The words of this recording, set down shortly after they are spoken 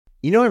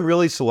I'm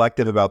really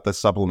selective about the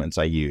supplements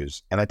I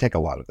use, and I take a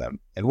lot of them.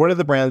 And one of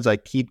the brands I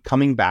keep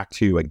coming back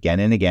to again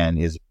and again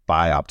is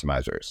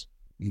Bioptimizers.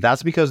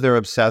 That's because they're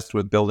obsessed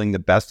with building the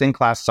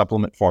best-in-class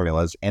supplement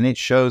formulas, and it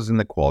shows in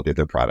the quality of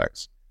their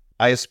products.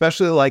 I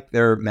especially like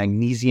their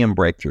magnesium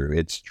breakthrough.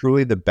 It's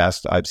truly the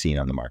best I've seen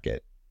on the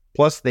market.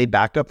 Plus, they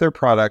backed up their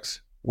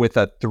products with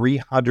a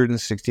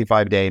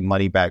 365-day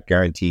money-back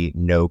guarantee,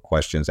 no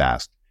questions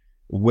asked,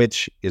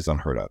 which is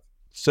unheard of.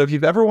 So if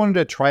you've ever wanted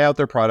to try out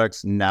their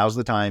products, now's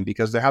the time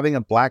because they're having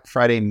a Black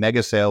Friday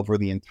mega sale for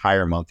the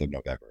entire month of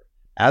November.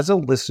 As a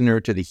listener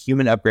to the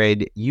Human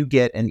Upgrade, you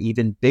get an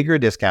even bigger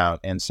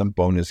discount and some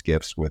bonus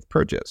gifts with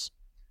purchase.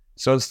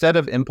 So instead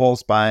of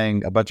impulse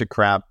buying a bunch of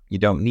crap you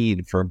don't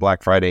need for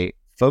Black Friday,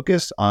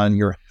 focus on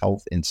your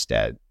health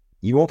instead.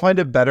 You won't find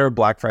a better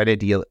Black Friday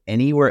deal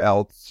anywhere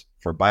else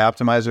for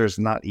Bioptimizers,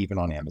 not even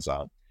on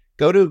Amazon.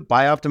 Go to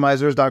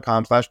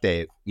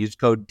bioptimizers.com/Dave. Use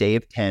code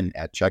DAVE10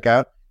 at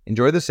checkout.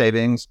 Enjoy the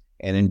savings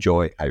and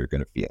enjoy how you're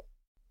going to feel.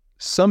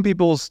 Some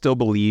people still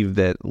believe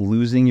that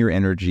losing your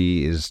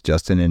energy is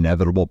just an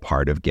inevitable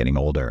part of getting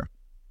older.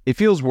 It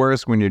feels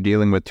worse when you're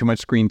dealing with too much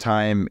screen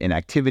time,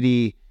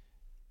 inactivity,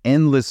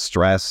 endless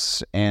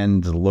stress,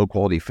 and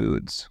low-quality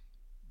foods.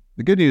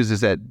 The good news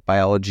is that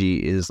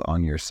biology is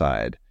on your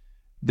side.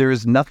 There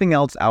is nothing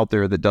else out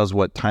there that does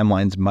what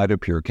Timeline's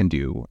MitoPure can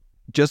do.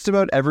 Just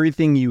about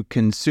everything you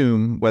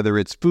consume, whether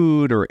it's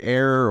food or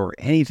air or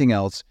anything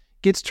else,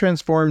 gets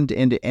transformed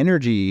into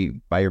energy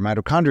by your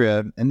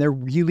mitochondria, and they're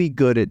really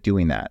good at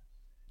doing that.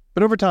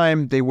 But over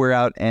time, they wear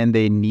out and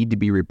they need to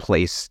be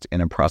replaced in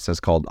a process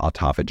called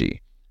autophagy.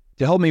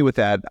 To help me with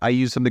that, I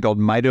use something called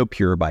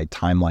MitoPure by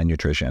Timeline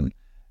Nutrition.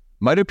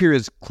 MitoPure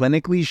is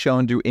clinically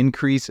shown to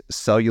increase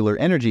cellular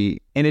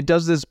energy, and it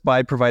does this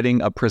by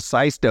providing a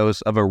precise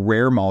dose of a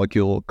rare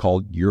molecule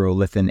called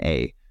urolithin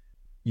A.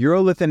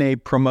 Urolithin A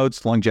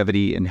promotes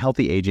longevity and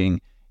healthy aging,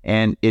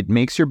 and it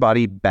makes your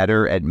body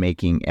better at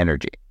making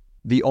energy.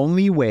 The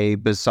only way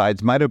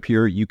besides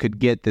MitoPure you could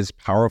get this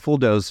powerful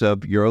dose of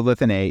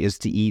urolithin A is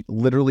to eat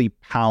literally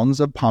pounds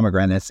of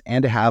pomegranates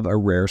and to have a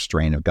rare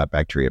strain of gut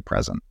bacteria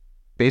present.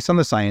 Based on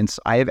the science,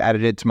 I have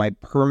added it to my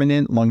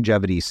permanent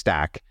longevity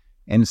stack,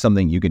 and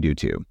something you can do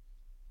too.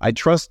 I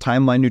trust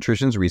Timeline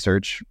Nutrition's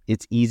research.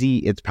 It's easy,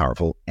 it's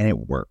powerful, and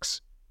it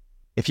works.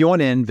 If you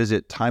want in,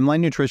 visit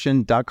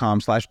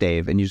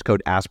timelinenutrition.com/Dave and use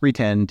code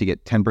ASPREY10 to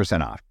get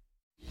 10% off.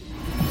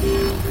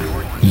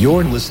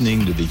 You're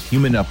listening to The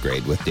Human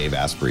Upgrade with Dave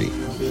Asprey.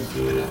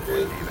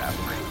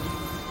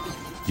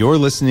 You're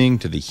listening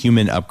to The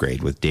Human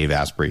Upgrade with Dave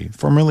Asprey,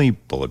 formerly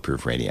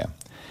Bulletproof Radio.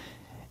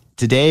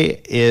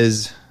 Today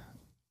is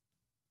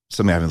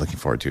something I've been looking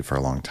forward to for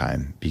a long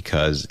time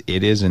because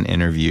it is an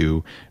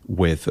interview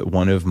with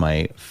one of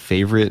my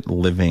favorite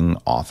living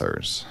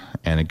authors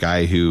and a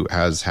guy who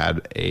has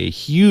had a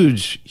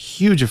huge,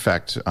 huge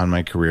effect on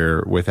my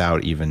career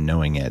without even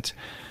knowing it,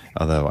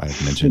 although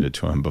I've mentioned it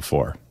to him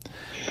before.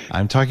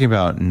 I'm talking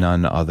about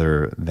none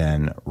other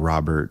than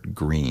Robert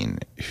Greene,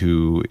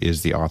 who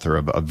is the author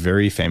of a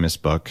very famous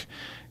book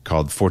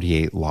called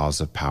 48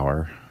 Laws of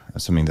Power,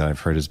 something that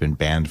I've heard has been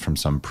banned from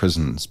some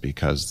prisons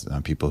because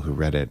people who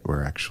read it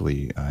were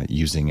actually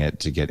using it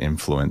to get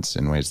influence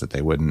in ways that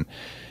they wouldn't.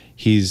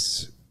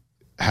 He's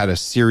had a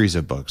series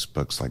of books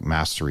like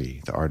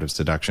Mastery, The Art of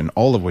Seduction,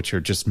 all of which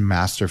are just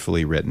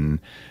masterfully written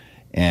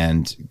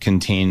and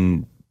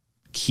contain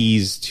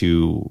keys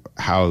to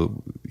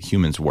how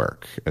humans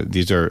work.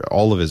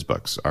 All of his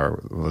books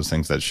are those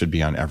things that should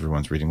be on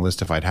everyone's reading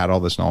list. If I'd had all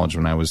this knowledge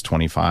when I was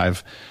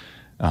 25,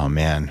 oh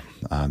man,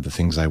 the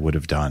things I would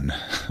have done.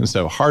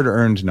 So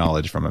hard-earned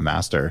knowledge from a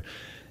master.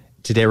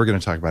 Today we're going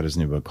to talk about his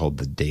new book called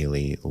The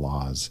Daily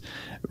Laws.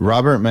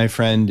 Robert, my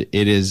friend,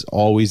 it is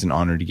always an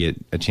honor to get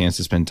a chance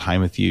to spend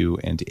time with you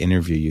and to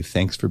interview you.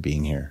 Thanks for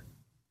being here.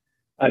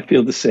 I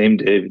feel the same,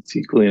 Dave. It's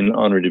equally an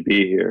honor to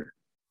be here.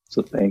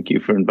 So thank you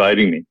for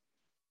inviting me.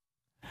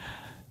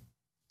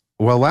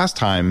 Well, last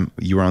time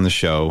you were on the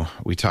show,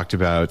 we talked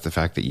about the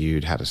fact that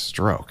you'd had a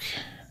stroke.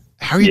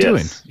 How are you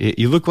doing?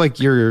 You look like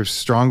you're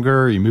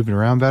stronger. Are you moving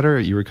around better? Are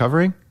you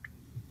recovering?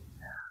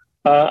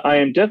 I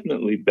am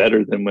definitely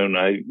better than when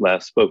I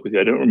last spoke with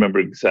you. I don't remember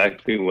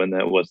exactly when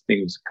that was. I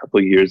think it was a couple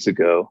of years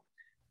ago.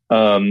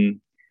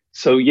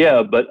 So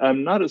yeah, but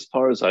I'm not as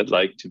far as I'd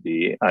like to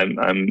be.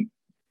 I'm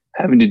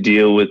having to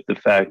deal with the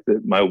fact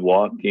that my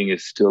walking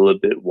is still a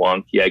bit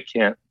wonky. I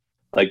can't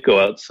go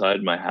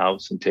outside my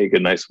house and take a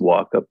nice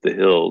walk up the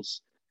hills.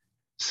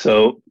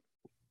 So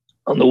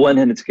on the one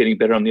hand, it's getting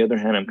better. On the other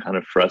hand, I'm kind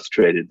of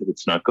frustrated that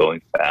it's not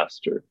going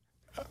faster.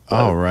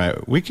 All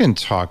right. We can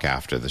talk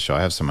after the show.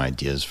 I have some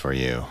ideas for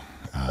you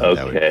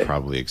that would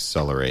probably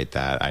accelerate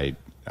that.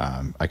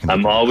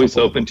 I'm always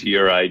open to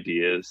your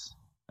ideas.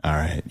 All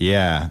right.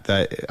 Yeah.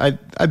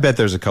 I bet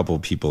there's a couple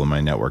of people in my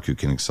network who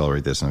can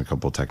accelerate this and a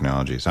couple of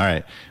technologies. All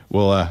right.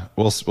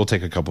 We'll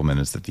take a couple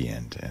minutes at the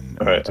end.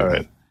 All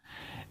right.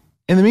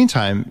 In the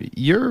meantime,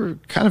 you're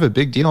kind of a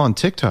big deal on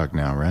TikTok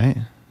now, right?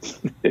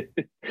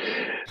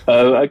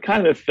 I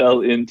kind of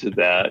fell into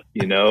that,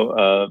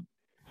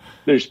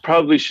 there's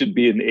probably should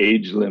be an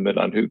age limit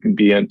on who can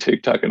be on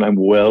TikTok, and I'm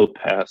well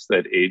past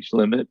that age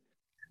limit.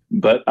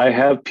 But I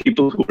have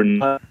people who are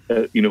not,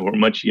 who are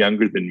much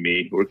younger than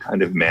me, who are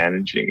kind of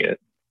managing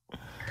it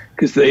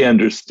because they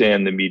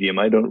understand the medium.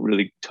 I don't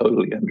really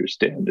totally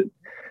understand it.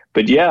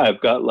 But yeah, I've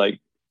got like,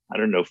 I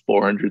don't know,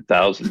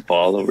 400,000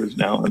 followers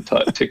now on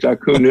TikTok.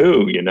 Who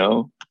knew,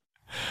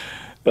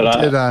 But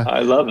I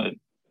love it.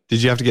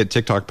 Did you have to get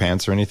TikTok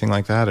pants or anything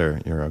like that, or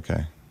you're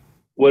okay?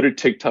 What are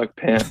TikTok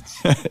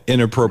pants?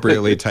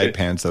 Inappropriately tight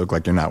pants that look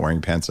like you're not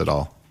wearing pants at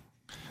all.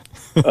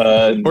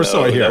 Or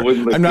so I hear.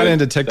 I'm not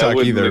into TikTok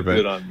either,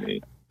 but on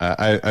me.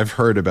 I've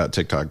heard about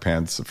TikTok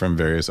pants from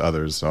various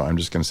others, so I'm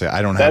just going to say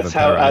I don't have a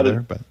pair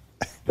either. But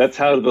that's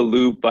how the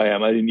loop I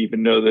am. I didn't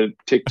even know that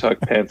TikTok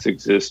pants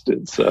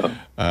existed. So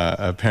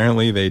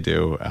apparently they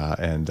do,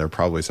 and they're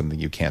probably something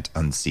you can't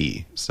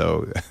unsee.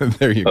 So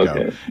there you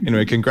go.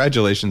 Anyway,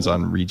 congratulations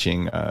on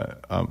reaching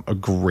a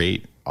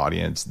great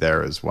audience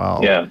there as well.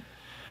 Yeah.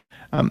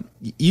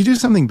 You do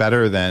something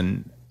better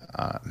than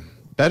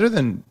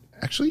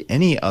actually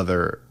any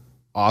other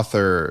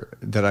author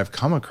that I've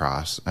come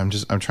across. I'm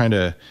trying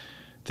to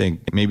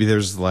think. Maybe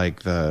there's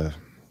like the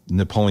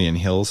Napoleon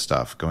Hill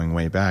stuff going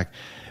way back,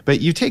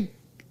 but you take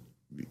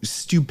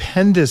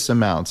stupendous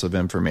amounts of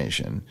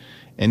information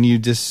and you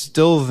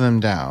distill them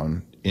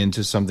down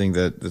into something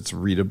that's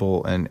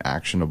readable and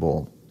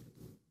actionable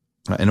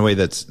in a way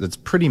that's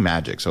pretty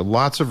magic. So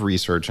lots of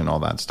research and all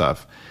that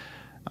stuff.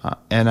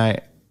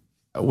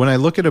 When I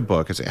look at a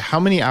book, I say, how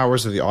many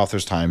hours of the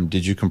author's time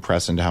did you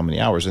compress into how many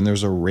hours? And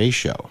there's a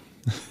ratio.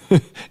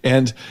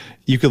 And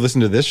you could listen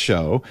to this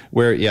show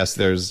where, yes,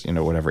 there's,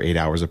 8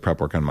 hours of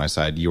prep work on my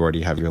side. You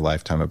already have your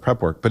lifetime of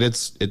prep work, but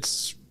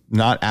it's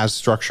not as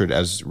structured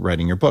as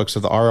writing your book.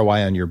 So the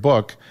ROI on your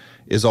book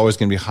is always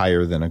going to be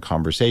higher than a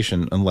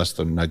conversation unless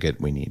the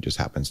nugget we need just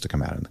happens to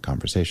come out in the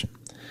conversation.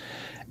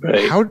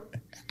 Right.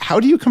 How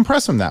do you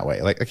compress them that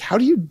way? Like how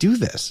do you do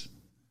this?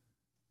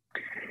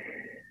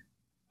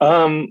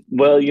 Well,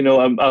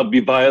 I'll be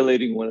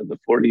violating one of the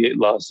 48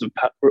 laws of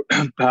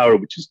power,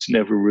 which is to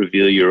never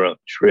reveal your own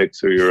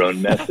tricks or your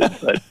own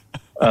method.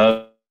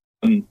 But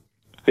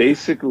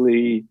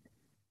basically,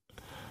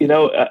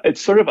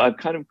 it's sort of,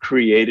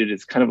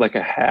 it's kind of like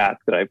a hat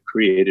that I've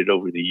created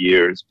over the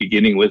years,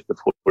 beginning with the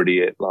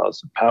 48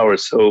 laws of power.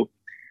 So,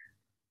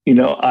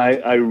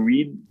 I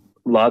read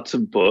lots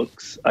of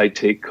books. I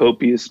take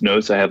copious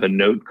notes. I have a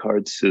note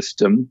card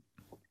system.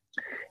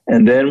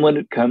 And then when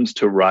it comes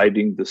to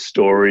writing the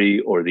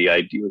story or the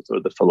ideas or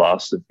the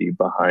philosophy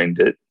behind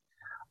it,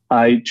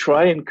 I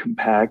try and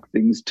compact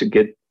things to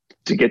get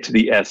to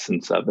the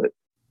essence of it,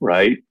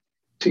 right?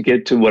 To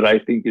get to what I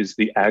think is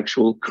the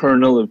actual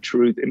kernel of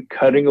truth and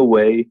cutting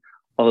away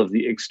all of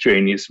the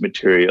extraneous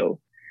material.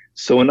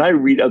 So when I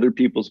read other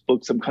people's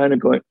books, I'm kind of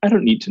going, I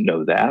don't need to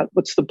know that.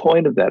 What's the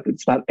point of that?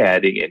 It's not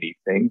adding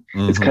anything.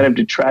 Mm-hmm. It's kind of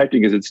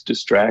detracting as it's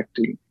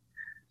distracting.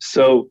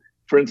 So,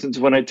 for instance,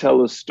 when I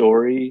tell a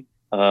story,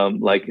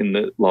 like in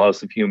the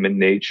Laws of Human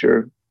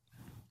Nature,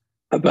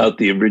 about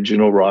the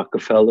original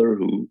Rockefeller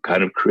who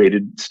kind of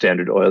created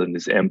Standard Oil in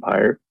his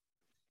empire.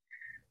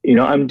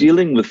 I'm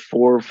dealing with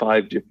 4 or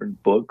 5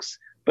 different books,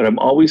 but I'm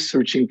always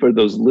searching for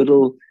those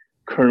little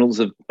kernels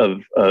of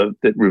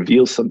that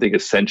reveal something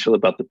essential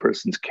about the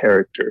person's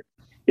character.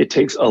 It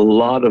takes a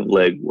lot of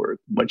legwork,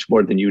 much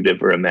more than you'd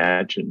ever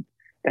imagine.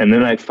 And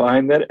then I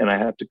find that and I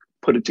have to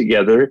put it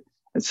together.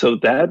 And so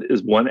that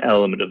is one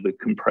element of the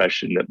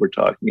compression that we're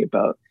talking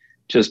about.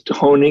 Just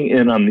honing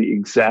in on the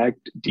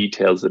exact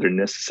details that are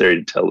necessary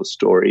to tell a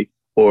story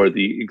or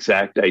the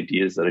exact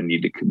ideas that I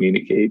need to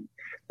communicate.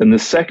 Then the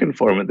second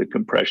form of the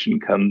compression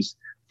comes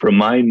from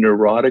my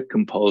neurotic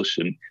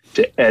compulsion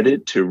to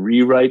edit, to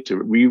rewrite,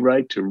 until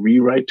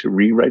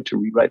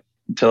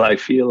I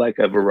feel like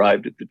I've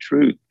arrived at the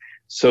truth.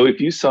 So if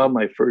you saw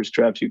my first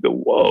draft, you go,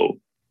 whoa,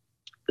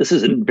 this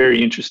isn't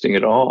very interesting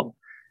at all.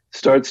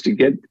 Starts to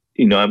get,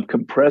 I'm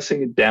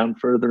compressing it down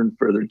further and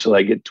further until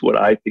I get to what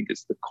I think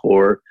is the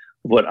core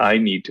what I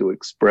need to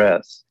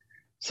express.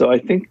 So I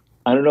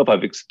don't know if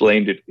I've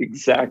explained it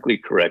exactly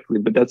correctly,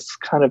 but that's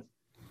kind of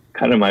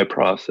my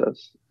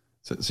process.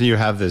 So you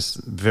have this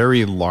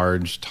very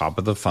large top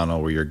of the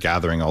funnel where you're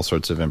gathering all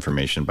sorts of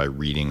information by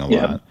reading a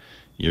lot.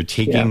 You're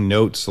taking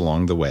notes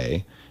along the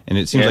way. And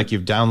it seems like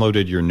you've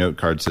downloaded your note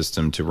card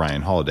system to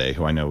Ryan Holiday,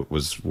 who I know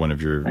was one of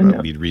your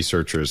lead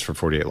researchers for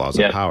 48 Laws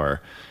of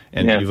Power.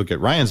 And you look at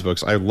Ryan's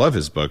books, I love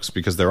his books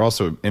because they're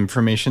also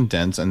information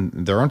dense and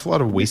there aren't a lot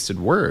of wasted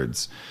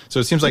words. So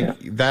it seems like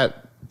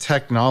that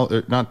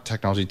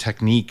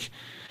technique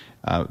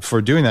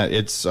for doing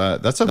that,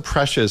 that's a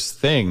precious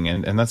thing.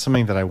 And that's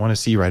something that I want to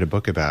see you write a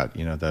book about,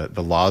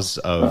 the laws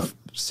of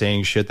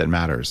saying shit that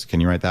matters. Can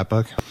you write that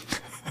book?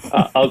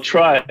 I'll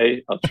try.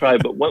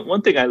 But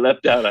one thing I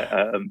left out,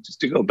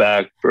 just to go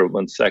back for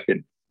 1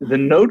 second, the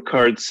note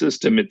card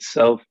system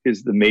itself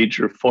is the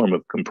major form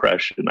of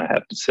compression, I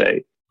have to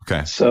say.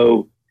 Okay.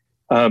 So,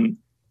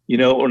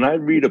 when I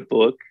read a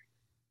book,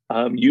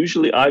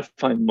 usually I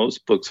find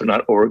most books are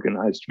not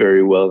organized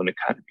very well and it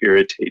kind of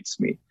irritates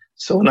me.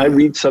 So when I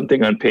read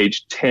something on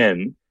page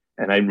 10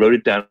 and I wrote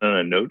it down on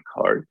a note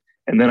card.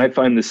 And then I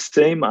find the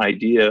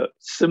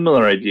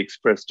similar idea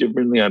expressed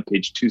differently on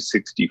page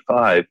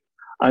 265.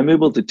 I'm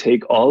able to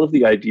take all of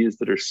the ideas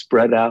that are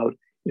spread out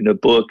in a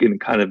book in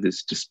kind of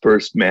this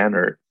dispersed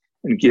manner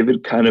and give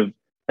it kind of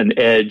an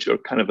edge or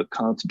kind of a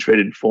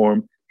concentrated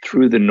form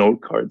through the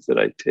note cards that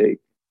I take.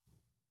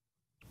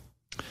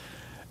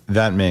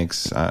 That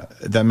makes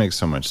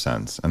so much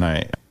sense. And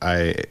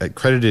I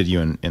credited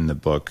you in the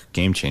book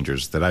Game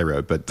Changers that I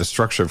wrote, but the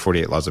structure of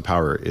 48 Laws of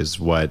Power is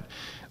what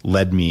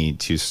led me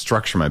to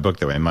structure my book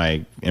that way.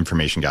 My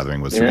information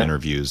gathering was through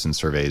interviews and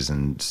surveys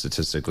and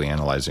statistically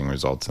analyzing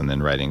results and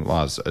then writing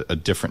laws, a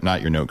different,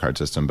 not your note card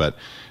system, but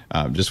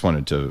just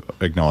wanted to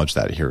acknowledge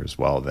that here as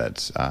well.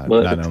 That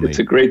it's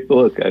a great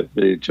book. I've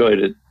really enjoyed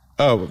it.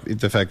 Oh,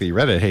 the fact that you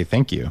read it. Hey,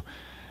 thank you.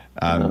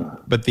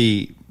 But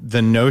the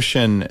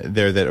notion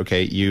there that,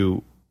 okay,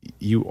 you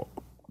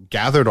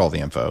gathered all the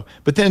info,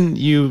 but then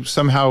you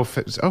somehow,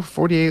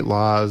 48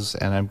 laws,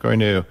 and I'm going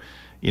to,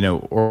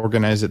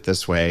 organize it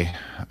this way,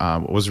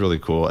 was really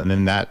cool. And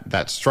then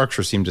that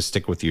structure seemed to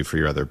stick with you for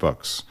your other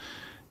books.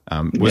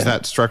 Was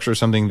that structure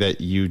something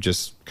that you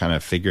just kind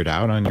of figured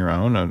out on your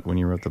own when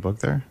you wrote the book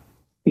there?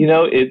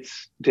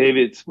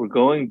 We're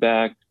going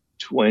back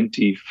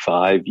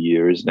 25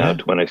 years now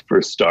to when I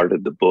first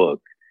started the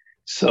book.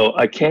 So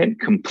I can't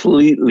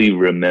completely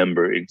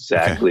remember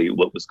exactly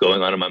what was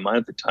going on in my mind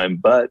at the time,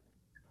 but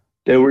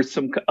there were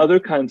some other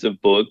kinds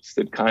of books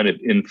that kind of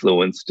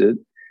influenced it.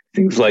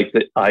 Things like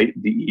the I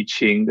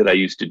Ching that I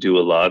used to do a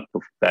lot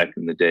back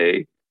in the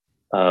day,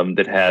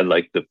 that had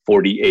like the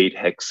 48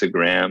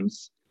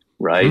 hexagrams,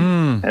 right?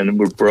 And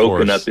were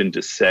broken up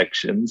into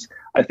sections.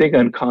 I think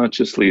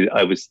unconsciously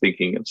I was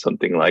thinking of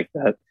something like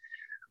that.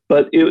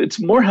 But it's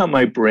more how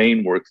my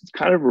brain works. It's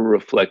kind of a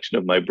reflection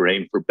of my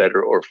brain, for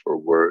better or for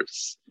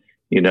worse.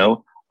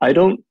 I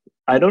don't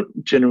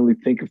generally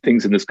think of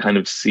things in this kind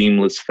of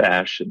seamless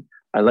fashion.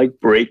 I like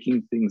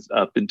breaking things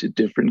up into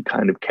different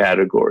kind of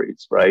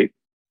categories, right?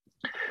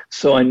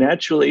 So I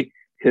naturally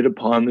hit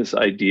upon this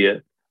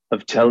idea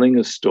of telling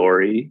a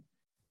story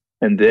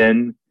and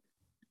then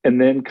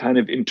kind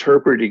of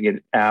interpreting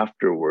it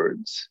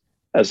afterwards,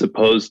 as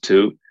opposed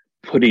to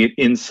putting it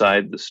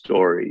inside the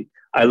story.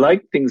 I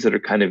like things that are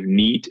kind of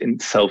neat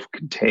and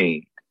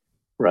self-contained,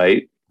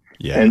 right?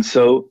 Yeah.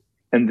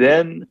 And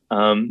then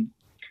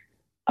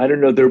I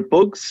don't know, there are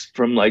books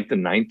from like the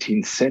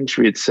 19th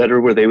century, et cetera,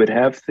 where they would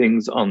have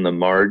things on the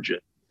margin.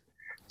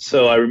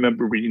 So I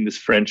remember reading this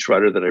French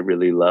writer that I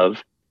really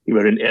love. He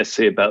wrote an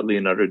essay about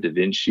Leonardo da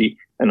Vinci,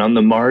 and on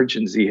the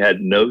margins, he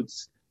had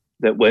notes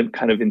that went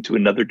kind of into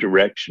another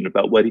direction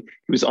about what he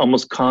was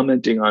almost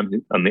commenting on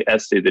the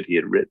essay that he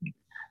had written.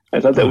 I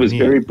thought that was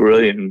very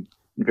brilliant and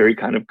very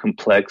kind of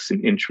complex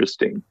and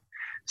interesting.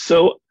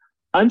 So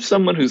I'm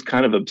someone who's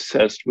kind of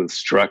obsessed with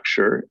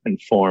structure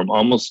and form,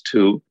 almost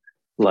to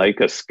like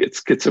a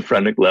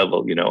schizophrenic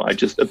level. I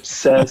just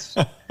obsess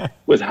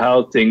with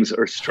how things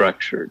are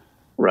structured,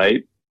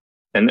 right?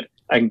 And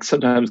I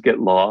sometimes get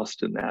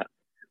lost in that.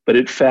 But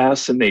it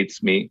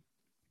fascinates me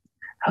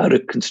how to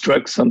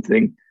construct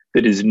something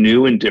that is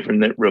new and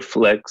different, that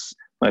reflects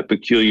my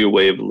peculiar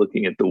way of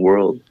looking at the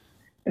world.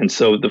 And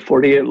so the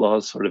 48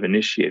 Laws sort of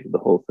initiated the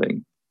whole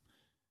thing.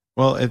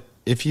 Well,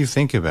 if you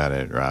think about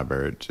it,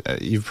 Robert,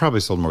 you've probably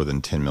sold more than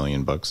 10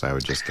 million books, I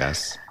would just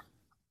guess.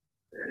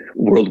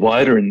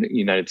 Worldwide or in the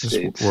United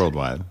States?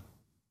 Worldwide.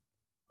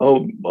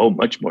 Oh,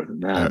 much more than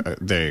that.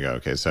 There you go.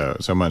 Okay, so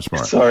much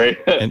more. Sorry,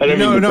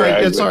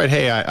 it's all right.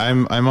 Hey,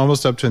 I'm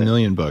almost up to 1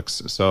 million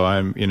books, so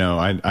I'm in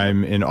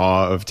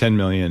awe of 10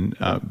 million.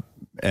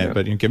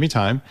 But give me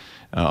time.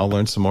 I'll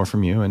learn some more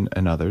from you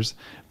and others.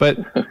 But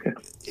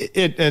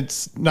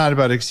it's not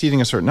about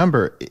exceeding a certain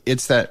number.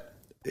 It's that,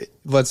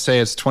 let's say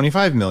it's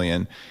 25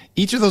 million.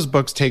 Each of those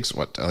books takes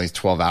at least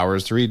 12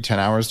 hours to read, 10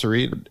 hours to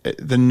read.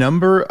 The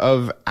number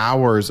of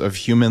hours of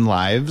human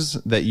lives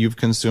that you've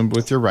consumed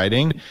with your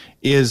writing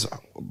is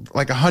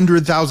like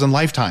 100,000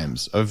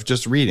 lifetimes of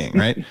just reading,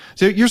 right?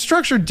 So your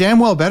structure damn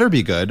well better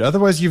be good.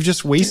 Otherwise, you've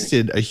just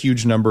wasted a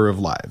huge number of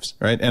lives,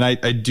 right? And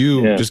I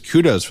do just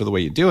kudos for the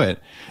way you do it.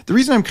 The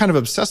reason I'm kind of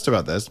obsessed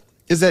about this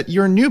is that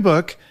your new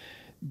book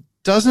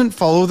doesn't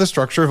follow the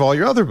structure of all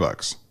your other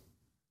books.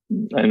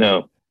 I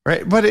know.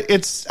 Right. But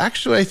it's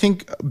actually, I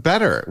think,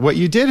 better. What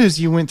you did is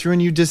you went through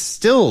and you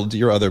distilled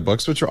your other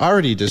books, which are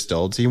already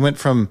distilled. So you went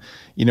from,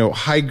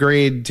 high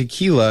grade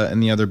tequila in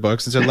the other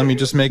books and said, let me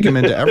just make them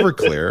into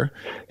Everclear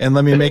and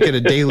let me make it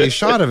a daily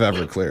shot of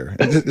Everclear.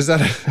 Is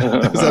that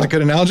a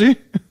good analogy?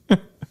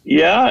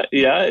 Yeah,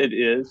 it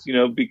is,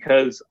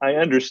 because I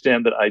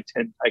understand that I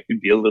can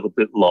be a little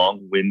bit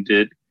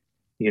long-winded,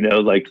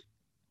 like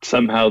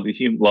somehow the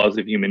laws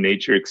of human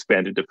nature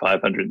expanded to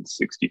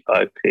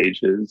 565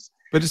 pages.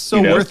 But it's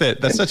so worth it.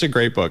 That's such a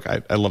great book.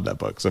 I love that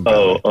book. So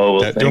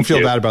don't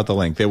feel bad about the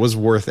length. It was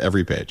worth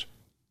every page.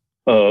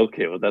 Oh,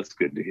 okay. Well, that's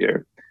good to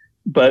hear.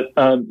 But,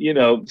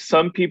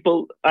 some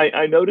people,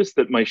 I noticed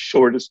that my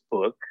shortest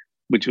book,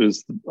 which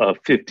was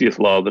 50th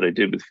Law that I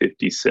did with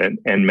 50 Cent,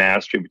 and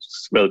Mastery, which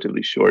is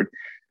relatively short,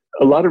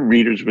 a lot of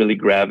readers really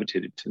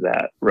gravitated to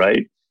that,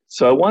 right?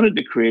 So I wanted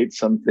to create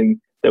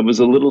something that was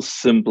a little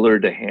simpler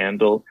to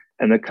handle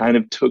and that kind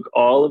of took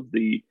all of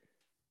the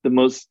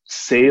most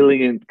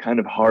salient, kind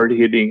of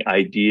hard-hitting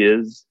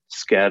ideas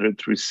scattered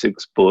through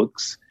 6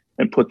 books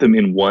and put them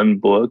in one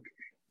book.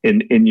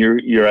 In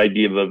your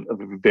idea of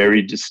a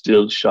very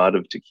distilled shot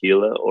of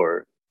tequila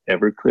or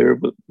Everclear,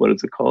 what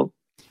is it called?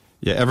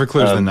 Yeah,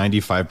 Everclear is the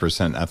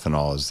 95%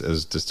 ethanol,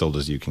 as distilled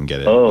as you can get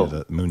it. Oh,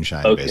 the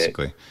moonshine, okay.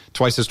 basically.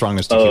 Twice as strong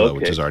as tequila, okay.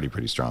 which is already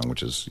pretty strong,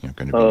 which is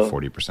going to be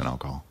 40%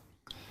 alcohol.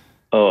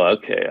 Oh,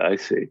 okay. I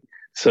see.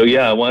 So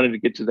yeah, I wanted to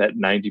get to that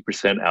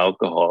 90%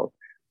 alcohol,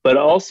 but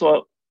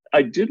also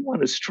I did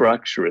want to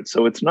structure it.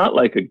 So it's not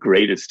like a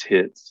greatest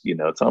hits,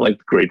 it's not like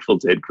the Grateful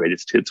Dead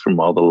greatest hits from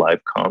all the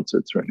live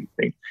concerts or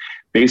anything.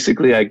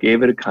 Basically, I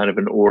gave it a kind of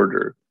an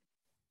order.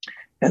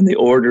 And the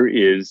order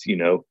is,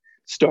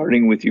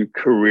 starting with your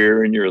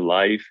career and your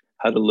life,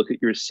 how to look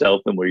at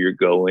yourself and where you're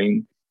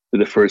going for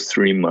the first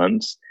 3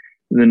 months.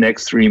 In the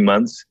next 3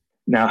 months,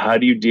 now, how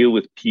do you deal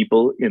with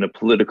people in a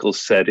political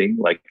setting,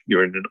 like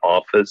you're in an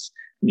office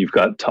and you've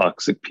got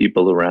toxic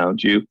people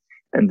around you?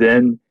 And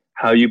then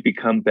how you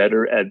become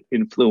better at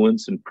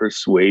influence and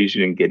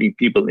persuasion and getting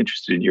people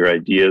interested in your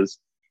ideas.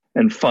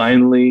 And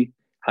finally,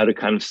 how to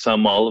kind of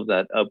sum all of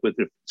that up with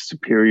a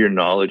superior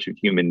knowledge of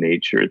human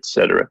nature, et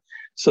cetera.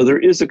 So there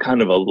is a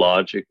kind of a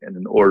logic and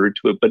an order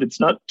to it, but it's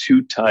not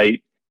too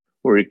tight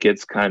where it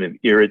gets kind of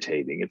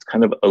irritating. It's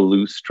kind of a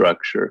loose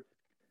structure.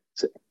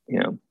 So,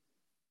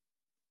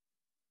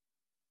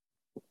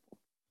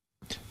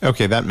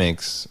 Okay, that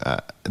makes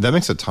a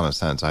ton of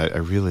sense. I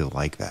really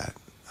like that.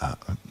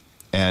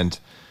 And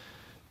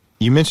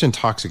you mentioned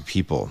toxic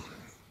people.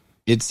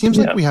 It seems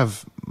like we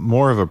have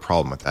more of a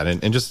problem with that.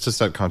 And just to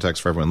set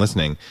context for everyone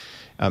listening,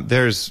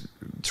 there's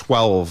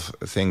 12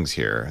 things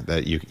here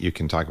that you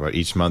can talk about.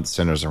 Each month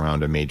centers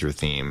around a major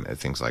theme.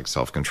 Things like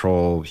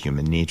self-control,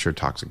 human nature,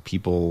 toxic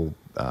people,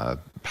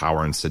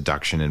 power and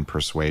seduction and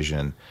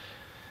persuasion.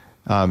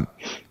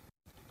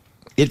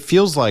 It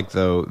feels like,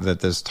 though,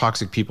 that this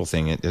toxic people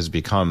thing has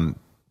become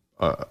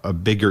a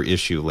bigger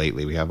issue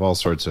lately. We have all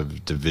sorts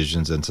of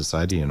divisions in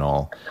society and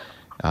all.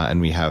 And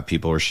we have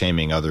people who are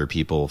shaming other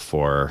people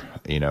for,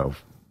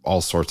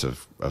 all sorts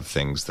of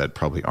things that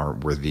probably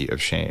aren't worthy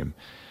of shame.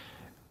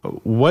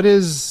 What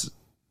is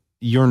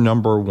your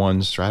number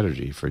one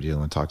strategy for dealing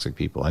with toxic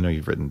people? I know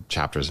you've written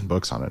chapters and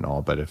books on it and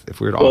all, but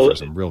if we were to offer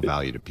some real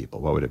value to people,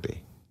 what would it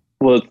be?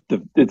 Well,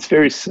 it's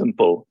very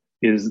simple,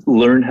 is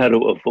learn how to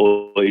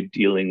avoid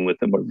dealing with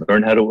them, or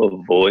learn how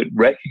to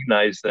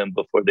recognize them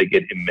before they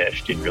get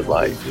enmeshed in your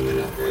life.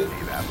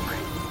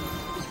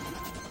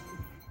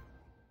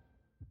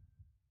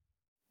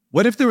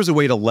 What if there was a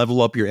way to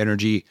level up your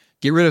energy,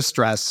 get rid of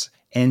stress,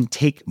 and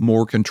take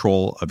more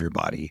control of your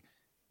body?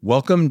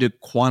 Welcome to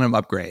Quantum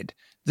Upgrade.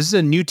 This is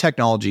a new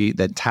technology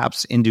that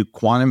taps into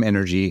quantum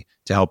energy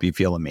to help you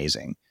feel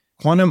amazing.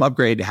 Quantum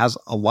Upgrade has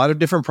a lot of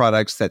different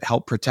products that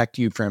help protect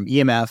you from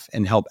EMF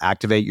and help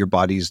activate your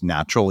body's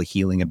natural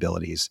healing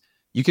abilities.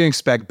 You can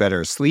expect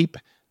better sleep,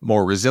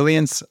 more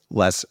resilience,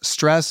 less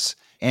stress,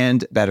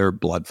 and better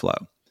blood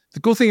flow. The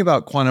cool thing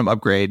about Quantum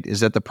Upgrade is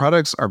that the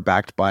products are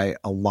backed by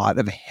a lot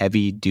of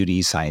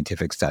heavy-duty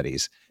scientific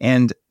studies,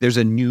 and there's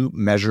a new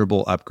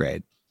measurable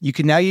upgrade. You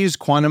can now use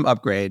Quantum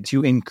Upgrade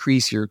to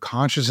increase your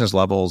consciousness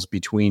levels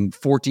between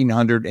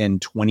 1400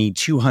 and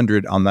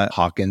 2200 on the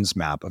Hawkins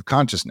map of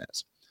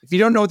consciousness. If you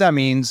don't know what that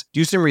means,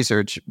 do some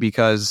research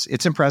because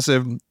it's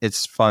impressive,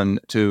 it's fun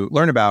to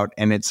learn about,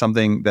 and it's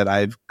something that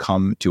I've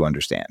come to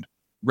understand.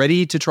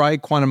 Ready to try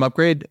Quantum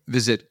Upgrade?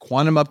 Visit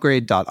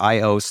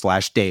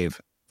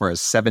quantumupgrade.io/Dave for a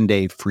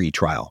 7-day free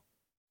trial.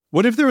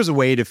 What if there was a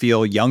way to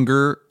feel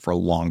younger for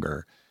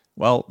longer?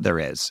 Well, there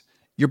is.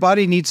 Your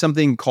body needs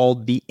something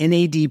called the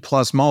NAD+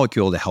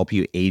 molecule to help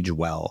you age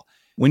well.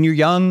 When you're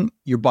young,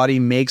 your body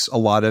makes a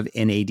lot of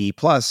NAD+,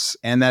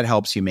 and that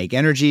helps you make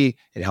energy,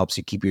 it helps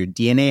you keep your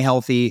DNA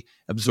healthy,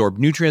 absorb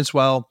nutrients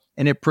well,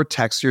 and it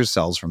protects your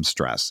cells from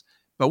stress.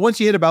 But once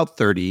you hit about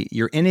 30,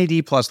 your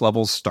NAD+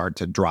 levels start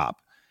to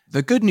drop.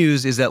 The good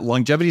news is that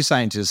longevity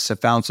scientists have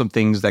found some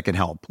things that can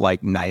help,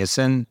 like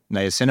niacin,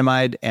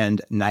 niacinamide,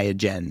 and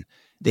Niagen.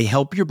 They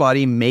help your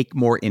body make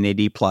more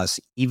NAD+,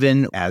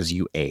 even as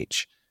you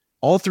age.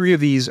 All three of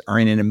these are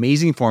in an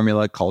amazing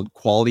formula called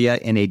Qualia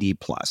NAD+.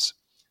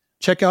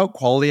 Check out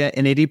Qualia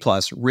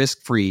NAD+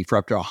 risk-free for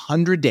up to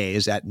 100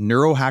 days at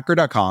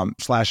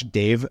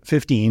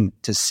neurohacker.com/Dave15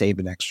 to save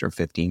an extra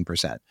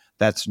 15%.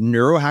 That's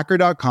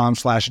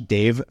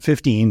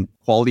neurohacker.com/Dave15,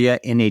 Qualia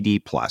NAD+.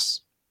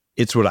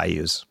 It's what I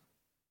use.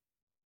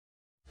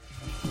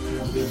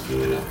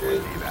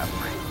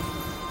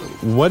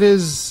 What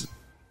is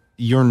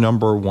your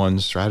number one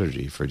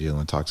strategy for dealing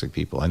with toxic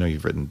people? I know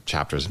you've written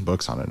chapters and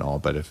books on it and all,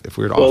 but if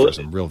we were to offer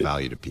some real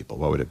value to people,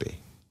 what would it be?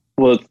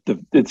 Well,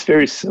 it's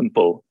very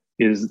simple,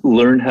 is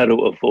learn how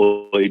to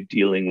avoid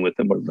dealing with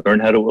them, or learn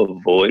how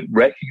to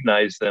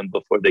recognize them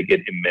before they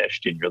get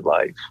enmeshed in your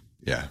life.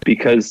 Yeah.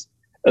 Because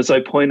as I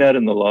point out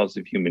in the laws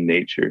of human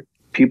nature,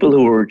 people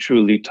who are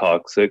truly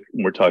toxic,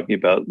 and we're talking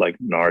about like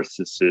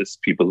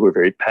narcissists, people who are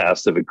very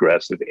passive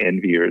aggressive,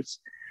 enviers,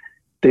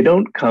 they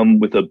don't come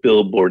with a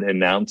billboard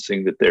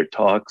announcing that they're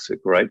toxic,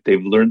 right?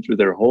 They've learned through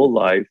their whole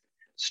life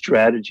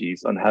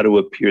strategies on how to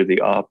appear the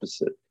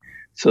opposite.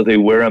 So they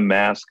wear a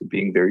mask of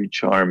being very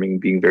charming,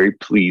 being very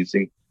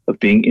pleasing, of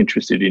being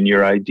interested in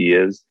your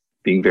ideas,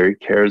 being very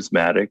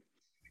charismatic.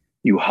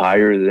 You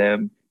hire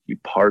them, you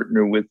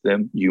partner with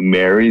them, you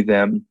marry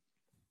them.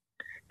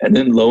 And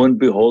then lo and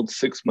behold,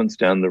 6 months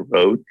down the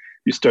road,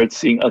 you start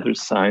seeing other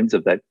signs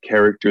of that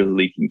character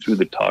leaking through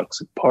the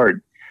toxic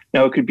part.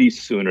 Now, it could be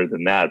sooner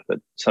than that, but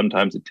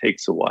sometimes it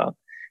takes a while.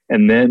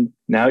 And then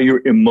now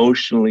you're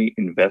emotionally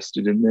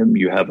invested in them.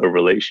 You have a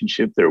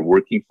relationship. They're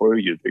working for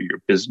you. They're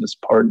your business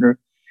partner.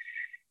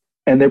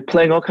 And they're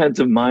playing all kinds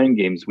of mind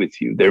games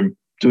with you. They're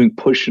doing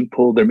push and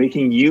pull. They're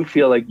making you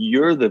feel like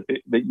you're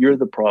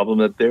the problem,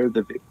 that they're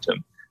the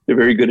victim. They're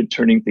very good at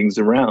turning things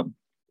around.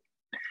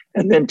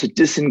 And then to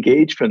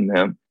disengage from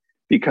them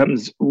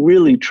becomes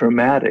really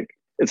traumatic.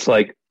 It's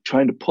like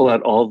trying to pull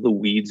out all the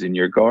weeds in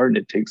your garden.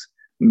 It takes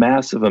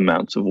massive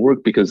amounts of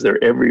work because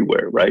they're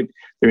everywhere, right?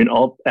 They're in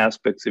all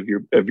aspects of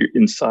your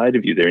inside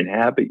of you. They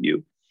inhabit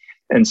you.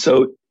 And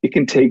so it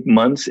can take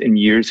months and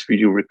years for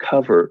you to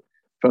recover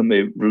from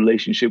a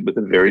relationship with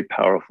a very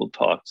powerful,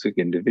 toxic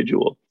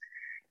individual.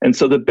 And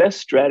so the best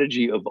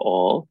strategy of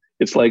all,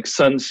 it's like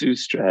Sun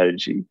Tzu's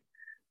strategy.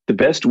 The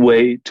best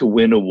way to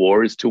win a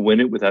war is to win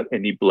it without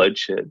any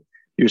bloodshed.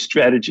 Your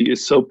strategy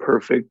is so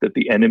perfect that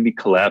the enemy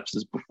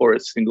collapses before a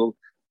single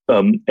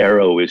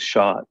arrow is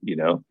shot, you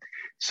know?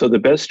 So the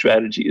best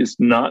strategy is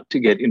not to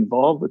get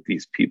involved with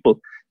these people,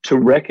 to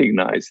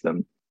recognize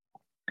them.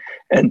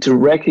 And to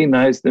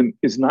recognize them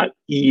is not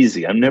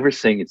easy. I'm never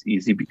saying it's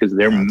easy because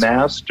they're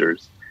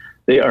masters.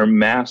 They are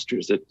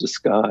masters at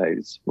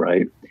disguise,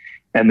 right?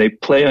 And they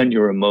play on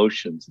your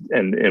emotions,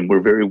 and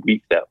we're very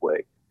weak that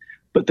way.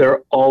 But there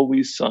are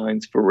always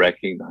signs for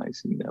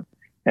recognizing them.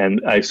 And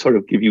I sort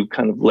of give you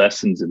kind of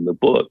lessons in the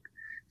book.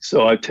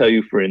 So I tell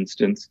you, for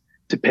instance,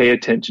 to pay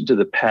attention to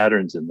the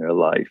patterns in their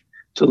life,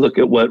 to look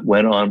at what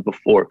went on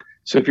before.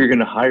 So if you're going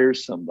to hire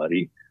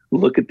somebody,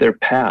 look at their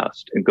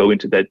past and go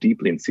into that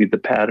deeply and see the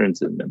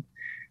patterns in them.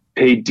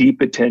 Pay deep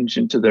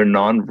attention to their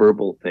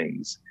nonverbal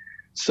things.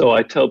 So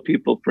I tell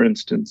people, for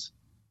instance,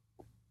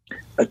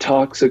 a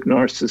toxic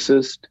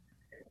narcissist,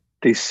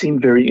 they seem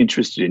very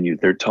interested in you.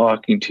 They're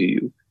talking to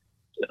you.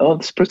 Oh,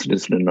 this person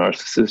isn't a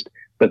narcissist,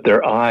 but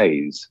their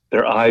eyes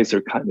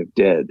are kind of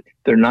dead.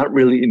 They're not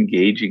really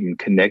engaging and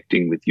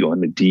connecting with you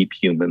on a deep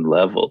human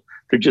level.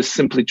 They're just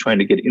simply trying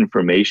to get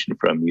information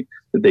from you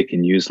that they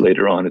can use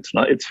later on.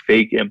 It's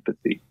fake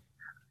empathy.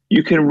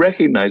 You can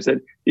recognize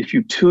that if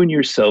you tune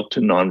yourself to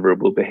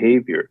nonverbal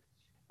behavior.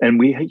 And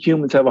we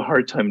humans have a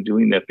hard time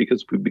doing that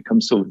because we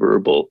become so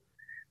verbal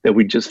that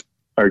we just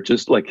are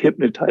just like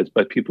hypnotized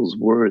by people's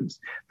words,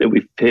 that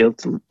we fail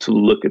to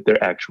look at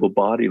their actual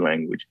body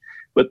language.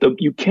 But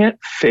you can't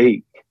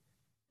fake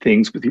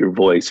things with your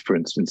voice, for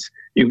instance.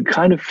 You can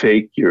kind of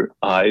fake your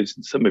eyes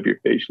and some of your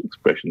facial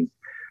expressions,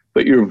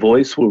 but your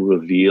voice will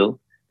reveal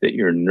that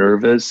you're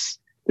nervous,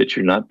 that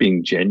you're not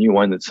being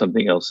genuine, that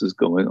something else is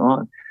going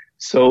on.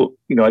 So,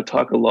 I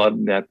talk a lot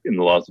in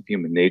the Laws of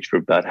Human Nature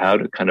about how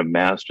to kind of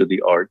master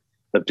the art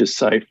of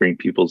deciphering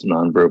people's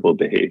nonverbal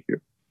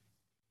behavior.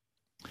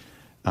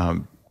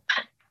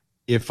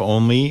 If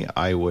only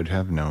I would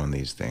have known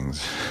these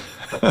things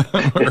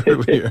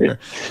earlier.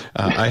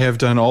 I have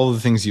done all the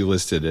things you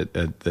listed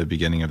at the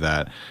beginning of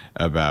that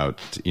about,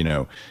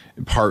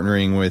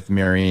 partnering with,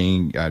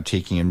 marrying,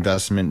 taking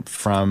investment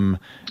from,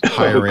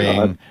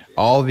 hiring,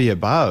 all the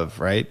above,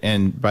 right?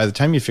 And by the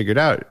time you figured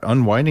out,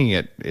 unwinding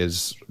it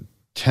is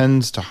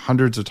tens to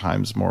hundreds of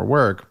times more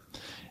work.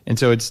 And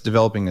so it's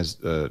developing as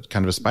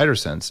kind of a spider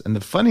sense. And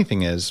the funny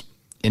thing is,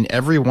 in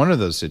every one of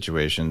those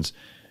situations,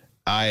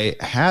 I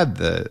had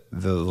the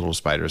little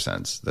spider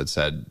sense that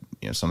said,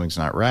 something's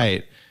not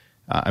right.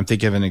 I'm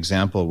thinking of an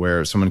example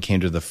where someone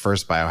came to the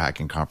first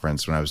biohacking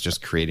conference when I was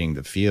just creating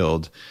the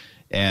field.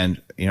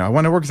 And, I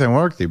want to work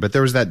with you, but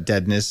there was that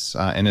deadness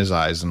in his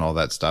eyes and all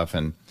that stuff.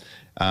 And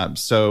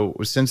so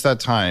since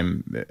that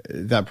time,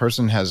 that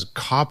person has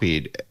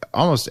copied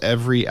almost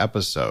every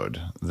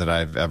episode that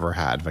I've ever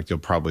had. In fact, you'll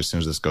probably, as soon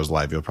as this goes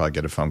live, you'll probably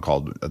get a phone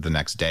call the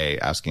next day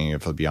asking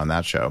if he'll be on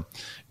that show.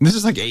 And this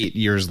is like 8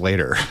 years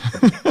later.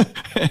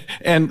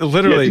 And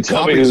literally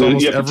copies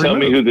almost every tell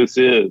me who this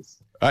is.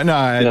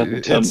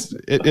 No,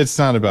 it's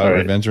not about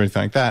revenge or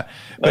anything like that.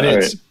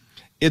 But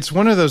it's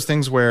one of those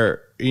things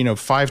where,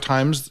 5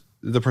 times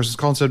the person's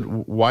called and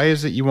said, why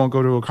is it you won't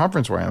go to a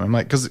conference where I am? I'm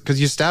like,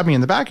 because you stab me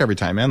in the back every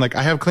time, man. Like,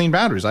 I have clean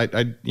boundaries. I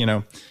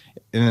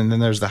and then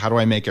there's the how do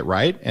I make it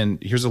right? And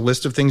here's a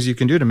list of things you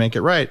can do to make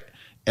it right.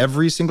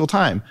 Every single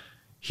time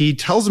he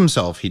tells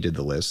himself he did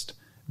the list,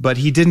 but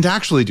he didn't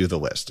actually do the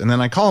list. And then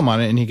I call him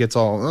on it and he gets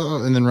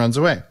all, and then runs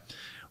away.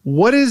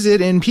 What is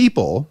it in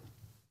people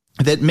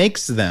that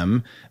makes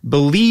them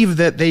believe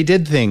that they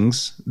did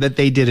things that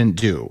they didn't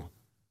do?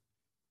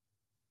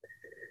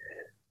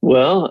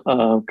 Well,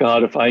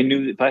 God, if I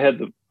had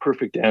the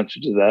perfect answer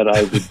to that,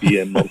 I would be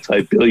a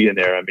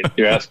multi-billionaire. I mean,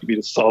 you're asking me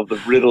to solve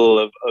the riddle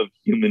of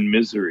human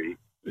misery.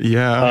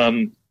 Yeah.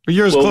 But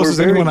you're as close as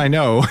anyone I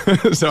know.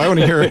 So I want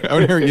to hear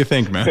what you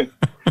think, man.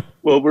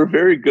 Well, we're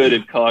very good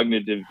at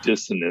cognitive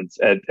dissonance,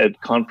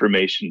 at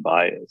confirmation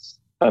bias.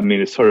 I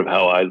mean, it's sort of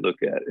how I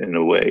look at it in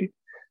a way.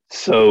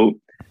 So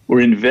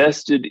we're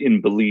invested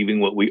in believing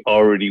what we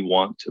already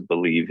want to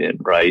believe in,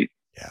 right?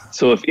 Yeah.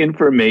 So if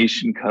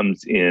information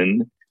comes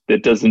in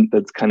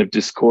that's kind of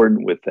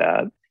discordant with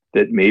that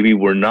maybe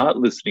we're not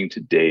listening to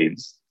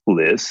Dave's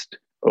list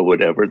or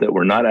whatever, that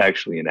we're not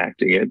actually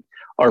enacting it,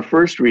 our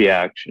first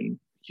reaction,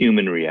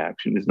 human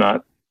reaction, is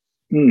not,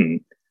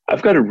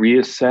 I've got to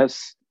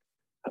reassess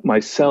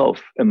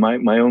myself and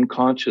my own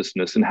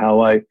consciousness and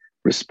how I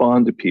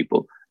respond to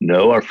people.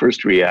 No, our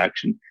first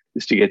reaction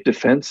is to get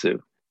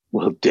defensive.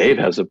 Well, Dave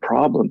has a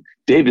problem.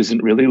 Dave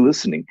isn't really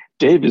listening.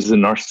 Dave is a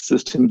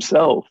narcissist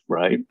himself,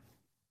 right?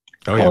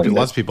 Oh, yeah.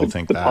 Lots of people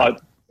think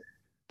that.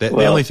 They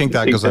only think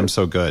that because I'm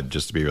so good,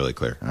 just to be really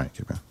clear. All right,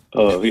 keep going.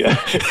 Oh, yeah.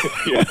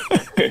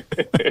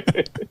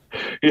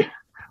 Yeah.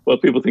 Well,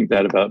 people think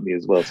that about me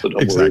as well, so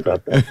don't worry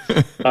about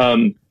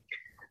that.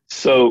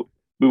 So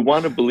we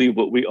want to believe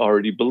what we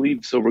already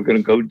believe, so we're going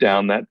to go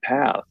down that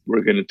path.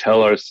 We're going to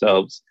tell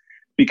ourselves,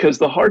 because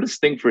the hardest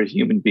thing for a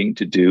human being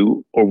to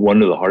do, or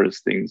one of the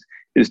hardest things,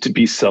 is to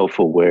be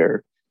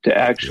self-aware, to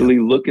actually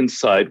look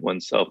inside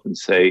oneself and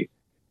say,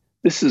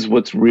 this is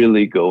what's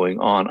really going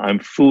on. I'm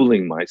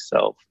fooling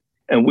myself.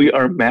 And we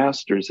are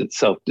masters at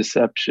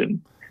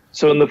self-deception.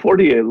 So in the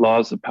 48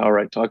 Laws of Power,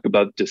 I talk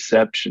about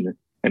deception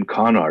and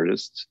con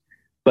artists.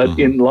 But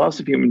in Laws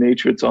of Human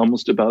Nature, it's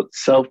almost about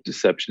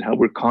self-deception, how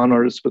we're con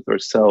artists with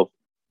ourselves,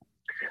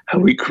 how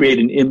we create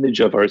an image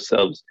of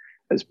ourselves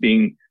as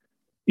being,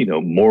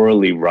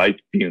 morally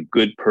right, being a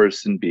good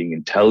person, being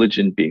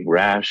intelligent, being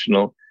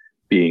rational,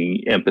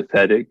 being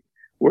empathetic.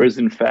 Whereas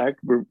in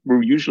fact,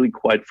 we're usually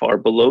quite far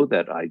below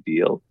that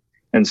ideal.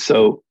 And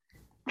so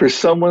for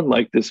someone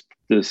like this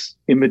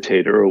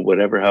imitator, or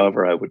whatever,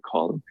 however I would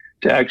call him,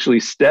 to actually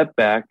step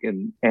back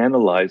and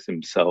analyze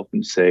himself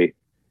and say,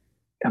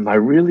 am I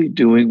really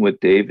doing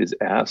what Dave is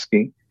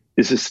asking?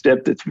 Is a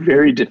step that's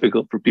very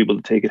difficult for people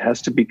to take. It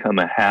has to become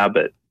a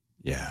habit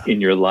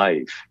in your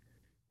life,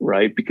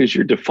 right? Because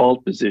your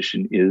default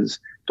position is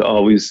to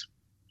always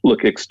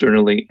look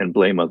externally and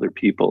blame other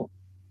people.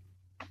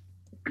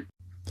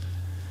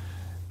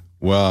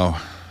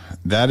 Well,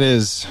 that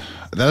is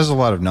a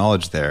lot of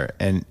knowledge there.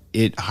 And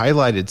it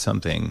highlighted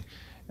something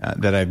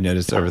that I've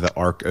noticed over the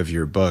arc of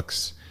your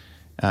books.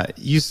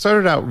 You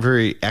started out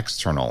very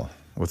external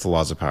with the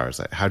Laws of Power.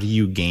 Like, how do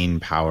you gain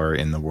power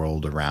in the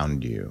world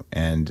around you?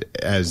 And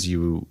as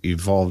you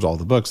evolved all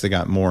the books, they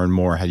got more and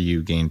more, how do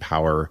you gain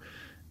power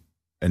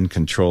and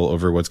control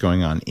over what's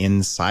going on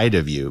inside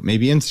of you,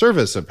 maybe in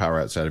service of power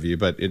outside of you,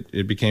 but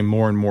it became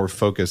more and more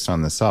focused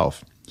on the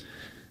self.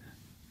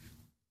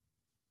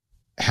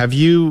 Have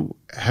you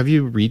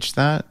reached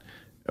that?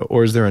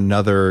 Or is there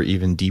another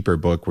even deeper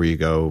book where you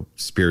go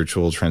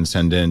spiritual,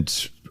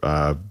 transcendent,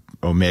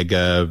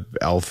 omega,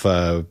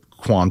 alpha,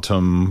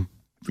 quantum,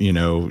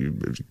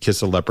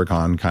 kiss a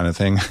leprechaun kind of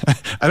thing?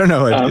 I don't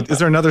know. Is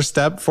there another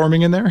step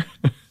forming in there?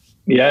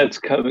 Yeah, it's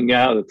coming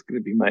out. It's going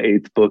to be my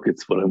 8th book.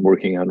 It's what I'm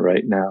working on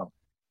right now.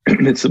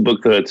 It's a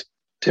book that's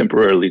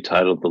temporarily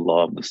titled The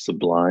Law of the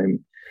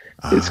Sublime.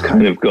 It's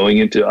kind of going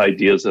into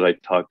ideas that I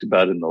talked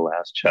about in the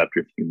last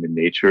chapter of Human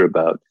Nature,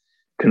 about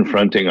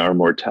confronting our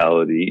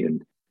mortality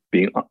and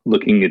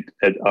looking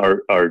at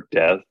our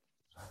death,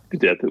 the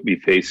death that we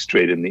face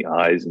straight in the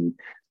eyes, and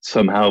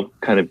somehow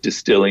kind of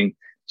distilling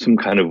some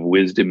kind of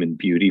wisdom and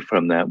beauty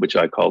from that, which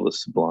I call the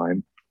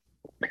sublime.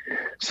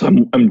 So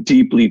I'm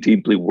deeply,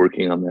 deeply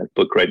working on that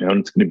book right now, and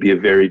it's going to be a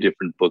very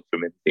different book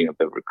from anything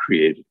I've ever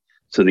created.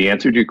 So the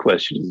answer to your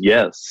question is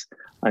yes,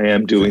 I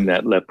am doing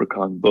that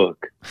leprechaun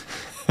book.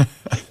 We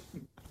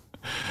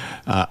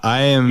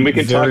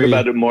can talk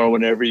about it more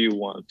whenever you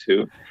want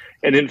to.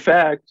 And in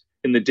fact,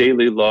 in the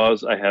Daily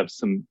Laws, I have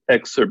some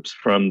excerpts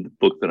from the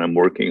book that I'm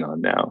working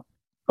on now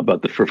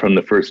from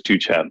the first 2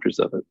 chapters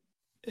of it.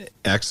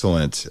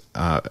 Excellent.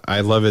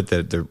 I love it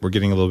that we're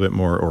getting a little bit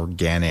more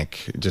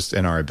organic just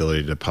in our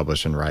ability to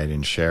publish and write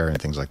and share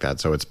and things like that.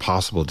 So it's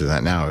possible to do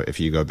that now. If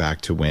you go back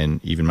to when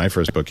even my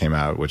first book came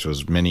out, which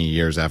was many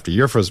years after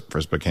your first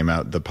book came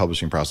out, the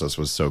publishing process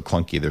was so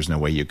clunky. There's no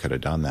way you could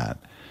have done that.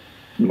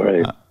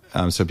 Right.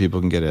 So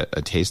people can get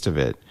a taste of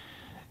it.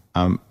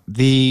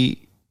 The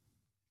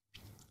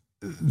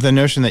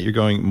notion that you're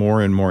going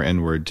more and more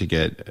inward to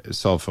get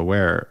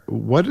self-aware,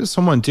 what does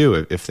someone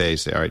do if they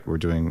say, all right, we're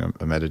doing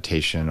a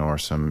meditation or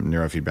some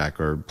neurofeedback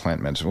or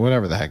plant medicine,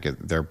 whatever the heck,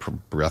 their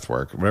breath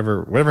work,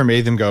 whatever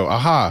made them go,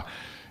 aha,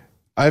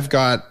 I've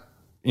got,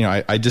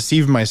 I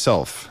deceive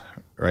myself,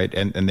 right?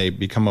 And they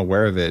become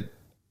aware of it.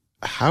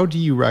 How do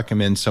you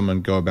recommend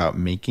someone go about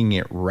making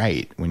it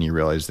right when you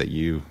realize that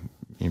you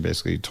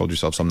basically told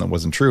yourself something that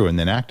wasn't true and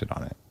then acted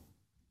on it?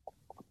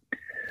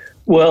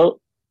 Well,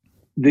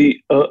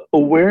 the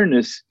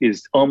awareness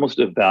is almost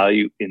a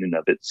value in and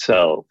of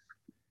itself.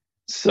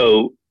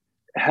 So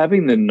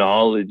having the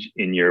knowledge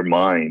in your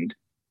mind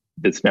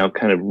that's now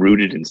kind of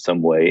rooted in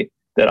some way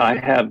that I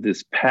have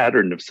this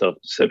pattern of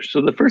self-deception.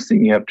 So the first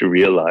thing you have to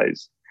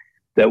realize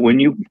that when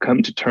you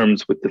come to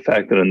terms with the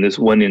fact that in this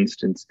one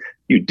instance,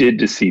 you did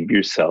deceive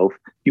yourself,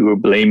 you were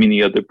blaming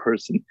the other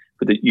person,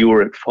 but that you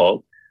were at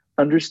fault,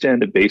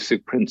 understand a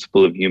basic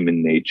principle of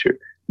human nature.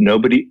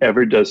 Nobody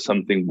ever does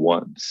something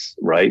once,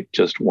 right?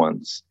 Just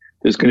once.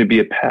 There's going to be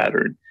a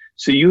pattern.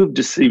 So you have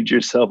deceived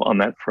yourself on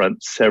that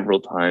front several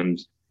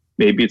times.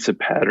 Maybe it's a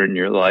pattern in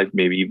your life.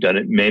 Maybe you've done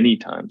it many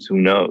times. Who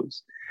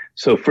knows?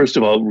 So first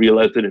of all,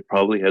 realize that it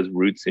probably has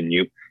roots in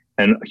you.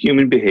 And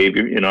human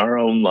behavior in our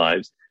own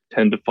lives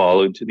tend to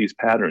fall into these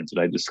patterns.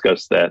 And I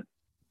discussed that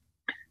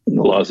in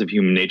the laws of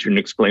human nature and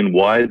explain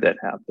why that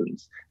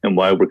happens and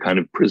why we're kind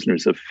of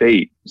prisoners of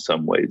fate in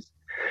some ways.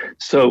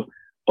 So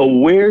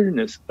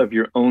awareness of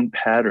your own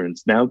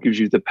patterns now gives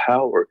you the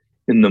power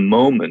in the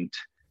moment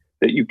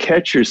that you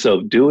catch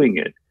yourself doing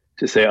it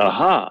to say,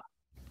 aha,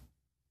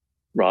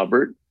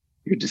 Robert,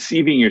 you're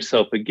deceiving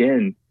yourself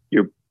again.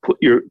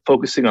 You're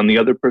focusing on the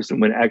other person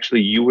when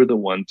actually you were the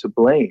one to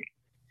blame,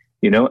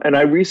 and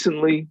I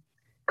recently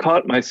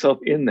caught myself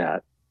in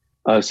that.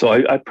 So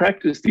I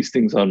practice these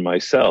things on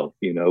myself,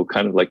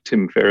 kind of like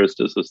Tim Ferriss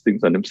does those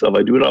things on himself.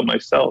 I do it on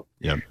myself.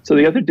 Yeah. So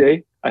the other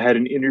day I had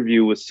an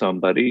interview with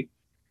somebody,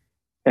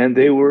 and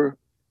the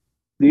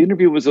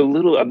interview was a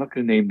little, I'm not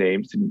going to name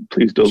names, and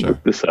please don't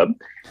look this up.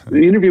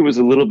 The interview was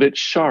a little bit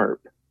sharp.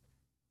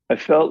 I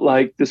felt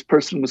like this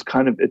person was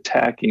kind of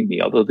attacking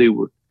me, although they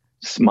were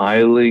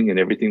smiling and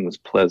everything was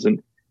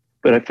pleasant.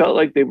 But I felt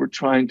like they were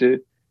trying to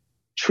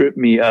trip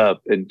me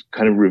up and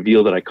kind of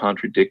reveal that I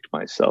contradict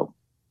myself.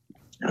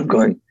 I'm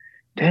going,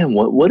 damn,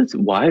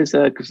 why is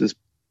that? Because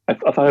I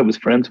thought I was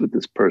friends with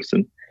this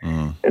person.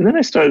 And then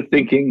I started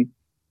thinking,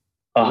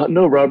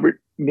 no, Robert,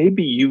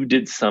 maybe you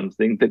did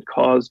something that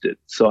caused it.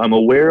 So I'm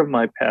aware of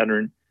my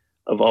pattern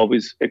of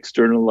always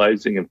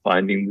externalizing and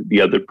finding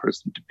the other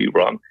person to be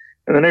wrong.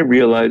 And then I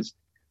realized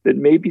that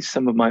maybe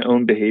some of my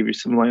own behavior,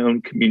 some of my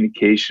own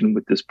communication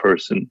with this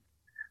person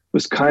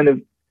was kind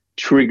of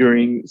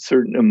triggering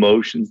certain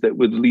emotions that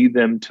would lead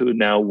them to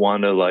now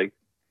want to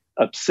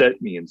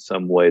upset me in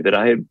some way, that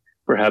I had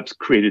perhaps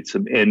created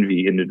some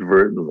envy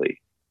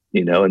inadvertently,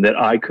 and that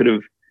I could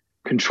have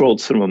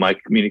controlled some of my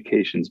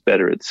communications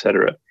better,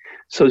 etc.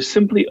 So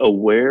simply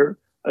aware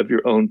of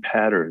your own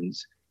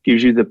patterns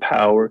gives you the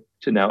power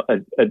to now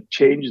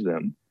change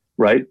them,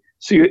 right?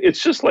 So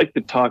it's just like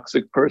the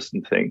toxic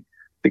person thing.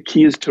 The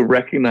key is to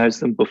recognize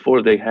them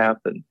before they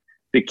happen.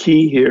 The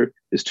key here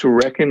is to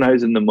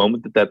recognize in the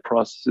moment that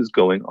process is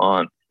going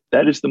on.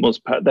 That is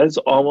that is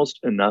almost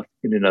enough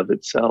in and of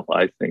itself,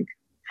 I think.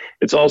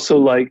 It's also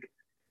like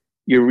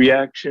your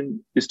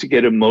reaction is to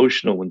get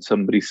emotional when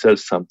somebody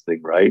says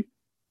something, right?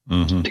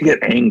 Mm-hmm. To get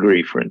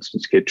angry, for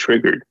instance, get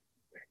triggered.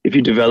 If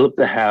you develop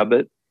the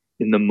habit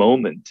in the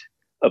moment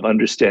of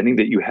understanding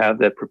that you have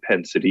that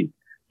propensity,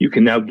 you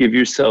can now give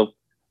yourself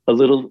a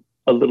little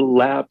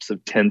lapse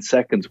of 10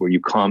 seconds where you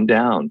calm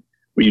down,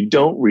 where you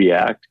don't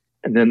react,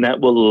 and then that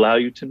will allow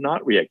you to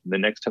not react. And the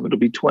next time it'll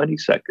be 20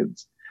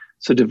 seconds.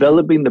 So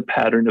developing the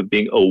pattern of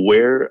being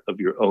aware of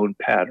your own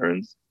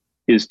patterns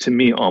is, to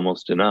me,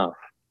 almost enough.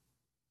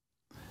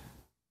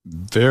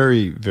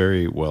 Very,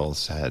 very well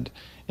said.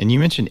 And you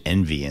mentioned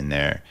envy in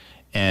there.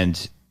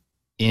 And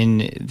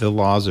in the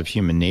laws of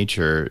human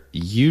nature,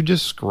 you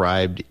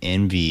described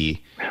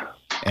envy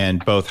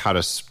and both how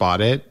to spot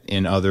it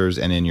in others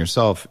and in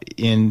yourself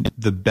in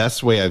the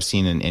best way I've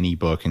seen in any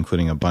book,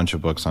 including a bunch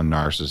of books on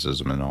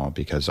narcissism and all,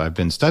 because I've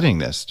been studying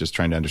this, just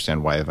trying to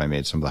understand why have I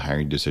made some of the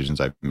hiring decisions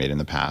I've made in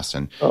the past,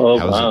 and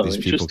how is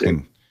it these people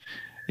can,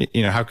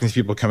 how can these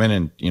people come in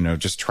and,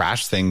 just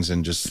trash things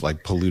and just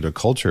pollute a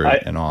culture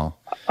and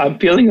all. I'm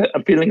feeling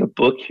a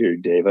book here,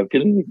 Dave. I'm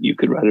feeling like you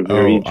could write a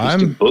very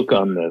interesting book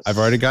on this. I've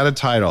already got a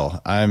title.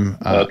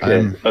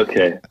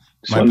 Okay.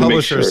 My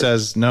publisher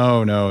says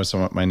no.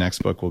 So my next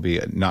book will be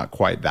not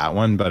quite that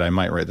one, but I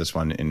might write this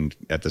one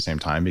at the same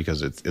time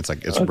because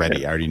it's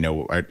ready. I already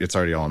know it's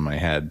already all in my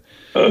head.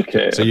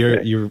 Okay. So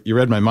you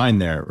read my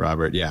mind there,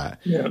 Robert. Yeah.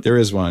 There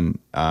is one.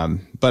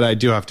 But I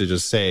do have to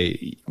just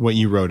say what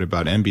you wrote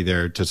about envy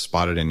there, to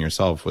spot it in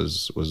yourself,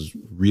 was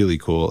really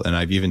cool. And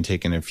I've even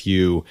taken a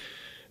few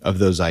of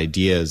those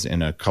ideas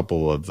in a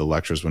couple of the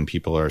lectures when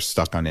people are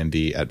stuck on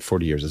envy at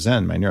 40 Years of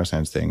Zen, my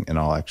neuroscience thing. And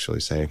I'll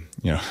actually say,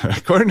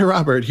 according to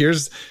Robert,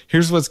 here's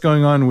what's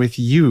going on with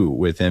you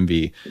with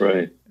envy.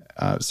 Right.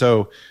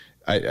 So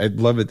I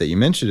love it that you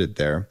mentioned it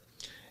there.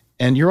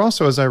 And you're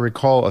also, as I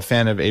recall, a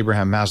fan of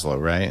Abraham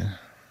Maslow, right?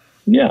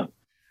 Yeah.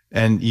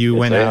 And you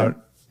went out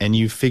and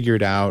you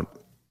figured out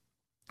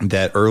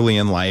that early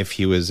in life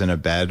he was in a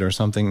bed or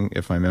something,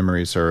 if my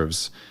memory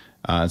serves.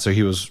 So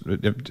he was,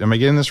 am I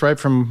getting this right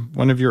from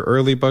one of your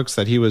early books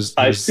that he was?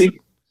 I think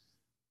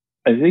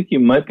you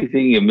might be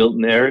thinking of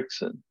Milton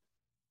Erickson.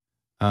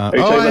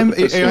 I'm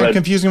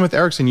confusing him with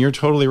Erickson. You're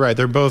totally right.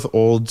 They're both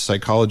old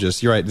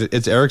psychologists. You're right.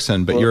 It's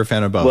Erickson, but you're a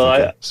fan of both.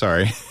 Well,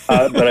 sorry.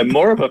 But I'm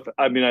more of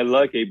I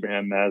like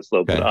Abraham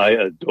Maslow, but I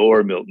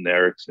adore Milton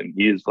Erickson.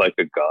 He is like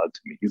a god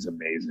to me. He's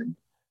amazing.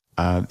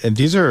 And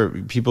these are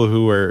people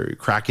who are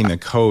cracking the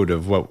code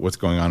of what's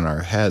going on in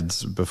our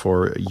heads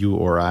before you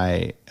or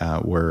I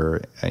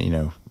were,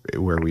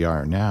 where we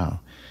are now.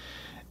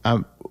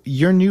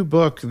 Your new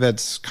book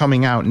that's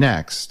coming out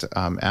next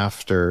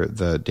after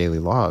the Daily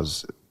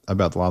Laws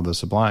about the law of the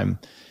sublime,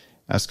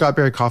 Scott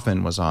Barry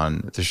Kaufman was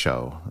on the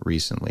show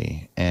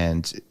recently,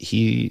 and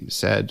he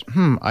said,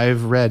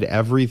 I've read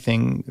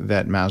everything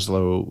that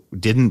Maslow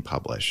didn't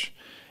publish.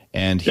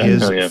 And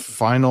his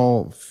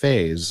final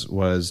phase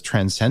was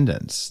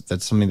transcendence.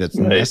 That's something that's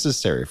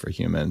necessary for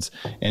humans.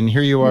 And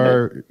here you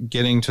are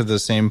getting to the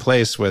same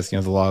place with,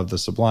 the law of the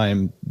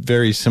sublime,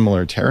 very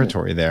similar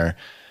territory there.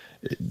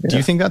 Do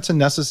you think that's a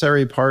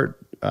necessary part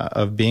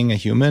of being a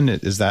human?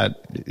 Is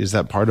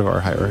that part of our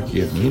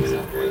hierarchy of needs?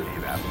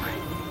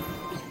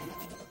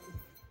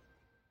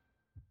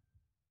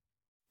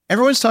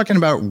 Everyone's talking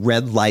about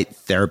red light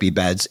therapy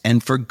beds,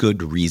 and for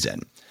good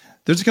reason.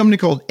 There's a company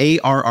called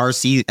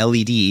ARRC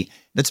LED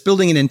that's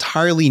building an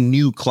entirely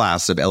new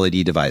class of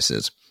LED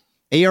devices.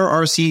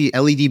 ARRC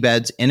LED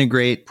beds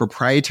integrate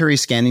proprietary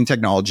scanning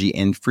technology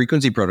and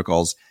frequency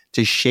protocols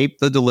to shape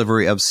the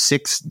delivery of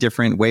 6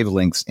 different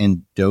wavelengths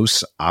in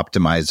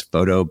dose-optimized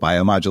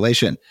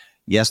photobiomodulation.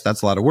 Yes,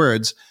 that's a lot of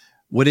words.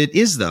 What it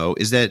is, though,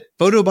 is that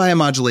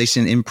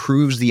photobiomodulation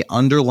improves the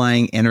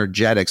underlying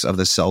energetics of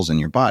the cells in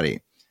your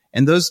body.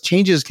 And those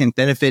changes can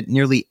benefit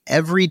nearly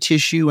every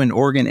tissue and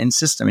organ and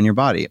system in your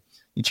body.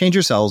 You change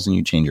your cells and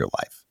you change your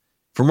life.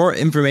 For more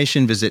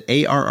information, visit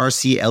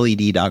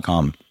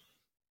arrcled.com.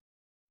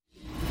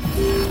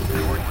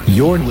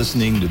 You're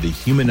listening to The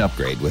Human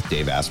Upgrade with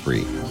Dave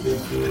Asprey.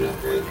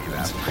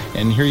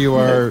 And here you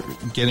are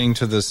getting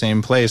to the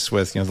same place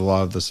with, the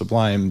law of the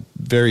sublime,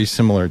 very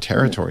similar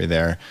territory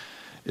there.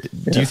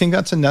 Do you think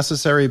that's a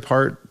necessary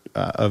part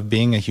of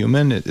being a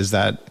human? Is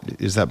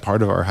that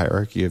part of our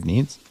hierarchy of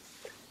needs?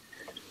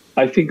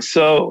 I think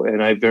so,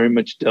 and I very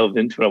much delved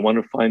into it. I want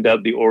to find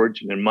out the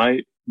origin, and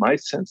my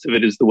sense of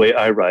it is the way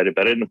I write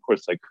about it, and of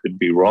course I could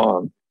be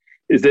wrong,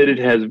 is that it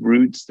has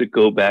roots that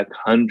go back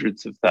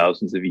hundreds of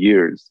thousands of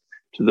years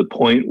to the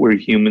point where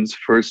humans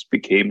first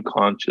became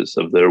conscious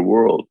of their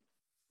world,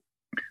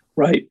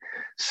 right?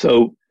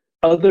 So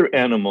other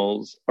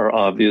animals are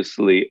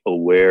obviously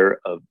aware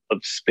of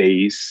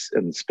space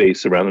and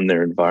space around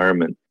their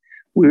environment.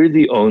 We're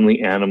the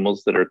only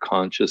animals that are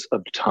conscious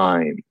of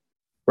time,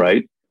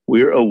 right?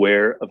 We're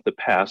aware of the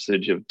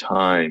passage of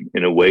time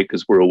in a way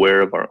because we're aware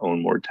of our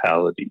own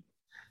mortality.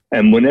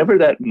 And whenever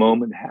that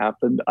moment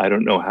happened, I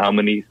don't know how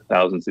many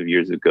thousands of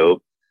years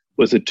ago,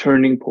 was a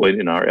turning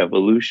point in our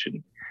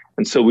evolution.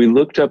 And so we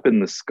looked up in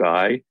the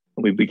sky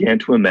and we began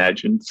to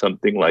imagine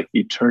something like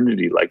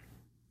eternity, like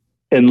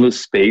endless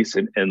space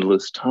and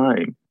endless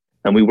time.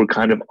 And we were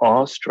kind of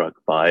awestruck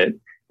by it.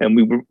 And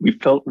we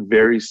felt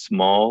very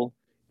small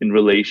in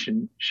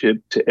relationship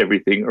to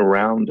everything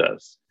around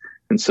us.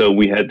 And so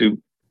we had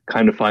to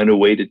kind of find a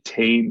way to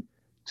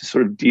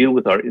sort of deal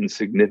with our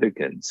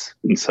insignificance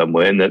in some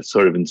way. And that's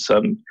sort of in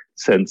some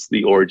sense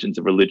the origins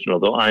of religion,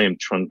 although I am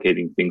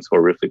truncating things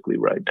horrifically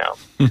right now.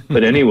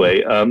 But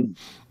anyway,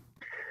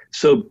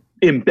 so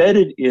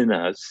embedded in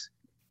us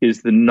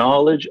is the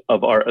knowledge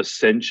of our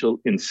essential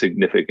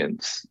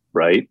insignificance,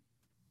 right?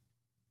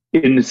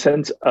 In the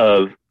sense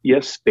of,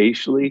 yes,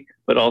 spatially,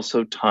 but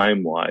also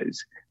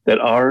time-wise, that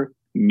our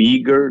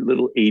meager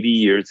little 80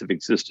 years of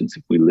existence,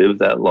 if we live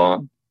that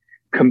long,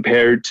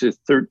 compared to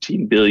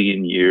 13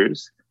 billion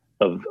years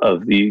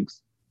of the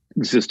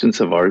existence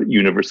of our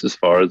universe as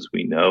far as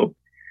we know,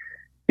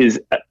 is,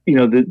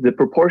 the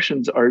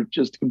proportions are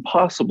just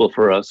impossible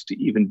for us to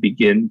even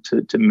begin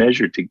to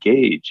measure, to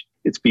gauge.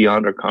 It's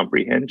beyond our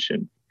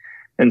comprehension.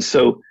 And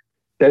so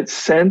that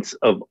sense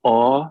of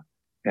awe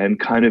and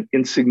kind of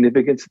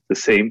insignificance at the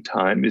same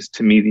time is,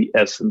 to me, the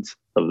essence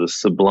of the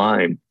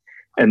sublime.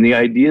 And the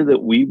idea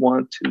that we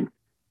want to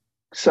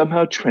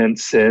somehow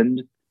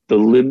transcend the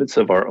limits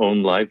of our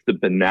own life, the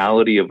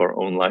banality of our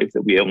own life,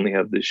 that we only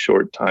have this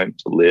short time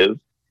to live,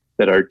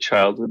 that our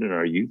childhood and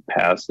our youth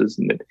passes,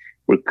 and that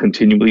we're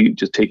continually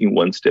just taking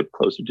one step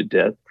closer to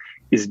death,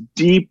 is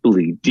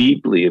deeply,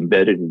 deeply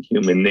embedded in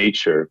human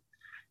nature.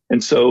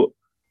 And so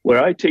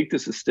where I take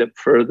this a step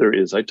further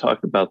is I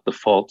talk about the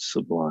false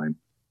sublime.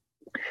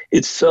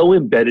 It's so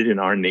embedded in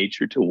our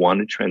nature to want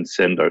to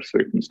transcend our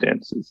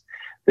circumstances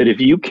that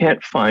if you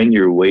can't find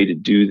your way to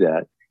do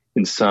that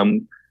in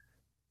some,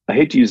 I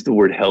hate to use the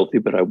word healthy,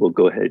 but I will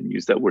go ahead and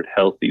use that word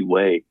healthy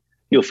way,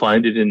 you'll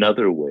find it in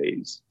other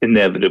ways,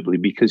 inevitably,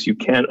 because you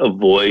can't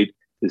avoid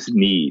this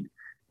need.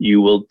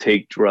 You will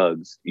take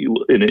drugs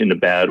in a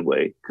bad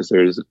way,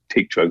 because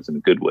take drugs in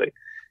a good way.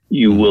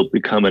 You will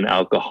become an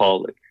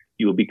alcoholic.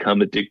 You will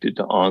become addicted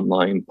to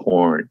online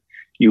porn.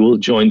 You will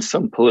join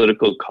some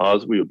political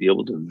cause where you'll be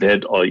able to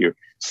vent all your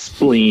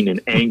spleen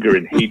and anger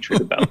and hatred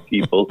about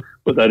people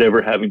without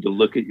ever having to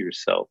look at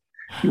yourself.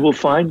 You will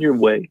find your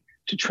way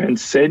to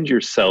transcend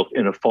yourself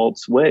in a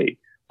false way,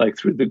 like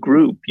through the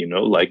group,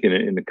 like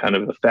in a kind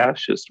of a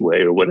fascist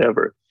way or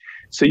whatever.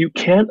 So you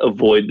can't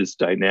avoid this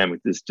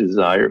dynamic, this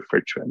desire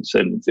for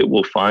transcendence. It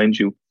will find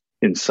you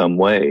in some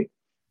way.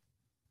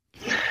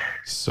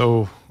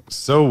 So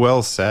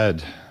well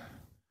said.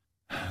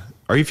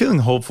 Are you feeling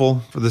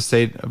hopeful for the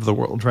state of the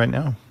world right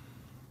now?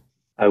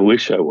 I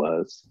wish I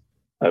was.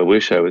 I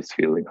wish I was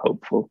feeling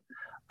hopeful.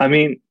 I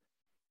mean,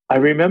 I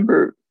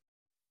remember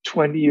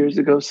 20 years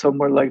ago,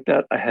 somewhere like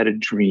that, I had a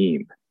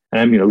dream.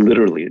 And I mean,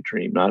 literally a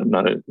dream, not in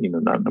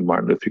a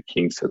Martin Luther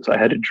King sense. I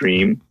had a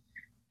dream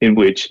in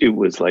which it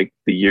was like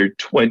the year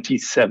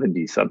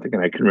 2070 something,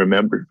 and I can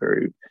remember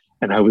it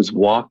and I was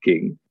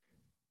walking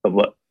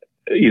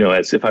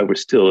as if I were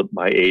still at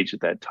my age at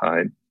that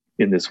time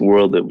in this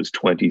world that was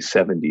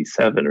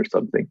 2077 or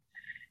something.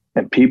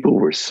 And people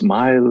were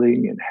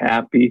smiling and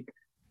happy.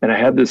 And I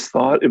had this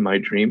thought in my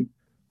dream,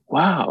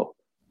 wow,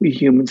 we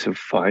humans have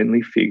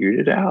finally figured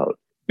it out.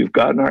 We've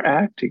gotten our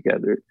act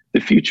together. The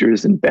future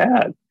isn't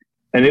bad.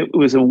 And it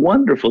was a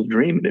wonderful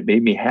dream, and it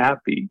made me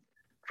happy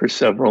for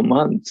several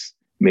months.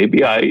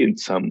 Maybe in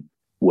some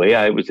way,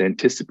 I was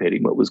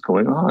anticipating what was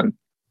going on.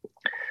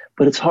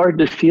 But it's hard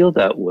to feel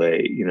that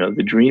way.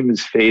 The dream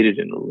is faded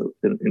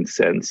in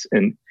sense.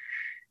 And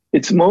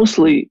it's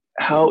mostly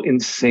how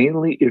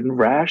insanely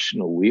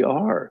irrational we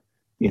are.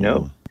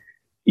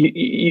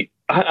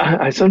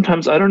 I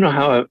sometimes, I don't know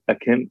how I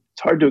can,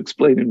 it's hard to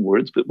explain in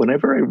words, but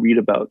whenever I read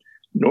about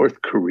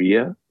North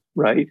Korea,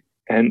 right?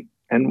 And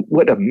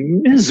what a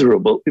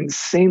miserable,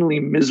 insanely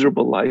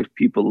miserable life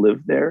people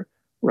live there,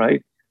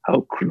 right?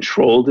 How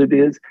controlled it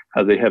is,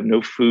 how they have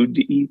no food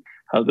to eat,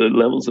 how the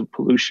levels of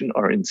pollution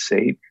are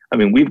insane. I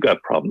mean, we've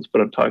got problems,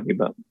 but I'm talking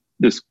about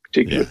this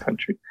particular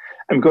country.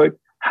 I'm going,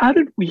 how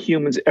did we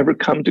humans ever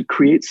come to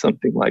create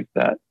something like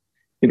that,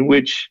 in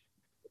which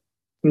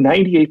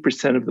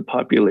 98% of the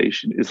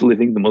population is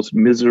living the most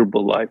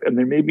miserable life, and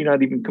they're maybe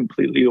not even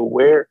completely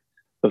aware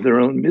of their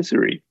own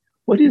misery?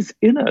 What is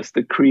in us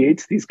that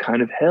creates these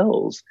kind of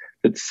hells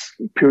that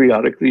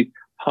periodically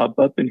pop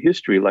up in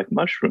history like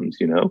mushrooms?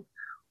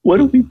 What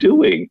are we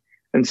doing?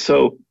 And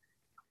so,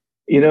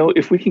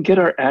 if we can get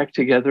our act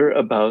together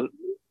about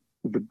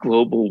the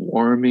global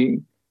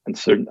warming and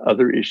certain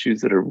other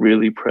issues that are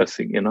really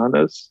pressing in on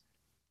us,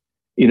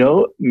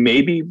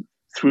 maybe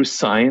through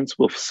science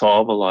we'll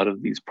solve a lot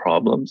of these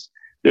problems.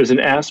 There's an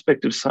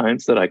aspect of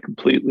science that I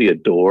completely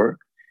adore,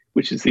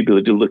 which is the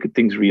ability to look at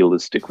things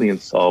realistically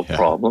and solve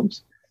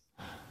problems.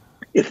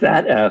 If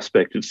that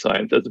aspect of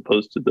science, as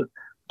opposed to the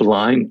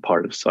blind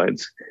part of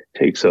science,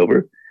 takes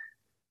over.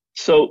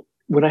 So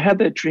when I had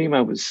that dream,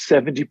 I was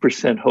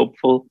 70%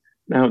 hopeful.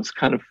 Now it's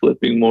kind of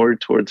flipping more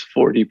towards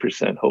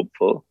 40%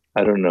 hopeful.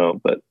 I don't know,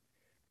 but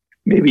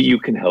maybe you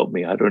can help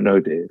me. I don't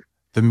know, Dave.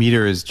 The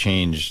meter has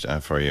changed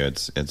for you.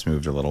 It's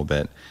moved a little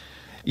bit.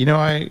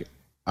 I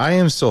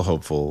am still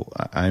hopeful.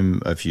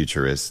 I'm a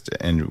futurist,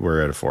 and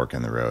we're at a fork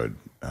in the road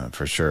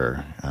for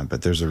sure.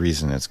 But there's a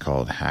reason it's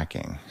called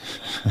hacking,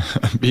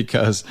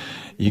 because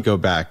you go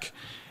back,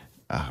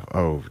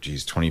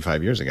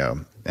 25 years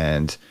ago,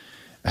 and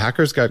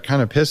hackers got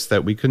kind of pissed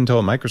that we couldn't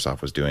tell what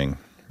Microsoft was doing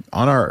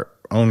on our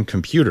own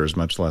computers,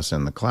 much less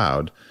in the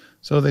cloud.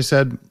 So they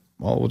said,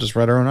 well, we'll just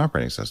write our own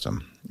operating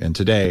system. And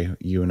today,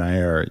 you and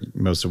I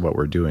most of what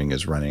we're doing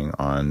is running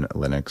on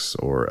Linux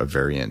or a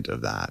variant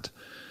of that.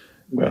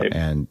 Right.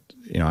 And,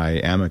 I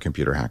am a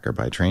computer hacker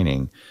by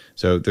training.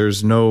 So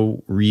there's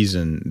no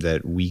reason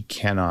that we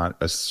cannot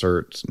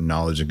assert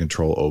knowledge and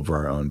control over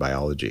our own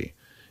biology.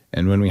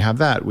 And when we have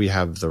that, we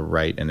have the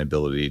right and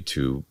ability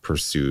to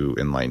pursue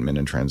enlightenment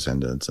and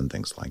transcendence and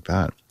things like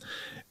that.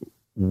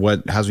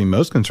 What has me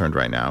most concerned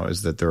right now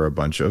is that there are a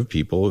bunch of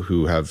people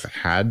who have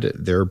had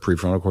their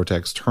prefrontal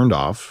cortex turned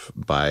off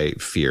by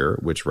fear,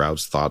 which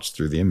routes thoughts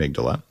through the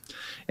amygdala.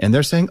 And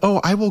they're saying,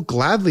 oh, I will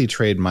gladly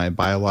trade my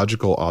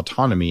biological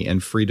autonomy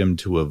and freedom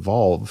to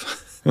evolve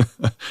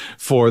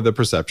for the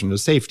perception of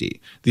safety.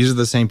 These are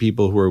the same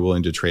people who are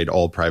willing to trade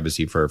all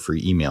privacy for a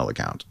free email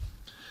account.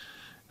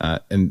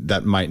 And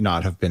that might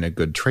not have been a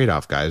good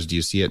trade-off, guys. Do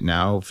you see it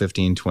now,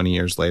 15, 20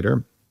 years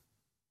later?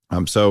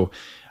 So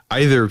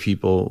either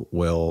people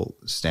will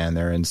stand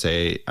there and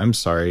say, I'm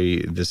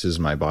sorry, this is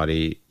my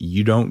body.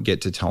 You don't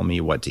get to tell me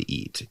what to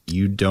eat.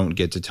 You don't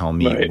get to tell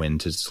me when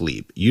to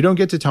sleep. You don't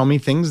get to tell me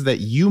things that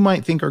you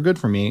might think are good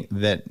for me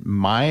that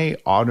my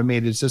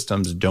automated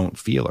systems don't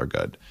feel are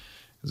good.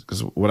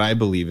 Because what I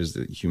believe is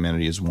that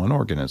humanity is one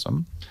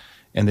organism,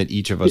 and that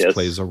each of us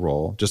plays a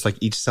role, just like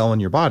each cell in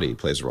your body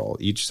plays a role.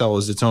 Each cell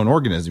is its own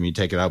organism. You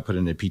take it out, put it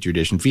in a petri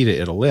dish and feed it,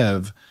 it'll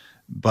live.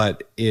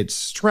 But it's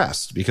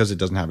stressed because it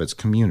doesn't have its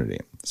community.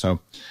 So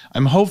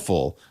I'm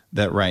hopeful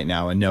that right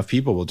now enough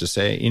people will just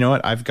say, you know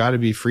what, I've got to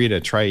be free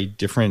to try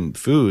different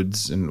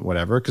foods and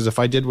whatever. Because if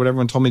I did what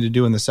everyone told me to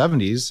do in the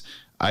 70s,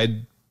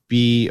 I'd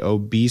be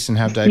obese and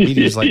have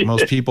diabetes like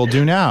most people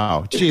do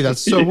now. Gee,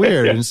 that's so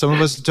weird. And some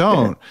of us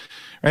don't.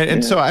 Right.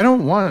 And so I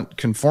don't want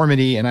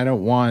conformity, and I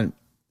don't want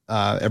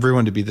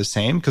everyone to be the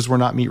same, because we're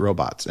not meat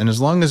robots. And as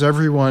long as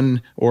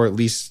everyone, or at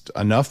least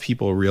enough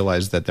people,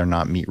 realize that they're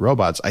not meat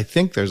robots, I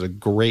think there's a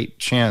great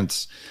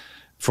chance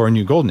for a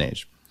new golden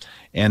age.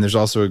 And there's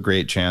also a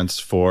great chance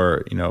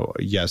for,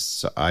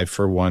 yes, I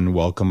for one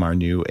welcome our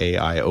new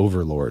AI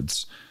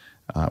overlords.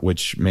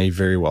 which may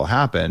very well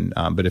happen.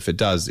 But if it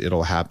does,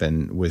 it'll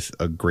happen with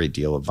a great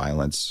deal of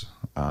violence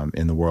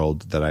in the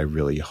world that I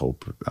really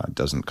hope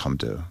doesn't come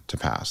to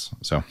pass.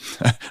 So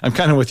I'm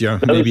kind of with you,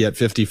 maybe at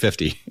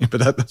 50-50, but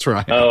that's where I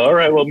am. Oh, all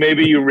right. Well,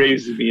 maybe you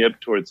raised me up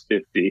towards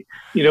 50.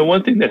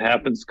 One thing that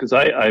happens, because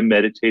I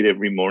meditate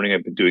every morning.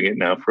 I've been doing it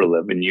now for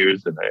 11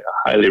 years, and I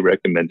highly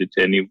recommend it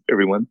to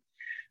everyone.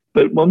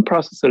 But one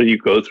process that you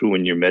go through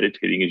when you're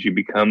meditating is you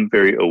become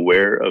very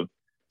aware of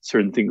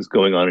certain things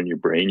going on in your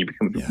brain. You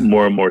become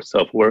more and more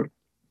self-aware.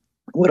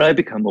 What I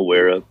become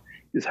aware of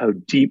is how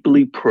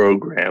deeply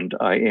programmed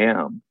I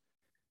am.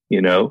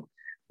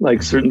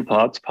 Certain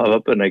thoughts pop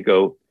up and I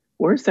go,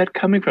 where's that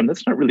coming from?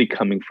 That's not really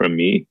coming from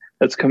me.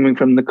 That's coming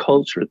from the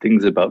culture,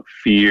 things about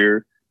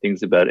fear,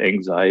 things about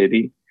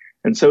anxiety.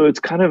 And so it's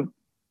kind of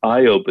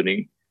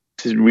eye-opening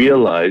to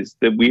realize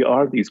that we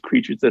are these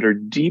creatures that are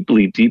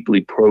deeply,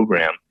 deeply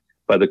programmed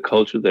by the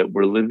culture that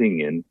we're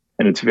living in.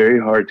 And it's very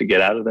hard to get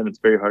out of them. It's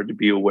very hard to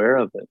be aware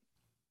of it.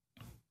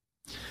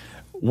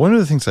 One of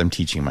the things I'm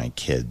teaching my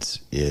kids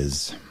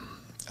is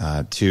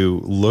to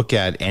look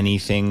at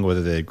anything,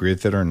 whether they agree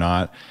with it or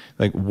not.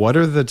 Like, what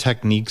are the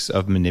techniques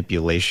of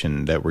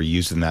manipulation that we're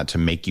using that to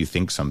make you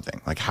think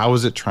something? Like, how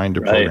is it trying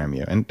to program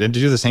you? And to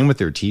do the same with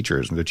their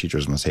teachers. Their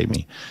teachers must hate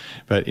me.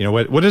 But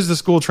what is the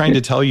school trying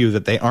to tell you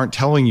that they aren't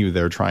telling you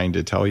they're trying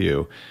to tell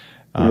you?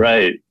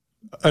 Right.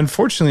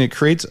 Unfortunately, it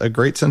creates a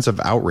great sense of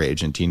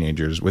outrage in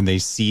teenagers when they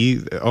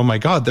see, oh my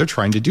God, they're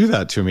trying to do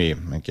that to me.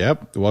 I'm like,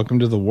 yep, welcome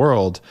to the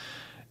world.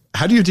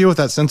 How do you deal with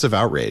that sense of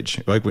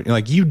outrage? Like,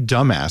 you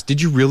dumbass,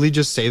 did you really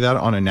just say that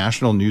on a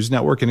national news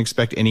network and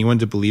expect anyone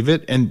to believe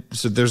it? And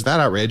so there's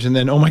that outrage. And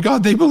then, oh my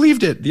God, they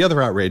believed it. The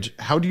other outrage.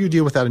 How do you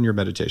deal with that in your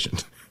meditation?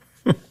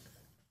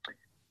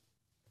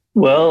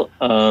 Well,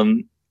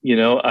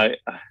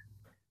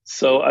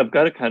 so I've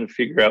got to kind of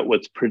figure out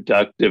what's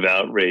productive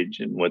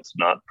outrage and what's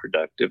not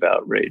productive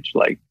outrage.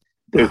 Like,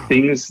 there are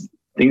things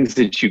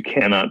that you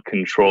cannot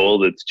control.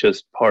 That's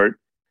just part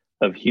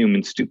of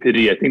human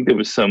stupidity. I think there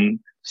was some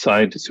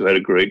scientist who had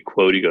a great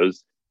quote. He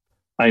goes,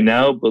 I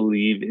now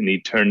believe in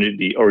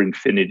eternity or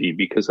infinity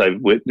because I've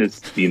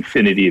witnessed the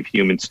infinity of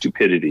human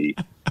stupidity.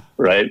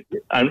 Right?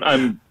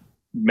 I'm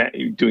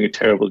doing a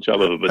terrible job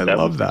of it, but that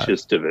was the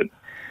gist of it.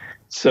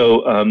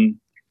 So,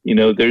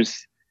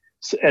 there's,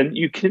 and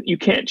you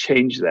can't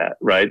change that,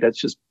 right? That's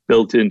just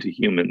built into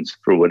humans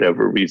for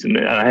whatever reason.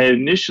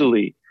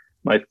 And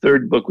my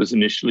third book was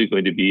initially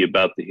going to be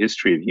about the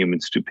history of human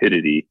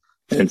stupidity.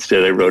 And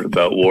instead, I wrote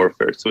about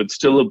warfare. So it's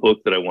still a book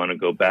that I want to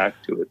go back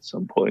to at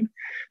some point.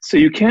 So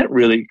you can't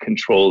really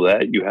control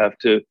that. You have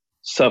to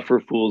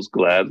suffer fools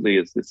gladly,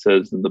 as it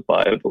says in the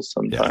Bible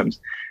sometimes.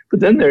 Yeah. But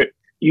then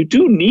you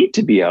do need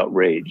to be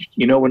outraged.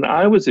 When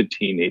I was a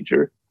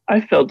teenager, I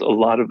had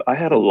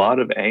a lot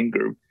of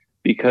anger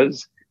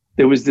because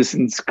there was this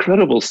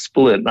incredible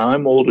split. Now,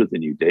 I'm older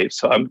than you, Dave,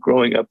 so I'm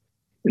growing up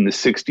in the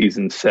 60s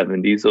and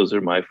 70s. Those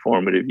are my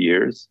formative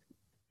years.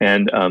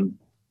 And,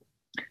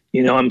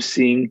 I'm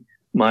seeing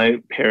my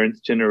parents'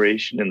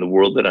 generation and the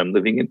world that I'm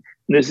living in.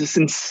 And there's this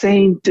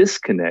insane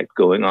disconnect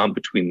going on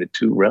between the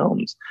two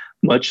realms,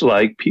 much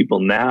like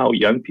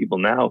young people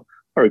now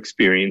are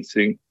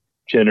experiencing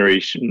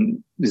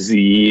Generation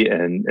Z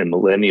and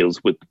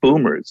millennials with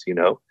boomers,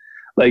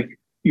 Like,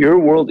 your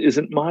world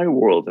isn't my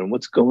world, and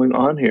what's going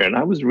on here? And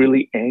I was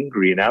really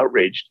angry and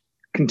outraged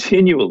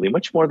continually,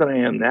 much more than I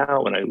am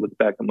now when I look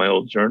back at my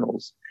old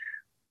journals,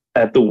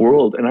 at the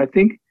world. And I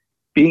think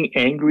being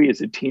angry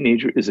as a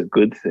teenager is a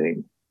good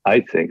thing.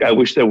 I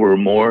wish there were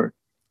more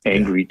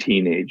angry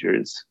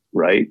teenagers,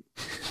 right?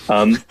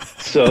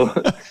 So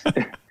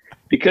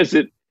because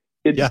it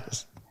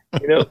yes.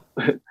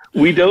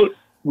 we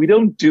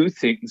don't do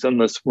things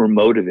unless we're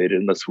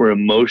motivated, unless we're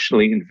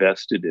emotionally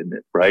invested in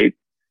it, right?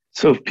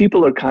 So if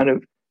people are kind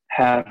of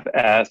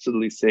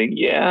half-assedly saying,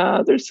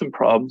 yeah, there's some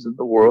problems in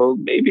the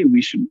world, maybe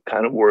we should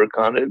kind of work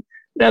on it.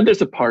 Now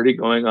there's a party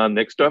going on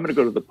next door, I'm going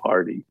to go to the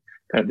party,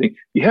 kind of thing.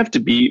 You have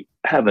to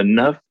have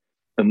enough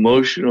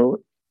emotional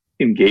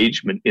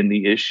engagement in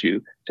the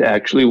issue to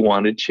actually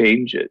want to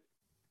change it.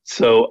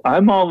 So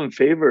I'm all in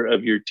favor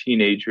of your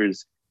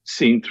teenagers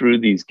seeing through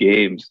these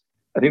games.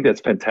 I think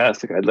that's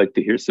fantastic. I'd like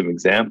to hear some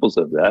examples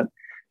of that.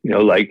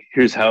 Like,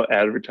 here's how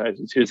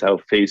advertisers, here's how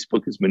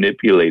Facebook is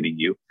manipulating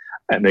you.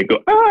 And they go,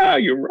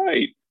 you're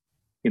right.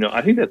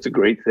 I think that's a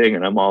great thing,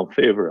 and I'm all in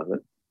favor of it.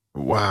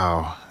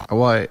 Wow.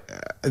 Well,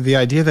 the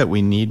idea that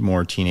we need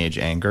more teenage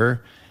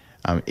anger,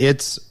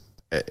 it's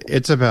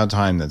about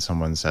time that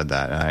someone said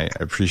that, and I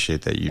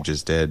appreciate that you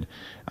just did.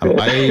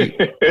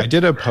 I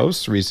did a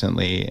post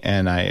recently,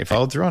 and I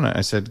followed through on it.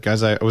 I said,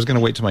 guys, I was going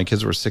to wait till my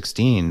kids were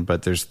 16,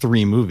 but there's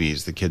 3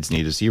 movies the kids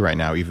need to see right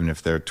now, even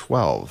if they're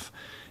 12.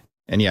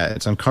 And yeah,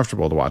 it's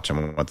uncomfortable to watch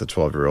them with the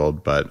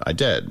 12-year-old, but I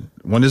did.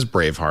 One is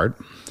Braveheart.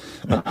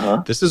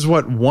 This is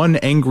what one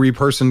angry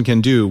person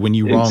can do when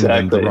you wrong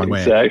them the wrong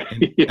way.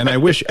 And I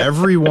wish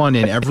everyone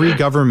in every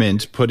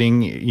government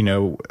putting,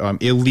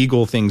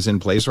 illegal things in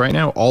place right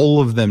now,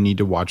 all of them need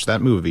to watch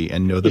that movie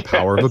and know the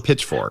power of a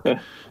pitchfork.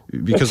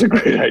 Because that's a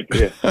great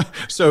idea.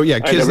 So yeah,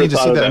 kids need to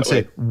see that and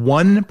say,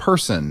 one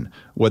person,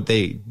 what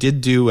they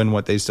did do and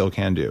what they still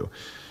can do.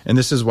 And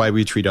this is why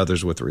we treat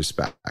others with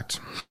respect.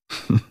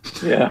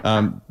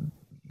 Yeah.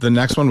 The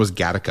next one was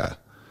Gattaca.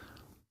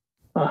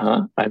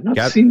 I've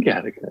not seen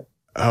Gattaca.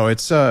 Oh,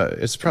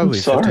 it's probably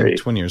 15,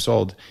 20 years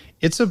old.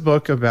 It's a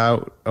book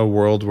about a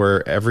world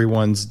where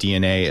everyone's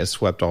DNA is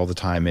swept all the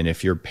time. And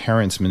if your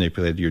parents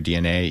manipulated your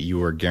DNA, you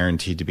were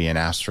guaranteed to be an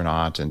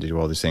astronaut and to do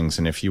all these things.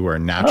 And if you were a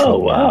natural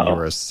born, you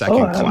were a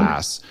second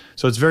class.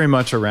 So it's very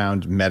much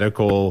around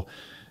medical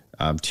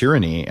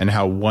tyranny and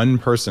how one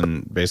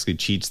person basically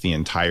cheats the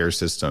entire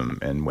system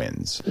and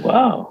wins.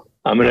 Wow.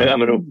 I'm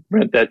gonna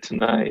rent that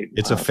tonight.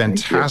 It's a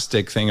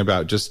fantastic thing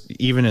about just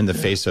even in the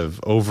face of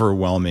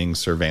overwhelming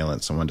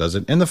surveillance, someone does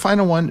it. And the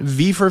final one,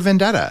 V for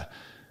Vendetta,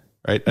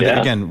 right? And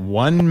again,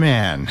 one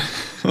man,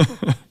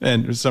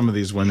 and some of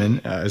these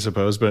women, I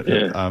suppose, but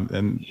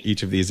and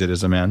each of these it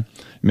is a man.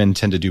 Men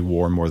tend to do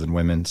war more than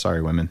women.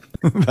 Sorry, women.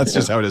 That's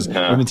just how it is.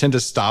 Women tend to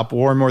stop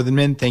war more than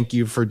men. Thank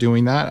you for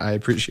doing that. I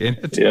appreciate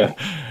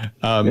it.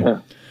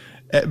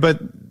 But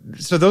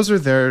so those are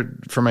there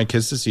for my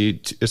kids to see,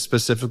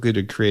 specifically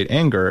to create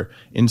anger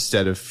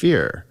instead of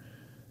fear.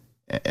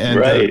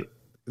 And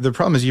the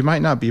problem is you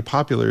might not be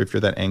popular if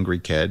you're that angry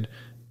kid.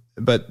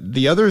 But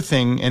the other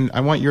thing, and I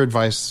want your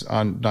advice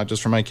on not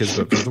just for my kids,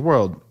 but for the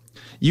world,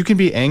 you can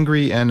be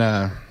angry and,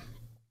 okay,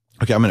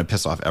 I'm going to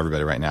piss off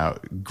everybody right now.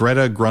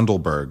 Greta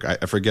Grundelberg,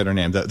 I forget her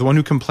name, the one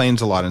who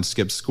complains a lot and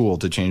skips school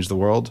to change the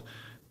world.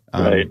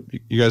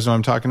 You guys know what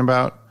I'm talking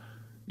about?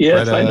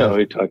 Yes, Greta, I know what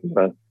you're talking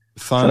about.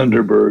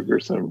 Thunderberg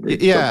or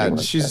something. Yeah, like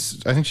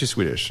I think she's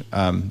Swedish,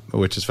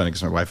 which is funny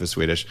because my wife is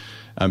Swedish.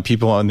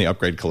 People on the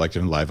Upgrade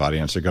Collective and live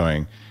audience are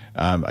going,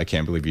 I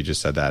can't believe you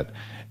just said that.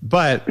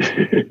 But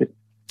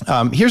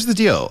here's the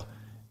deal.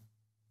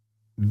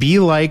 Be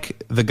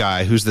like the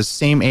guy who's the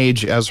same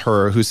age as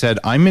her who said,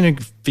 I'm going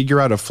to figure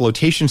out a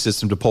flotation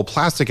system to pull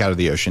plastic out of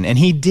the ocean. And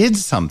he did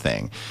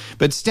something.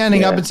 But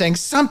standing up and saying,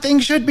 something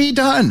should be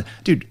done.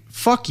 Dude,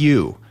 fuck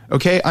you.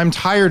 Okay? I'm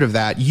tired of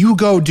that. You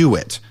go do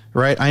it.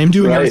 Right? I am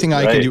doing everything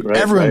I can do.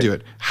 Everyone do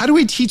it. How do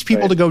we teach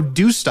people to go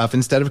do stuff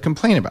instead of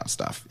complain about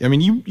stuff? I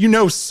mean, you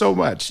know so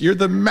much. You're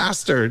the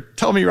master.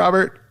 Tell me,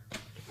 Robert.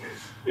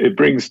 It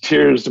brings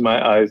tears to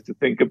my eyes to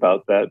think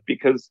about that,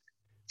 because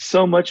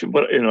so much of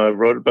what I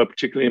wrote about,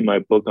 particularly in my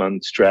book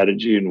on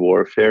strategy and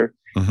warfare,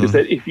 is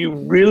that if you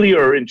really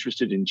are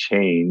interested in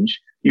change,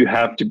 you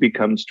have to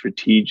become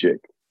strategic,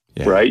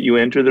 right? You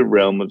enter the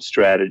realm of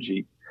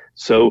strategy.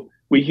 So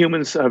we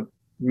humans have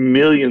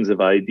millions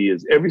of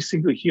ideas. Every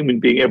single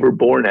human being ever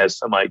born has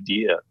some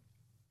idea.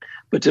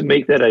 But to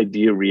make that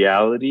idea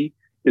reality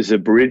is a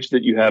bridge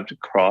that you have to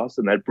cross,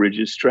 and that bridge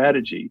is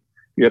strategy.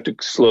 You have to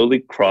slowly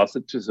cross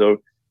it to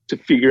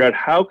figure out,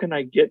 how can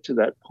I get to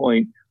that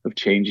point of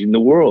changing the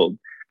world?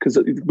 Because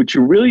what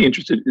you're really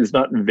interested in is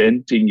not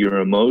venting your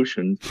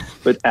emotions,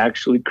 but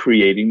actually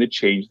creating the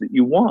change that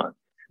you want.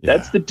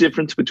 That's the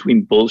difference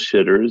between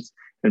bullshitters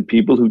and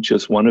people who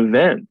just want to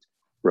vent,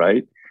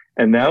 right?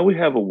 And now we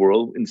have a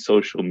world in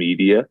social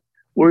media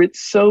where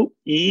it's so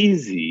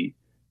easy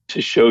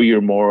to show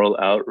your moral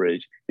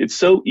outrage. It's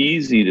so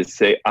easy to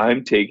say,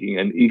 I'm taking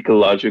an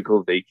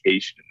ecological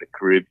vacation in the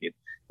Caribbean.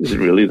 Is it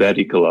really that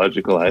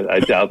ecological? I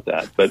doubt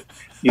that. But,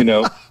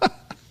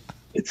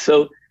 it's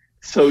so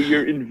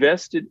you're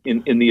invested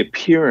in the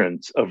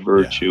appearance of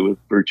virtue,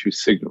 virtue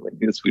signaling,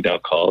 as we now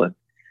call it,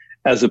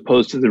 as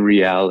opposed to the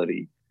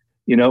reality.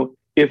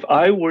 If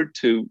I were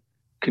to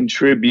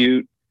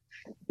contribute,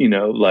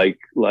 like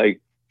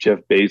Jeff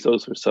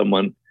Bezos or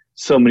someone,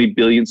 so many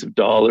billions of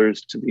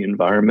dollars to the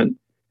environment,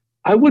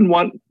 I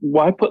wouldn't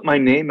why put my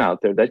name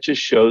out there? That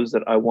just shows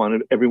that I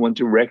wanted everyone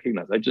to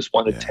recognize. I just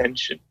want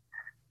attention.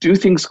 Do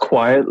things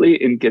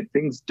quietly and get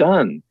things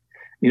done.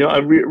 I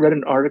read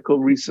an article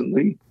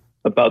recently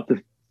about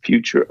the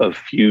future of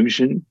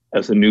fusion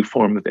as a new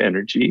form of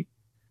energy.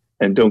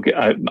 And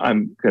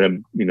I'm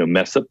going to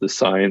mess up the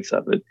science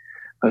of it.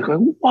 I was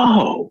going,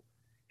 whoa.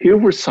 Here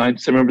were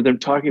scientists, I remember them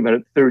talking about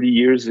it 30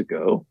 years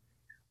ago,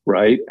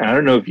 right? And I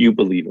don't know if you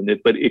believe in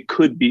it, but it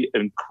could be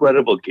an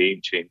incredible game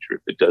changer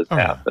if it does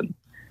happen.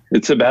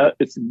 It's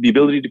the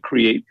ability to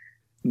create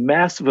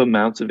massive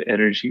amounts of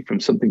energy from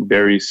something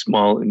very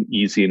small and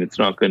easy, and it's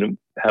not going to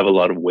have a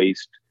lot of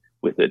waste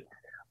with it.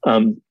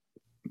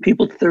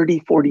 People 30,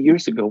 40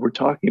 years ago were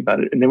talking about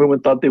it, and everyone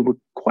thought they were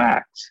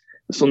quacks.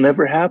 This will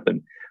never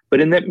happen.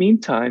 But in that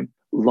meantime,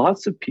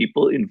 lots of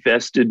people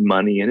invested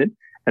money in it,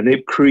 and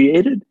they've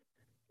created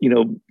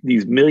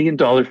these $1 million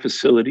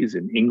facilities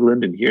in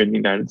England and here in the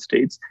United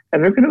States,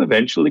 and they're going to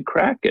eventually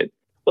crack it.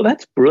 Well,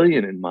 that's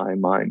brilliant in my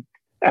mind.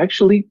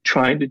 Actually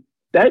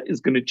that is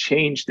going to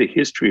change the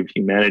history of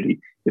humanity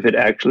if it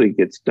actually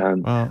gets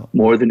done,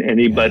 more than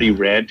anybody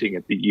ranting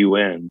at the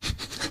UN.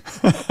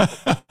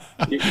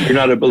 You're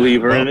not a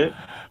believer in it?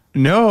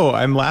 No,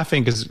 I'm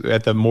laughing because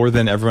at the more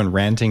than everyone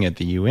ranting at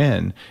the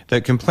UN,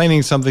 that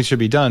complaining something should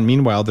be done.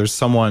 Meanwhile, there's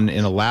someone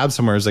in a lab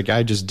somewhere who's like,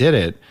 I just did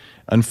it.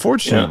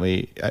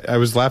 Unfortunately, I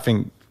was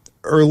laughing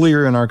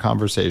earlier in our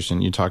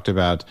conversation. You talked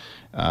about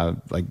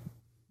like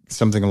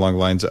something along the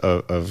lines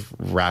of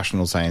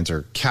rational science,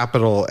 or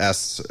capital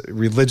S,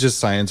 religious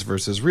science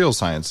versus real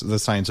science, the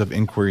science of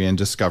inquiry and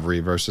discovery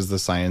versus the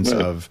science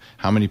of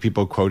how many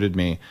people quoted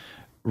me.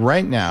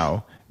 Right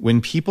now,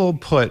 when people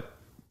put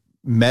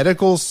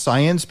medical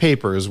science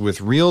papers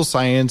with real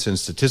science and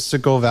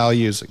statistical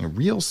values,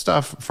 real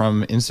stuff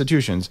from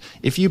institutions,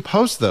 if you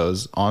post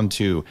those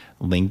onto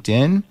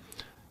LinkedIn,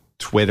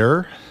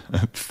 Twitter,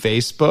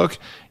 Facebook,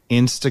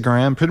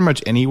 Instagram, pretty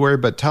much anywhere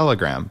but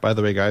Telegram. By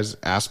the way, guys,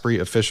 Asprey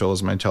Official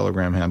is my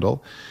Telegram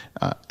handle.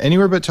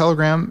 Anywhere but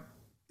Telegram,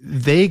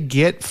 they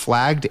get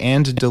flagged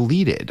and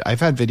deleted. I've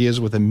had videos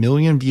with 1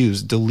 million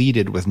views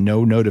deleted with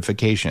no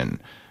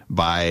notification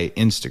by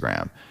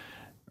Instagram.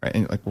 Right?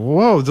 And like,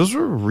 whoa, those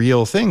were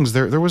real things.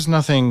 There was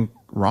nothing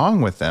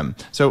wrong with them.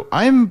 So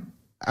I'm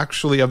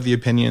actually of the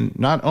opinion,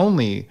 not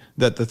only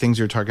that the things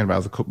you're talking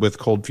about with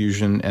cold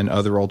fusion and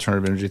other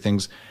alternative energy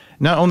things,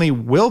 not only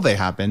will they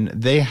happen,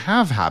 they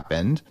have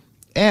happened,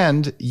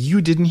 and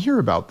you didn't hear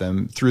about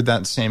them through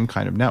that same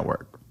kind of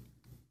network.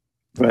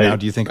 Right. Now,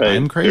 do you think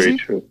I'm crazy? Very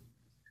true.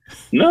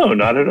 No,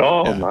 not at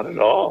all. Yeah. Not at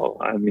all.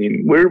 I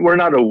mean, we're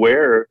not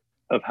aware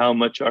of how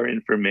much our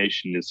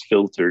information is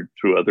filtered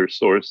through other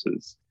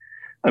sources.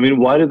 I mean,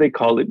 why do they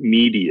call it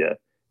media?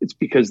 It's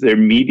because they're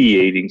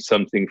mediating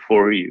something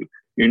for you.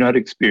 You're not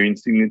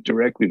experiencing it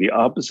directly. The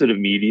opposite of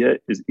media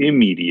is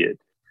immediate,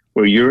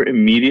 where you're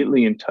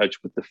immediately in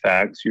touch with the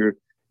facts. You're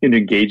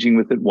engaging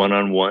with it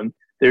one-on-one.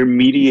 They're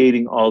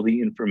mediating all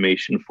the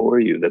information for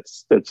you.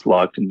 That's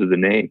locked into the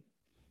name.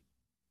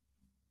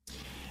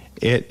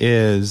 It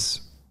is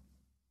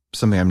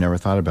something I've never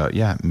thought about.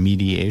 Yeah,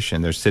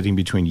 mediation. They're sitting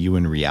between you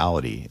and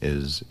reality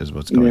is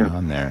what's going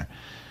on there.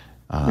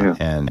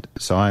 And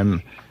so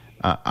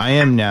I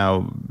am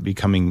now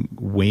becoming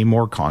way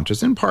more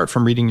conscious, in part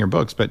from reading your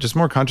books, but just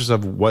more conscious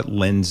of what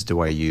lens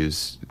do I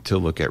use to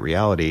look at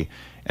reality.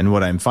 And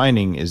what I'm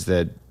finding is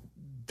that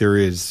there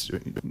is,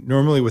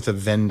 normally with a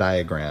Venn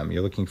diagram,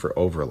 you're looking for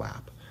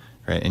overlap,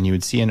 right? And you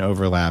would see an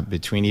overlap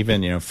between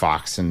even,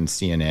 Fox and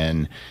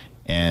CNN,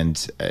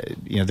 and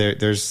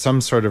there's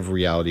some sort of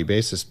reality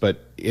basis,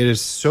 but it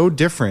is so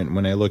different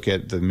when I look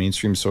at the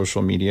mainstream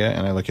social media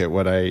and I look at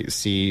what I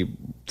see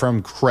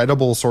from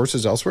credible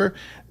sources elsewhere.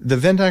 The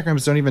Venn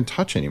diagrams don't even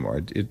touch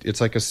anymore. It's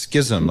like a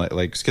schism,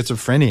 like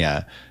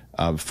schizophrenia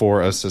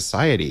for a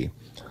society.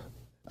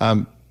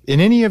 In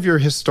any of your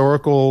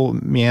historical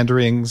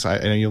meanderings, I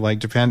know you like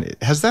Japan,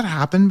 has that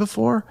happened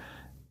before?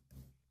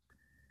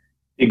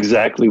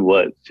 Exactly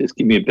what? Just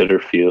give me a better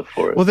feel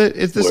for it. Well,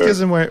 it's the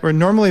schism where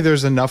normally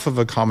there's enough of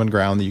a common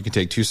ground that you can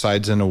take two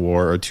sides in a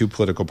war or two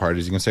political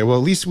parties. You can say, well,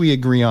 at least we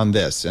agree on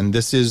this, and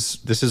this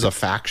is a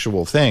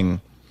factual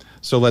thing.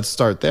 So let's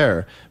start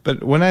there.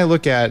 But when I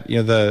look at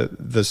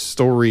the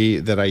story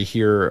that I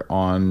hear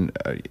on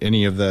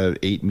any of the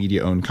 8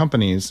 media-owned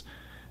companies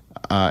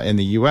in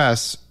the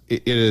U.S.,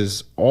 it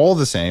is all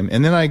the same.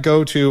 And then I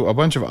go to a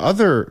bunch of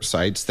other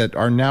sites that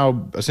are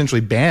now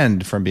essentially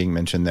banned from being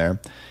mentioned there.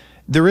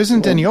 There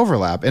isn't any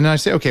overlap. And I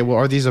say, okay, well,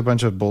 are these a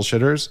bunch of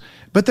bullshitters?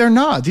 But they're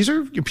not. These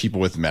are people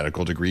with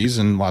medical degrees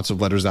and lots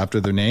of letters after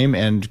their name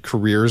and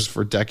careers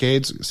for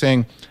decades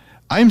saying,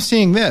 I'm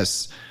seeing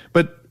this.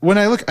 But when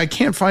I look, I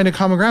can't find a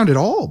common ground at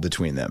all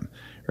between them,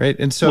 right?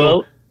 And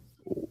so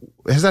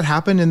has that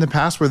happened in the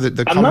past where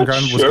the common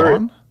ground was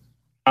gone?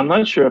 I'm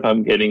not sure if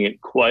I'm getting it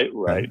quite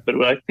right. But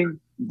what I think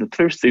the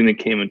first thing that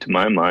came into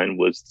my mind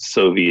was the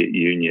Soviet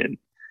Union.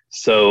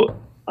 So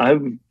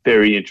I'm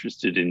very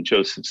interested in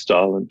Joseph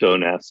Stalin.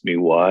 Don't ask me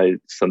why.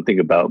 It's something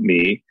about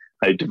me.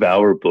 I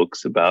devour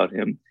books about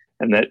him.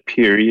 And that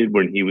period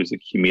when he was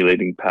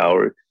accumulating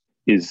power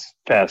is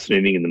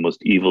fascinating in the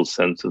most evil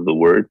sense of the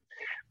word.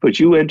 But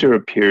you enter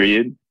a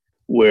period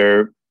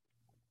where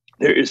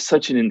there is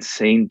such an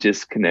insane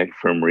disconnect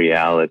from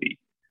reality,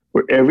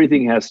 where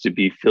everything has to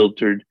be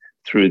filtered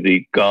through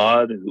the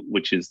God,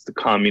 which is the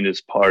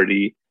Communist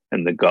Party,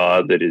 and the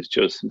God that is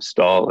Joseph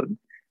Stalin.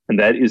 And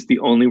that is the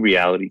only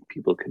reality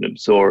people can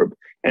absorb.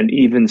 And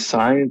even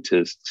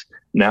scientists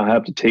now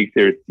have to take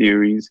their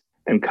theories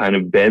and kind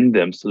of bend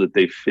them so that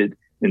they fit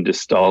into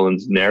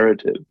Stalin's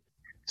narrative.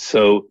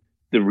 So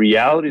the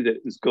reality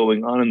that is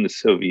going on in the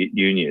Soviet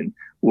Union,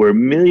 where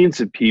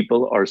millions of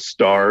people are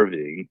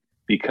starving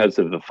because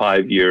of the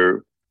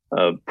 5-year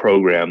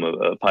program,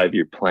 a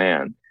 5-year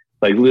plan,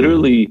 like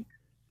literally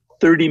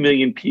 30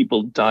 million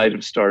people died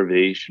of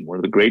starvation, one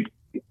of the great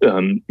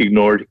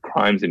ignored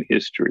crimes in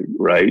history,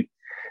 right?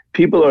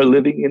 People are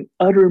living in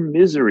utter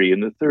misery in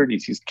the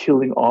 30s. He's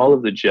killing all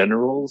of the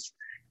generals.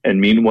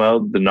 And meanwhile,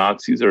 the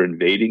Nazis are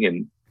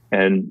invading.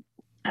 And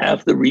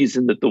half the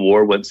reason that the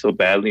war went so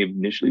badly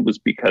initially was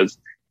because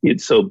he had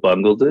so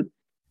bungled it.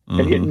 Mm-hmm.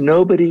 And yet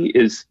nobody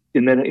is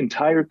in that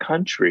entire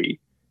country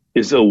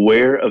is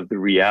aware of the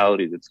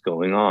reality that's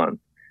going on.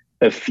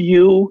 A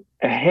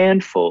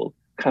handful,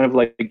 kind of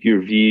like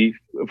your V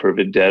for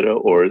Vendetta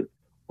or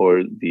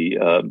the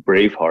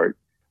Braveheart,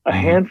 a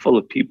handful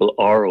of people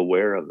are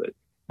aware of it,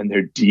 and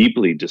they're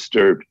deeply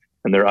disturbed,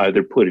 and they're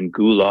either put in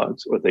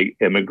gulags or they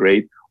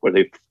emigrate or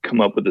they've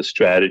come up with a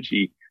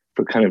strategy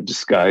for kind of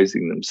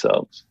disguising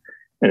themselves.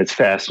 And it's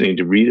fascinating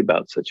to read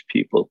about such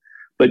people.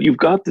 But you've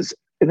got this,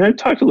 and I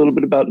talked a little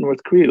bit about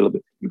North Korea a little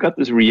bit. You've got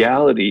this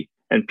reality,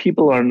 and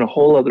people are in a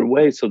whole other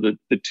way, so that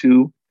the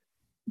two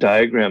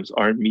diagrams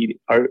aren't meeting,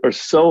 are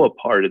so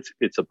apart.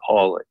 It's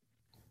appalling.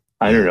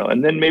 I don't know.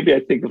 And then maybe I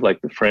think of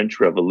like the French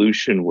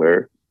Revolution,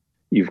 where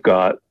you've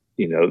got,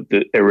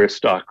 the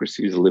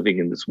aristocracies living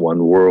in this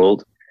one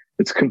world.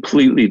 It's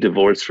completely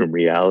divorced from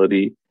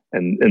reality,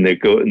 and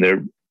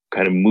they're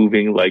kind of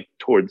moving like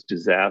towards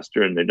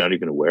disaster, and they're not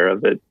even aware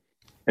of it.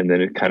 And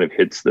then it kind of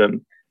hits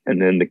them,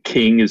 and then the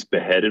king is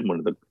beheaded. One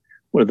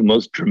of the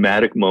most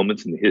dramatic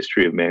moments in the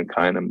history of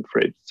mankind, I'm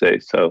afraid to say.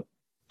 So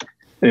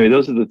anyway,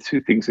 those are the two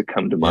things that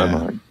come to my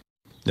mind.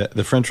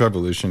 The French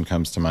Revolution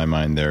comes to my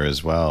mind there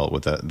as well,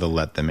 with the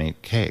let them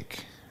eat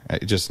cake,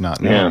 just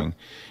not knowing. Yeah.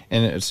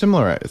 And a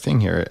similar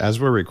thing here, as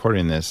we're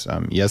recording this,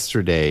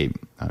 yesterday,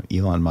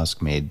 Elon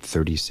Musk made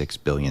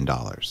 $36 billion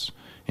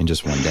in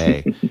just one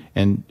day.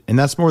 and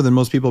that's more than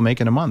most people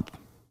make in a month.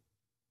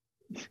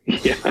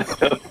 Yeah, I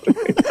know.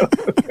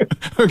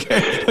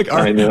 Okay. Like,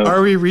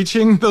 are we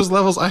reaching those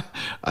levels?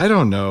 I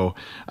don't know.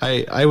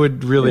 I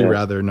would really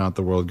rather not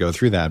the world go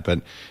through that,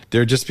 but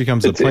there just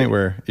becomes a point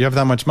where you have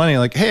that much money,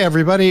 like, hey,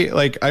 everybody,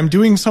 like, I'm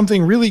doing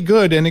something really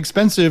good and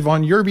expensive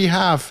on your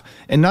behalf,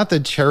 and not the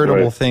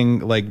charitable thing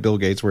like Bill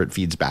Gates where it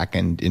feeds back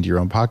into your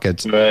own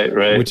pockets.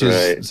 Right. Which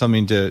is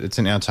something it's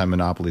an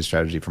anti-monopoly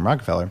strategy from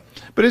Rockefeller.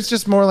 But it's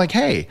just more like,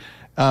 hey,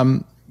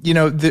 I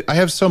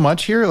have so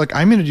much here. Like,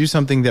 I'm going to do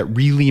something that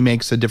really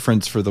makes a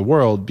difference for the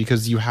world,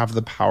 because you have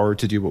the power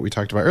to do what we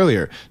talked about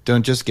earlier.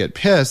 Don't just get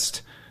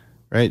pissed,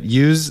 right?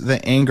 Use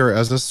the anger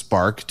as a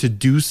spark to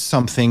do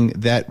something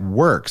that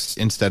works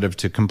instead of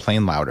to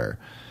complain louder.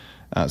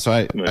 So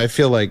I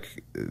feel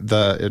like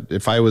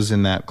if I was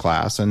in that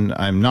class, and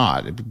I'm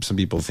not, some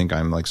people think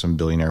I'm like some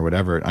billionaire or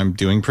whatever, I'm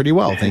doing pretty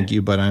well, thank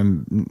you, but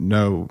I'm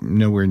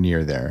nowhere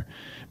near there.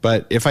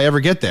 But if I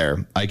ever get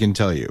there, I can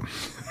tell you,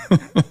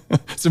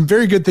 some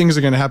very good things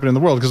are going to happen in the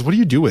world, because what do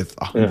you do with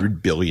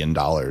 $100 billion?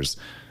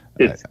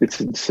 It's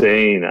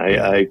insane.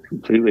 I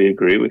completely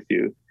agree with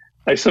you.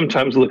 I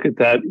sometimes look at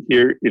that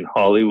here in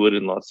Hollywood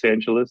and Los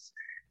Angeles,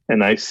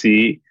 and I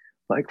see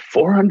like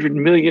 $400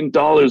 million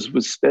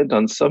was spent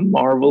on some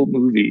Marvel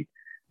movie.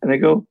 And I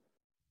go,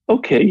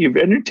 okay, you've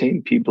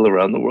entertained people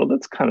around the world.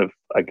 That's kind of,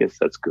 I guess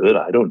that's good.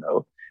 I don't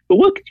know.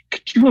 But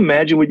could you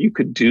imagine what you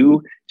could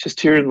do just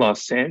here in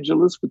Los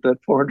Angeles with that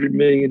 $400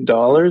 million?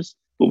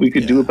 What we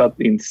could do about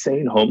the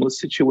insane homeless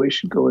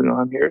situation going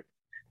on here.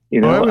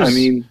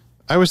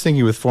 I was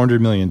thinking with $400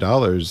 million,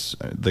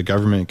 the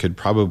government could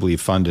probably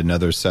fund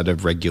another set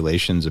of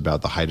regulations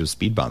about the height of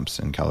speed bumps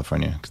in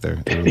California, because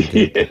they're really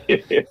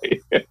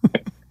good.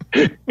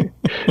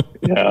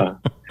 Yeah.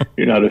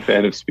 You're not a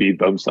fan of speed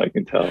bumps, I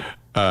can tell.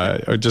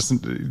 Or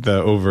just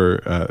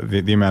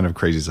the amount of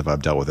crazy stuff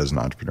I've dealt with as an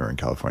entrepreneur in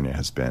California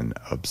has been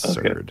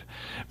absurd.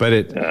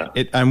 Okay.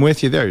 But I'm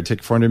with you there. You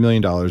take $400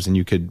 million and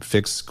you could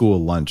fix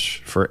school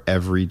lunch for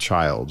every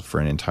child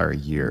for an entire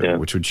year,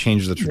 which would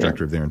change the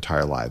trajectory of their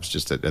entire lives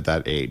just at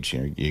that age.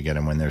 You get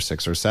them when they're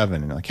 6 or 7,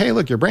 and you're like, hey,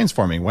 look, your brain's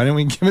forming. Why don't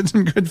we give it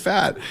some good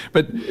fat?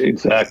 But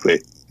exactly,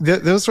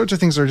 those sorts of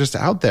things are just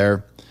out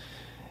there.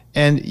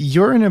 And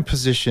you're in a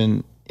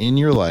position in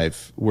your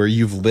life where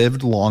you've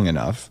lived long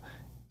enough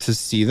to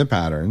see the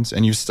patterns,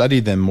 and you've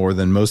studied them more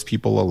than most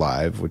people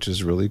alive, which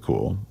is really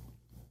cool.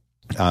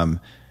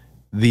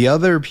 The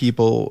other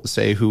people,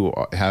 say, who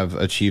have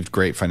achieved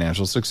great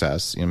financial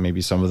success,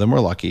 maybe some of them were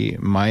lucky.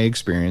 My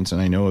experience,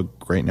 and I know a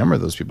great number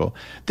of those people,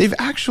 they've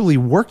actually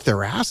worked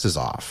their asses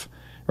off,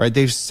 right?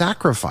 They've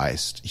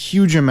sacrificed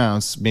huge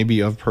amounts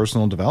maybe of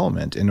personal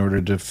development in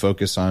order to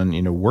focus on,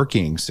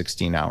 working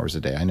 16 hours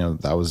a day. I know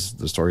that was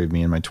the story of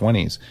me in my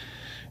 20s.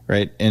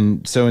 Right.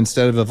 And so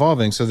instead of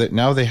evolving, so that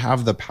now they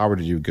have the power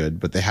to do good,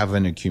 but they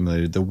haven't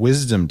accumulated the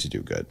wisdom to do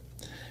good.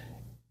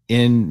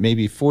 In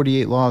maybe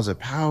 48 laws of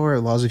power,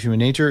 laws of human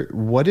nature,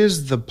 what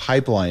is the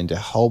pipeline to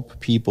help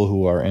people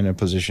who are in a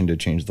position to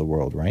change the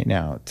world right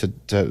now?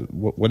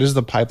 What is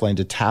the pipeline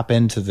to tap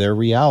into their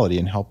reality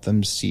and help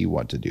them see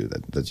what to do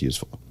that's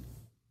useful?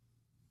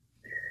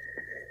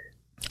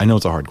 I know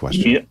it's a hard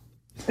question. Yeah,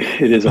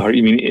 it is hard.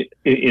 You mean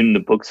in the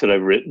books that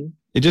I've written?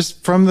 It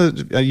just from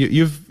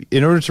you've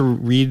in order to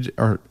read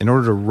or in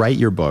order to write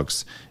your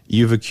books,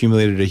 you've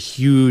accumulated a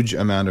huge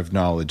amount of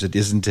knowledge that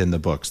isn't in the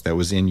books, that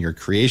was in your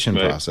creation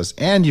process,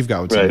 and you've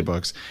got what's in the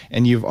books,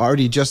 and you've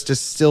already just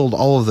distilled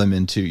all of them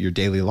into your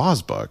daily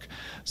laws book.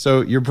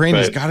 So your brain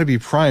has got to be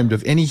primed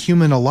of any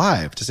human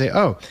alive to say,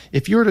 oh,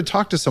 if you were to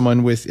talk to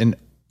someone with an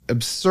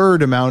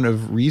absurd amount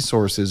of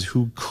resources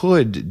who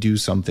could do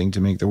something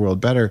to make the world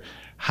better,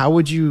 how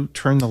would you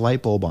turn the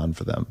light bulb on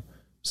for them?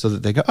 So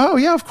that they go, oh,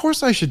 yeah, of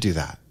course I should do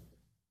that.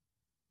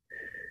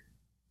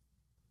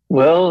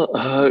 Well,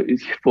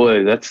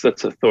 boy, that's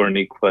a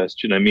thorny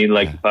question. I mean,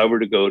 like if I were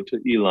to go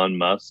to Elon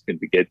Musk and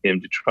to get him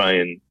to try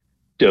and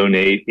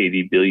donate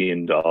 $80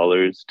 billion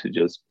to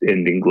just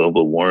ending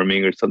global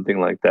warming or something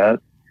like that.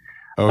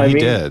 Oh, I he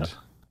mean, did.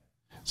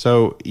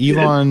 So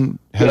Elon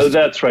has. Oh,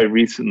 that's right.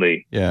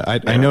 Recently. Yeah,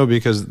 I know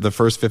because the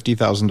first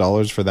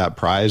 $50,000 for that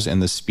prize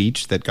and the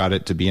speech that got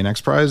it to be an X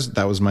Prize,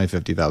 that was my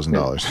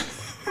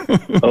 $50,000.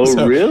 Oh,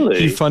 So really?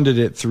 he funded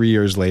it 3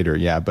 years later.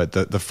 Yeah, but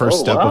the first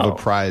step of a wow.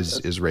 prize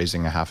is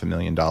raising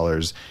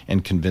 $500,000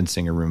 and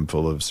convincing a room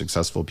full of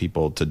successful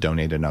people to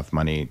donate enough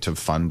money to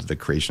fund the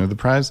creation of the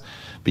prize.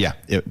 But yeah,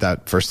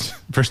 that first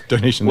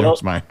donation there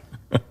was mine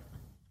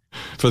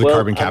for the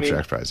carbon capture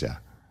X Prize. Yeah.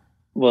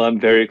 Well, I'm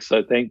very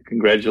excited.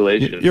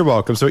 Congratulations. You're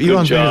welcome. So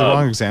Elon's being the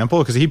wrong example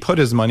because he put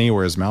his money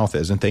where his mouth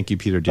is. And thank you,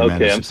 Peter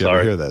Diamandis, if you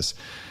ever hear this.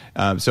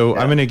 I'm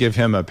going to give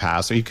him a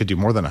pass. So he could do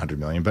more than 100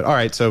 million. But all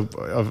right. So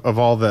of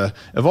all the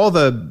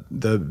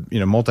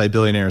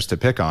multi-billionaires to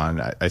pick on,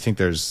 I think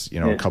there's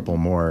a couple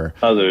more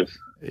others.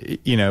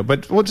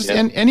 But just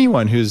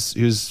anyone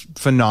who's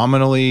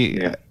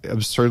phenomenally,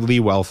 absurdly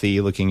wealthy,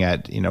 looking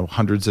at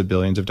hundreds of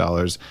billions of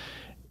dollars.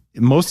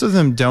 Most of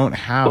them don't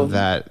have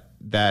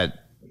that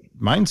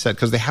mindset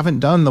because they haven't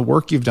done the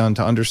work you've done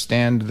to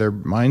understand their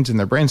minds and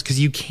their brains, because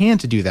you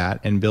can't do that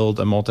and build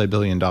a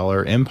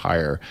multi-billion-dollar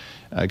empire.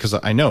 Because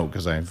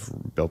I've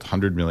built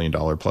 $100 million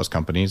plus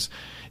companies.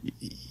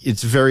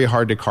 It's very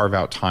hard to carve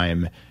out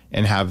time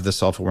and have the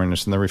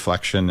self-awareness and the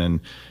reflection and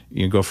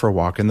go for a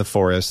walk in the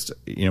forest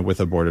with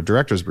a board of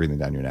directors breathing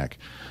down your neck.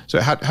 So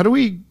how do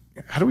we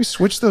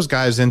switch those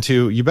guys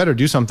into you better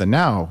do something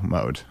now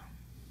mode?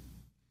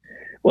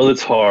 Well,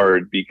 it's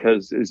hard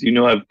because, as you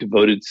know, I've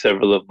devoted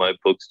several of my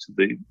books to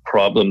the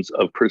problems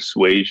of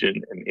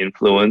persuasion and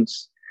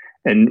influence,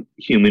 and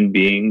human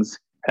beings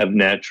have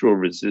natural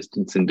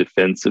resistance and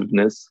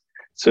defensiveness.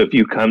 So if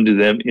you come to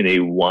them in a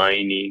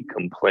whiny,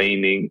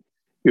 complaining,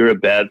 you're a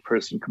bad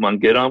person, come on,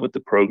 get on with the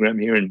program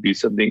here and do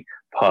something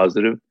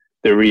positive,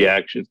 their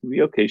reaction is going to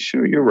be, okay,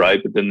 sure, you're right,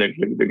 but then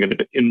they're going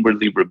to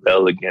inwardly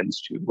rebel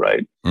against you,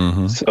 right?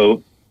 Mm-hmm.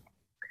 So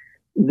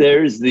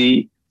there's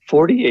the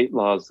 48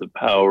 laws of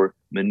power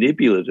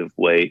manipulative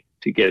way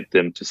to get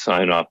them to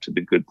sign off to the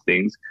good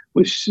things,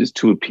 which is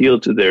to appeal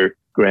to their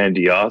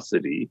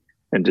grandiosity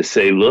and to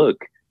say,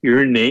 look,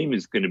 your name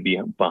is going to be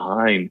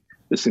behind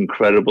this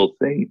incredible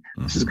thing.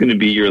 Mm-hmm. This is going to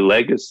be your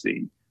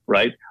legacy,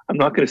 right? I'm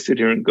not going to sit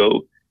here and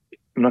go,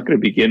 I'm not going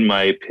to begin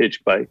my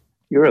pitch by,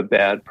 you're a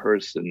bad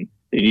person,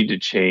 you need to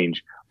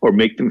change, or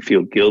make them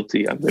feel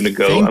guilty. I'm going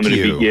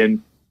to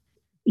begin,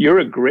 you're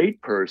a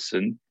great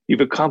person,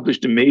 you've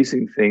accomplished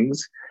amazing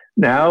things.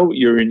 Now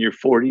you're in your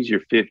 40s, your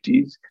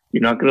 50s.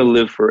 You're not going to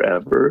live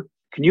forever.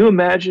 Can you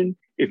imagine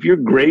if your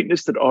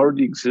greatness that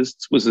already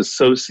exists was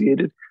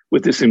associated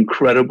with this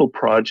incredible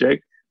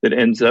project that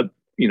ends up,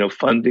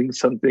 funding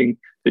something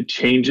that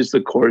changes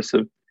the course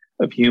of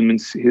human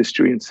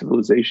history and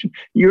civilization?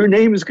 Your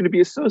name is going to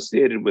be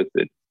associated with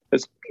it.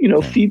 As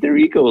feed their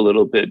ego a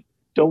little bit.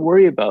 Don't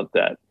worry about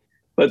that.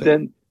 But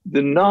then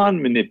the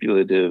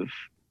non-manipulative,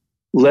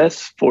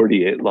 less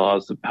 48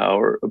 laws of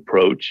power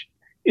approach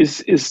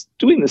is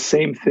doing the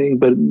same thing,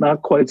 but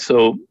not quite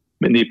so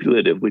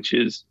manipulative, which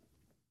is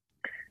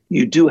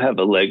you do have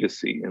a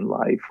legacy in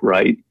life,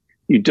 right?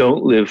 You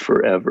don't live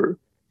forever.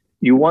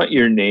 You want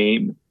your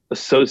name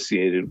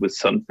associated with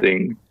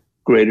something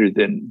greater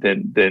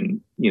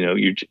than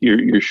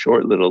your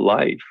short little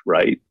life,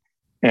 right?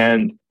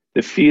 And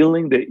the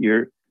feeling that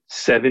you're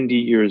 70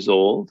 years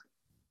old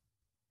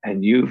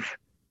and you've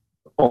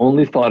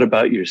only thought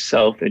about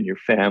yourself and your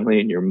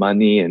family and your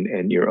money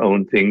and your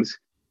own things,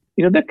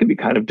 that can be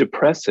kind of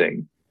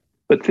depressing.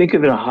 But think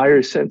of it in a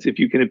higher sense. If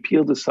you can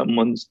appeal to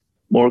someone's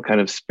more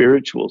kind of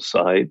spiritual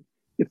side,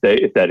 if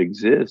that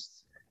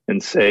exists,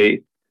 and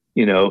say,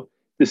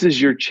 this is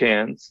your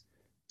chance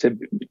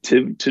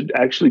to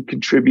actually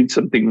contribute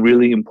something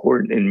really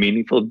important and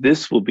meaningful.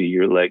 This will be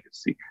your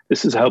legacy.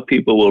 This is how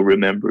people will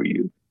remember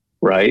you,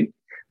 right?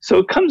 So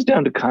it comes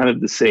down to kind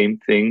of the same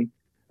thing,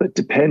 but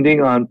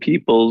depending on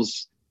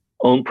people's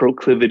own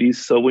proclivities.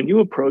 So when you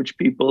approach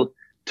people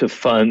to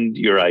fund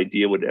your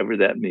idea, whatever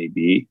that may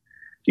be,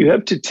 you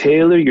have to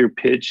tailor your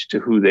pitch to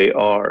who they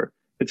are.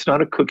 It's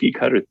not a cookie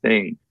cutter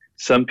thing.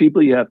 Some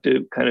people you have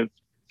to kind of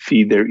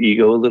feed their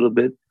ego a little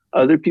bit.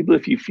 Other people,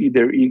 if you feed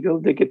their ego,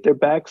 they get their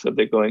backs up.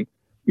 They're going,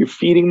 you're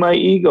feeding my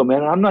ego,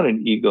 man. I'm not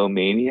an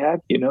egomaniac.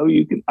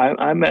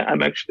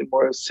 I'm actually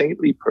more a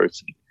saintly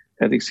person.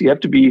 I think so. You have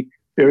to be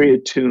very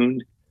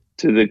attuned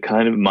to the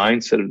kind of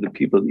mindset of the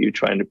people that you're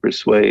trying to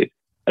persuade.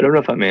 I don't know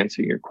if I'm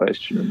answering your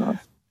question or not.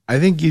 I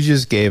think you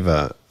just gave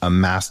a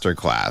master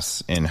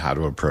class in how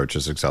to approach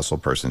a successful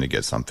person to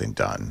get something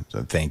done.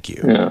 So thank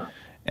you. Yeah.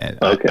 And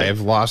I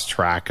have lost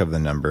track of the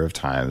number of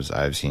times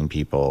I've seen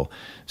people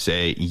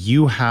say,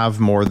 you have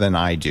more than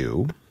I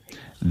do,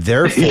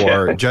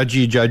 therefore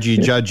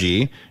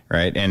judgy,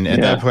 right? And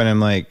at that point, I'm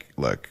like,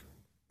 look,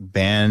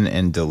 ban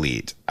and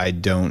delete. I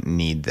don't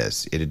need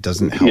this. It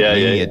doesn't help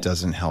me. It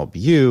doesn't help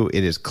you.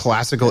 It is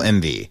classical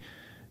envy.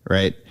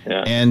 right?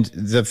 Yeah. And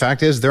the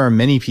fact is, there are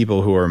many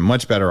people who are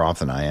much better off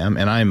than I am,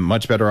 and I'm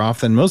much better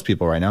off than most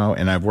people right now,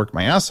 and I've worked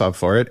my ass off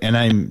for it, and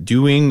I'm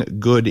doing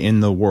good in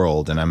the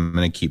world, and I'm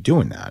going to keep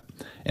doing that.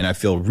 And I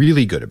feel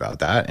really good about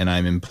that, and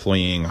I'm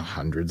employing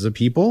hundreds of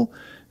people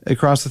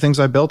across the things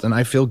I built, and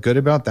I feel good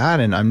about that,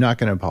 and I'm not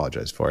going to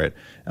apologize for it,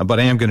 but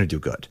I am going to do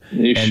good.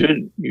 You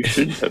shouldn't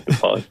have to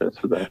apologize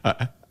for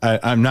that.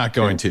 I'm not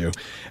going to.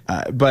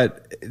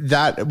 But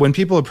that when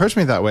people approach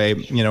me that way,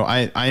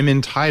 I'm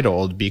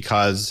entitled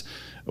because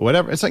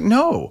whatever. It's like,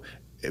 no.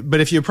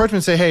 But if you approach me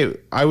and say, hey,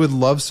 I would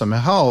love some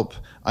help,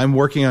 I'm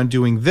working on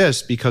doing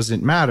this because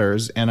it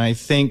matters. And I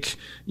think,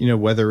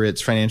 whether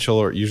it's financial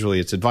or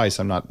usually it's advice,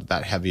 I'm not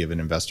that heavy of an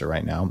investor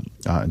right now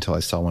until I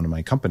sell one of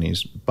my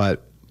companies.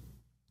 But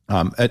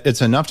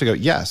it's enough to go,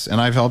 yes.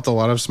 And I've helped a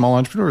lot of small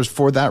entrepreneurs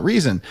for that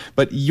reason.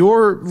 But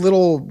your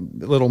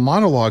little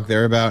monologue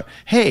there about,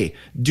 hey,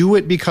 do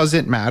it because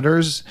it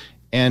matters.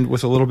 And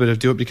with a little bit of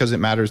do it because it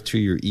matters to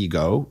your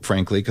ego,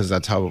 frankly, because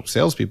that's how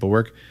salespeople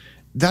work.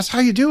 That's how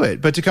you do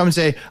it. But to come and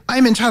say,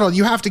 I'm entitled,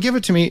 you have to give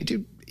it to me.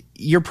 Dude,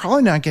 you're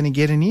probably not going to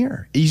get an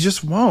ear. You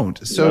just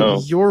won't. So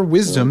your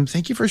wisdom,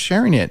 thank you for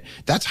sharing it.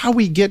 That's how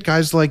we get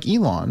guys like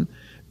Elon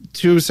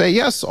to say,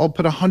 yes, I'll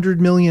put $100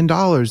 million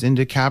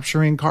into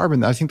capturing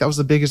carbon. I think that was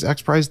the biggest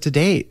X Prize to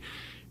date,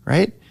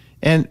 right?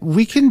 And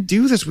we can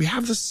do this. We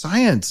have the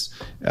science.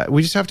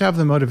 We just have to have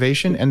the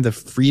motivation and the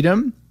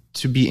freedom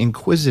to be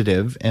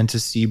inquisitive and to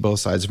see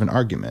both sides of an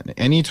argument.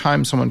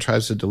 Anytime someone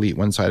tries to delete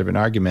one side of an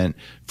argument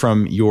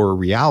from your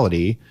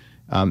reality,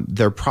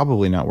 they're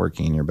probably not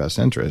working in your best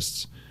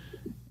interests.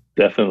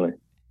 Definitely.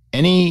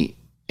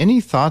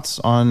 Any thoughts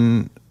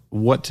on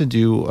what to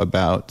do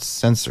about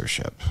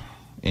censorship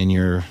in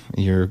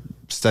your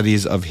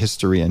studies of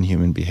history and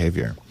human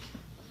behavior?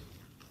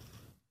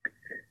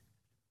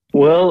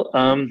 Well,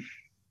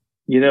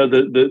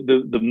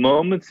 the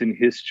moments in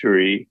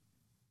history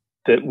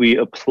that we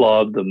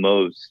applaud the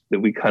most, that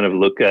we kind of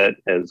look at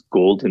as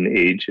golden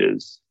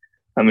ages.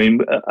 I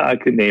mean, I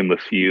could name a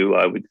few.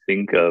 I would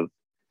think of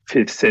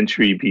 5th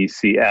century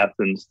BC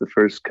Athens, the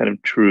first kind of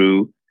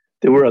true,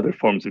 there were other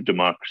forms of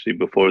democracy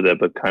before that,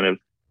 but kind of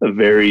a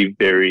very,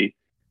 very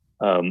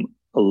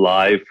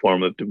alive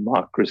form of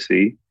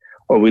democracy.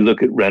 Or we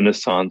look at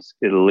Renaissance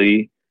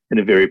Italy in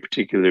a very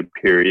particular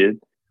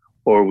period.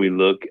 Or we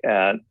look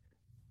at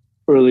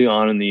early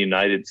on in the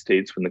United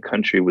States when the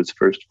country was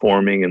first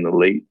forming in the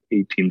late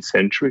 18th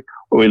century.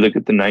 Or we look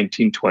at the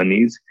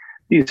 1920s.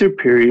 These are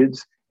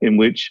periods in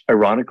which,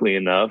 ironically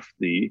enough,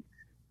 the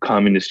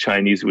communist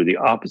Chinese were the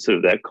opposite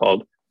of that,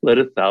 called Let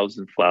a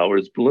Thousand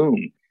Flowers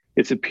Bloom.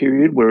 It's a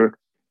period where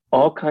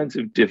all kinds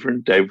of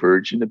different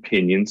divergent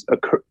opinions are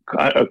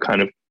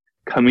kind of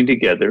coming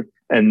together,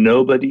 and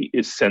nobody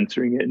is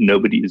censoring it,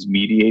 nobody is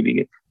mediating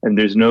it, and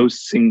there's no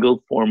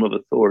single form of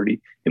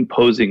authority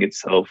imposing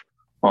itself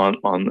on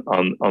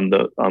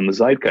the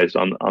zeitgeist,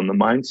 on the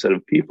mindset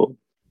of people.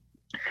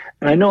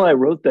 And I know I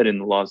wrote that in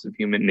The Laws of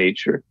Human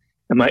Nature,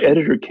 and my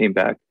editor came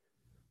back,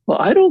 well,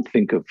 I don't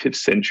think of 5th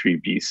century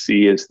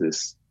BC as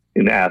this,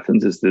 in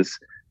Athens, as this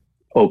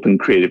open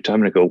creative time.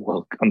 And I go,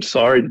 well, I'm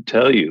sorry to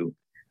tell you,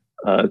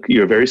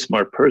 you're a very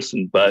smart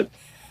person, but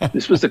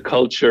this was a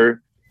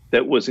culture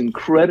that was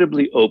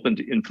incredibly open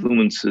to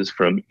influences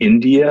from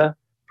India,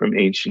 from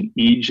ancient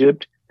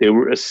Egypt. They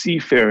were a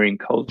seafaring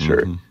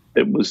culture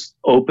that was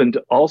open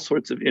to all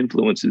sorts of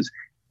influences.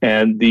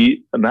 And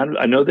the amount of,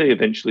 I know they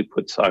eventually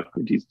put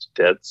Socrates to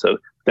death, so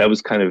that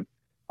was kind of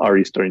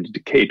already starting to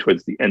decay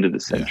towards the end of the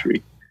century.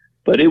 Yeah.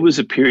 But it was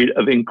a period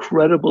of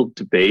incredible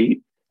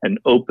debate and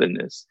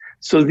openness.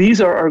 So these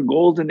are our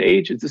golden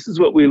ages. This is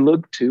what we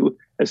look to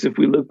as if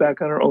we look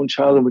back on our own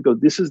childhood and we go,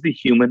 this is the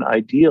human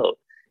ideal.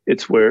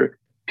 It's where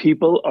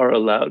people are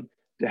allowed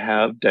to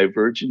have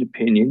divergent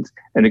opinions,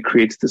 and it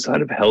creates this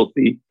kind of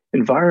healthy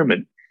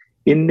environment.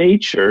 In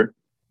nature,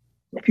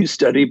 if you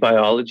study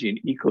biology and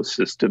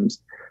ecosystems,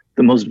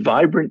 the most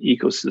vibrant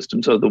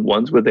ecosystems are the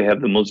ones where they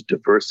have the most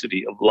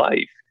diversity of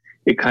life.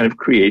 It kind of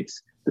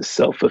creates the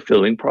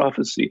self-fulfilling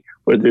prophecy.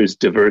 Where there's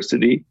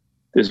diversity,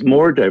 there's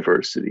more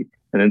diversity.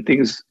 And then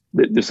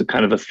there's a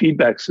kind of a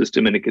feedback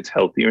system, and it gets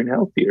healthier and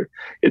healthier.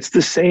 It's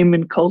the same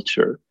in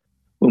culture.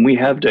 When we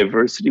have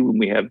diversity, when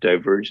we have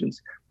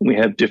divergence, when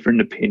we have different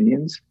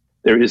opinions,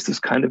 there is this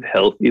kind of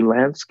healthy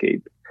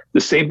landscape.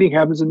 The same thing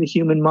happens in the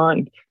human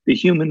mind. The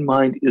human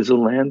mind is a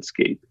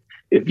landscape.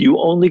 If you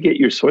only get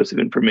your source of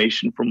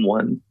information from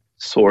one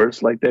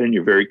source like that and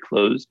you're very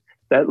closed,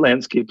 that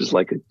landscape is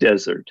like a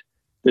desert.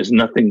 There's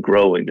nothing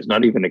growing. There's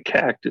not even a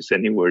cactus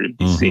anywhere to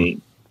be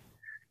seen.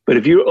 But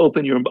if you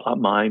open your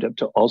mind up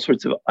to all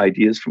sorts of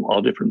ideas from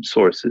all different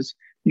sources,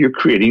 you're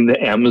creating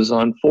the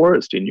Amazon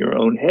forest in your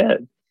own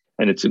head.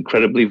 And it's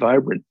incredibly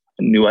vibrant,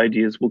 and new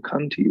ideas will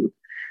come to you.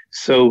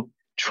 So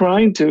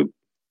trying to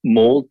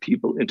mold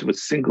people into a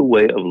single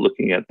way of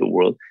looking at the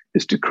world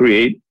is to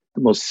create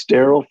the most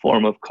sterile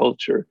form of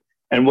culture.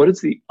 And what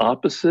is the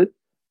opposite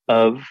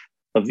of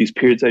these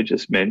periods I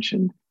just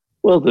mentioned?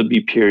 Well, there'll be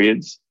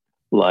periods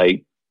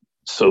like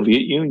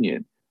Soviet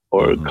Union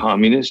or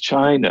communist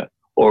China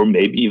or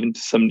maybe even to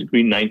some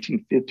degree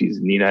 1950s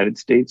in the United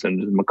States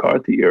under the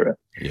McCarthy era,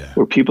 Yeah.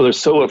 where people are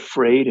so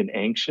afraid and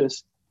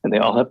anxious and they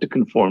all have to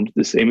conform to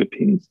the same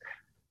opinions.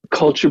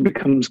 Culture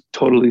becomes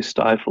totally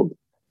stifled.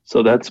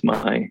 So that's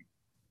my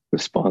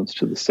response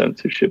to the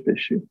censorship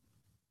issue.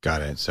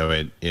 Got it.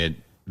 So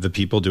the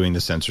people doing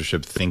the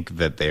censorship think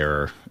that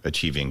they're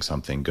achieving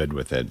something good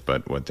with it,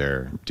 but what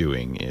they're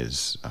doing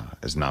is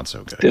not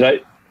so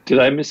good. Did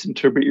I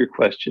misinterpret your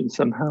question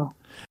somehow?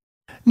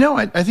 No,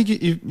 I think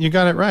you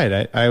got it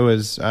right.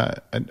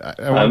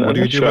 What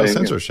do you do about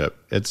censorship?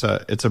 It's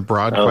a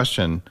broad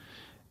question,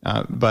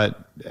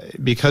 but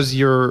because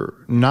you're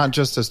not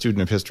just a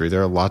student of history,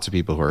 there are lots of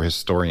people who are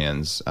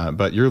historians,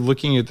 but you're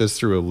looking at this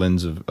through a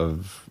lens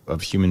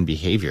of human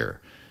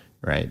behavior,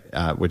 right?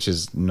 Which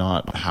is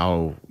not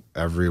how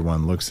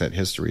everyone looks at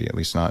history, at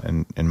least not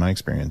in my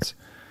experience.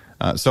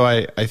 So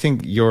I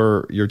think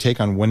your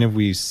take on when have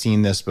we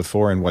seen this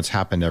before and what's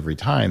happened every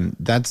time,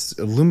 that's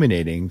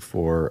illuminating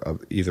for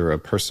either a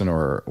person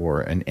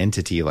or an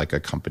entity like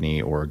a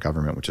company or a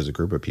government, which is a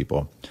group of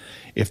people.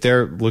 If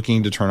they're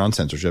looking to turn on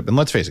censorship, and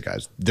let's face it,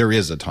 guys, there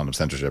is a ton of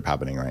censorship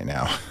happening right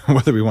now,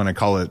 whether we want to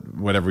call it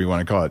whatever we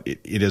want to call it,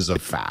 it is a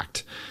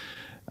fact.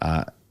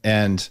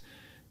 And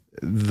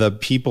the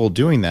people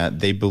doing that,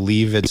 they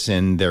believe it's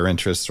in their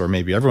interests or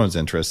maybe everyone's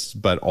interests,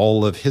 but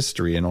all of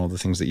history and all the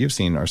things that you've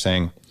seen are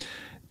saying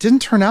it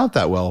didn't turn out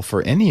that well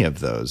for any of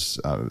those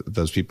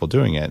people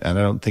doing it. And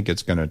I don't think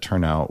it's going to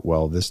turn out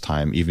well this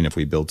time, even if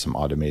we build some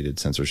automated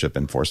censorship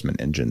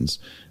enforcement engines,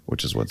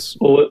 which is what's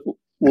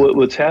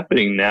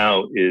happening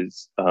now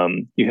is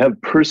you have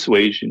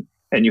persuasion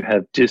and you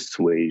have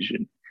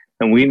dissuasion.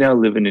 And we now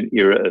live in an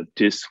era of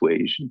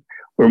dissuasion,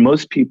 where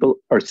most people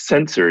are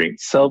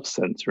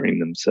self-censoring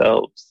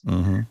themselves.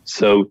 Mm-hmm.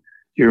 So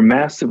you're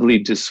massively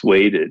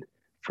dissuaded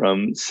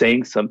from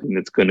saying something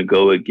that's going to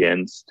go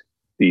against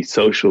the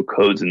social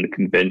codes and the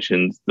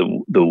conventions,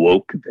 the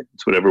woke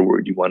conventions, whatever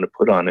word you want to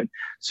put on it.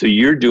 So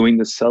you're doing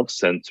the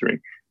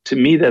self-censoring. To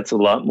me, that's a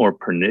lot more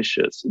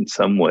pernicious in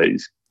some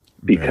ways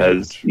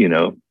because,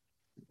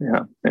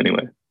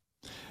 anyway.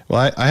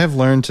 Well, I have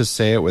learned to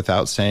say it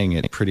without saying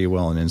it pretty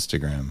well on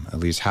Instagram. At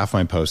least half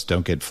my posts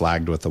don't get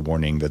flagged with a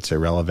warning that's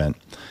irrelevant,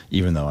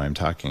 even though I'm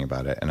talking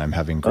about it and I'm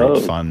having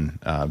great fun.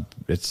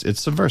 It's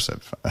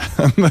subversive.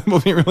 We'll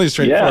be really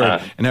straightforward.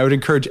 Yeah. And I would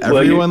encourage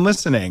everyone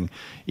listening,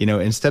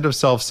 instead of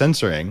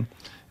self-censoring,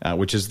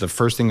 which is the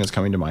first thing that's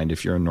coming to mind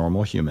if you're a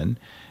normal human,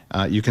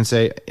 you can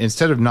say,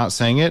 instead of not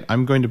saying it,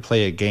 I'm going to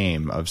play a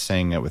game of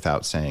saying it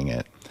without saying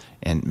it.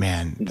 And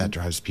man, that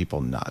drives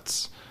people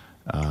nuts.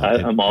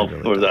 I'm all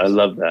for that. I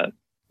love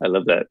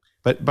that.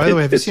 But by the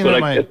way, have you seen it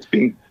on my...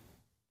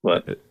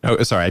 What?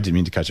 Oh, sorry. I didn't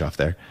mean to cut you off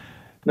there.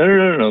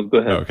 No. Go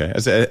ahead.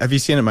 Okay. Have you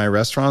seen it at my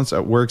restaurants?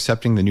 We're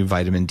accepting the new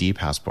vitamin D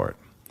passport.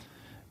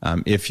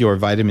 If your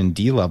vitamin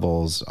D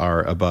levels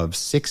are above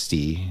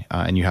 60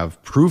 and you have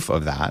proof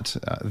of that,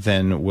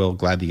 then we'll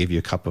gladly give you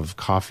a cup of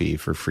coffee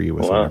for free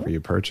with whatever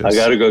you purchase. I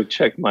got to go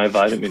check my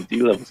vitamin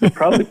D levels. They're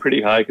probably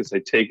pretty high because I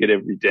take it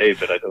every day,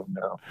 but I don't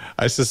know.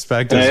 I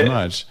suspect as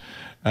much.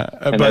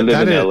 But I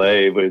live in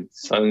LA with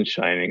sun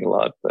shining a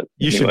lot. But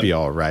you should be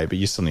all right, but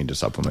you still need to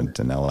supplement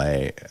in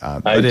LA.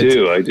 I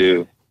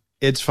do.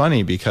 It's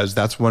funny because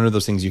that's one of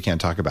those things you can't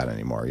talk about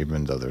anymore,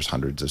 even though there's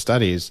hundreds of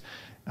studies.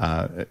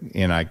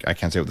 And I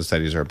can't say what the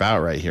studies are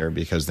about right here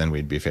because then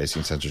we'd be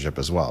facing censorship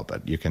as well.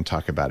 But you can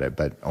talk about it,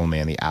 but only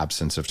in the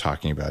absence of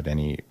talking about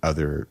any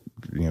other,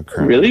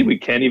 current. Really? We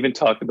can't even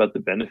talk about the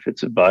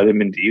benefits of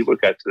vitamin D? We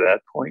got to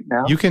that point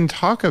now? You can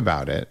talk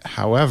about it.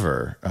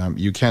 However,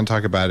 you can't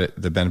talk about it,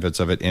 the benefits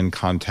of it in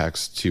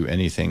context to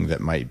anything that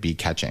might be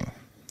catching.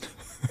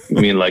 You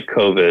mean like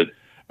COVID?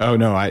 Oh,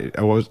 no,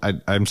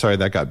 I'm sorry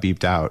that got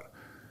beeped out.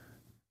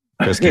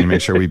 Chris, can you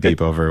make sure we beep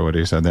over what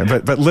he said there?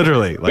 But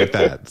literally like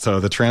that. So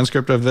the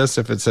transcript of this,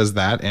 if it says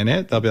that in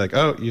it, they'll be like,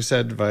 oh, you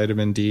said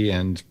vitamin D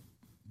and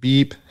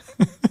beep.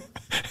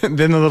 And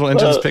then the little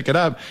engines pick it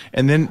up.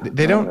 And then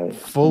they don't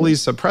fully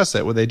suppress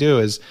it. What they do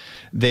is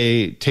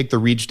they take the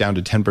reach down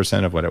to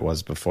 10% of what it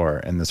was before.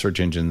 And the search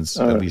engines,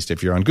 at least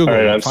if you're on Google,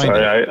 all right, I'm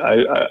sorry.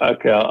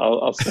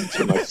 I'll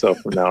censor myself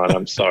from now on.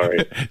 I'm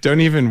sorry.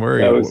 Don't even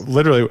worry.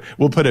 Literally,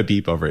 we'll put a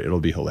beep over it. It'll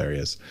be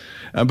hilarious.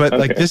 But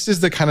like this is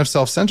the kind of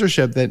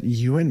self-censorship that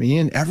you and me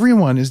and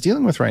everyone is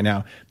dealing with right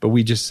now. But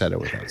we just said it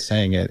without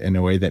saying it in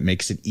a way that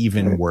makes it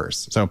even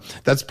worse. So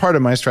that's part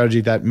of my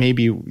strategy that may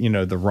be,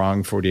 the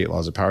wrong 48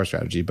 laws of power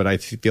strategy. But I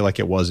feel like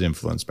it was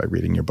influenced by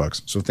reading your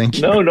books. So thank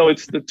you. No,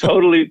 it's the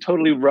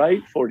totally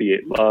right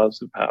 48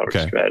 laws of power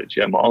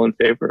strategy. I'm all in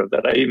favor of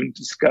that. I even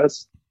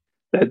discussed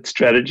that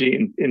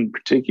strategy in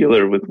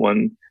particular with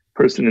one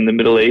person in the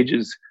Middle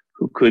Ages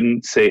who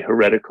couldn't say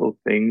heretical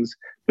things,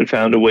 but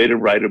found a way to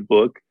write a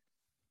book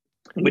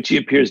in which he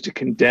appears to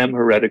condemn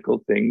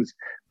heretical things,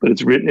 but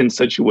it's written in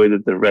such a way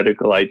that the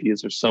heretical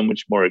ideas are so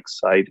much more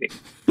exciting.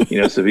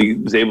 So he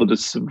was able to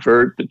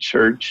subvert the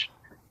church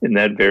in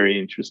that very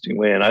interesting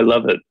way. And I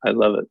love it.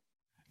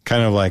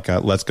 Kind of like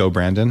Let's Go,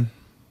 Brandon.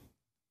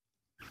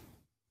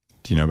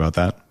 Do you know about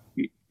that?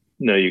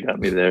 No, you got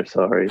me there.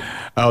 Sorry.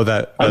 Oh, I'm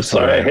that's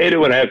sorry. I hilarious. hate it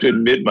when I have to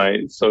admit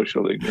my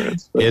social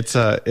ignorance. But It's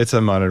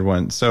a modern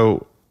one.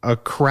 So a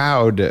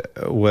crowd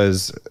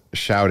was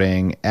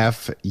shouting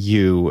 "F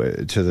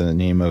you" to the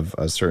name of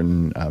a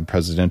certain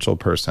presidential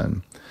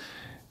person.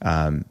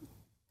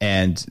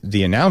 And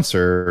the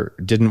announcer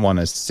didn't want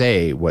to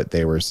say what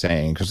they were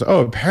saying because,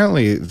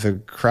 apparently the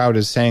crowd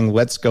is saying,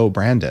 "Let's go,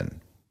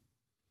 Brandon."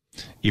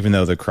 Even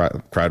though the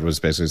crowd was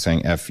basically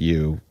saying "F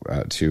you"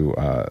 to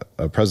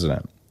a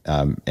president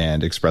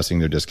and expressing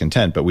their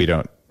discontent. But we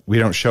don't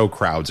show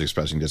crowds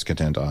expressing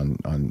discontent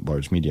on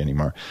large media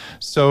anymore.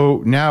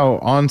 So now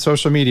on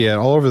social media,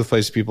 all over the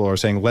place, people are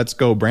saying, "Let's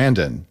go,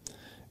 Brandon,"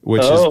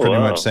 which is pretty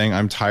much saying,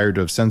 I'm tired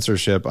of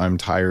censorship. I'm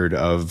tired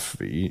of,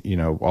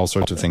 all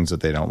sorts of things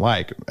that they don't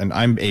like. And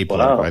I'm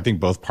apolitical. Wow. I think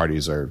both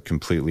parties are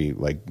completely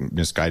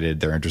misguided.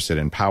 They're interested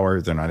in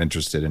power. They're not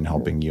interested in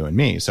helping you and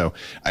me. So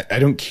I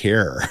don't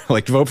care.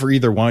 Vote for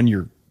either one.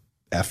 You're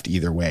effed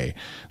either way.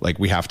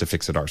 We have to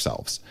fix it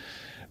ourselves.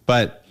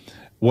 But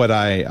what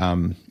I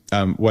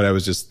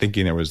was just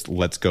thinking there was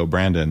 "Let's go,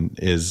 Brandon"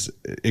 is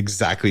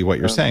exactly what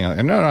you're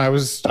saying. No, I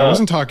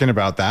wasn't talking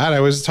about that. I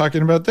was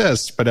talking about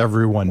this, but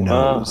everyone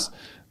knows.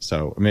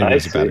 So maybe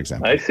it's a bad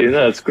example. I see.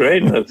 No, that's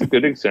great. That's a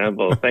good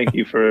example. Thank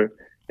you for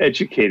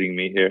educating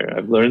me here.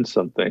 I've learned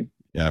something.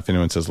 Yeah. If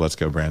anyone says "Let's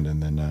go, Brandon,"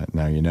 then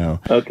now you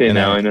know. Okay. And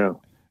now I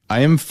know.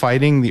 I am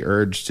fighting the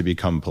urge to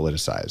become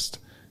politicized,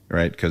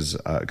 right? Because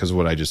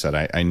what I just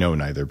said, I know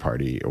neither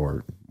party,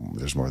 or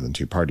there's more than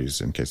two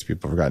parties in case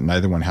people forgot.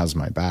 Neither one has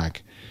my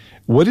back.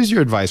 What is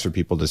your advice for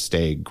people to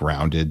stay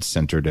grounded,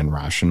 centered, and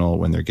rational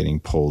when they're getting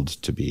pulled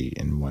to be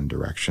in one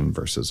direction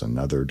versus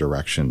another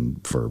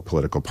direction, for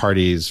political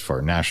parties,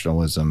 for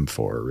nationalism,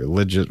 for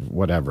religion,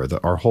 whatever,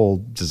 our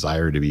whole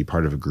desire to be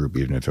part of a group,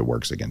 even if it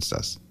works against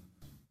us?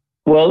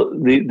 Well,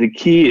 the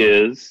key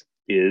is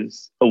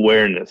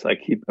awareness.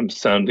 I'm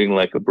sounding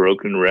like a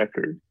broken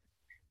record,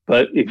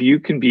 but if you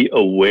can be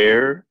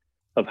aware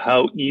of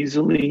how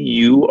easily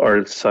you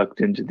are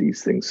sucked into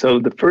these things. So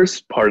the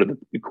first part of the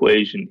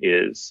equation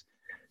is,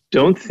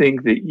 don't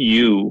think that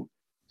you,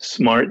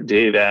 smart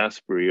Dave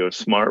Asprey or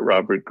smart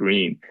Robert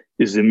Greene,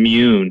 is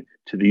immune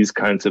to these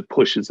kinds of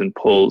pushes and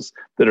pulls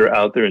that are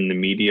out there in the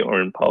media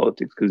or in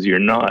politics, because you're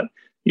not.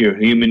 You're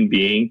a human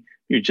being.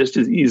 You're just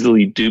as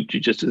easily duped. You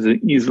just as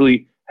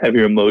easily have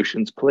your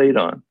emotions played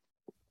on.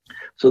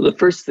 So the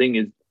first thing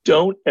is,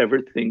 don't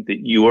ever think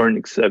that you are an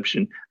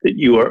exception, that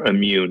you are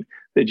immune,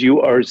 that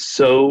you are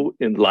so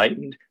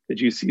enlightened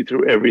that you see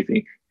through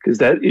everything, because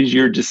that is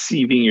you're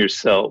deceiving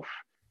yourself.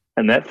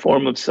 And that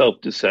form of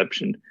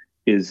self-deception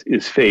is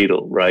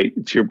fatal, right?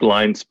 It's your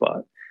blind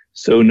spot.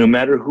 So no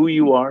matter who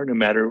you are, no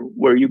matter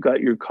where you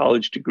got your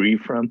college degree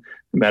from,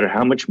 no matter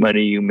how much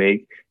money you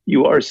make,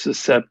 you are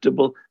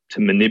susceptible to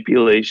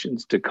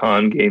manipulations, to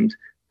con games,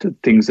 to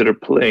things that are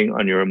playing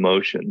on your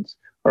emotions.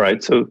 All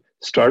right, so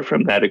start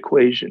from that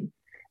equation,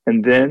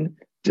 and then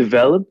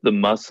develop the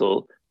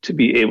muscle to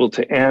be able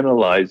to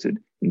analyze it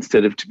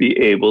instead of to be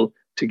able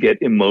to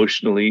get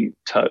emotionally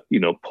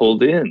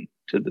pulled in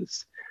to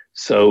this.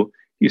 So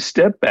you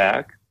step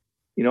back.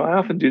 I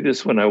often do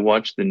this when I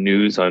watch the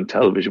news on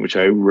television, which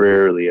I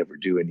rarely ever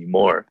do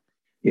anymore.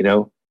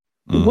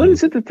 What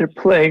is it that they're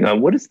playing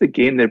on? What is the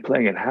game they're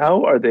playing? And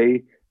how are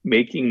they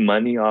making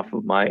money off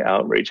of my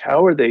outrage?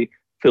 How are they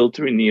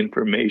filtering the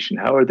information?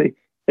 How are they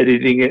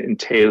editing it and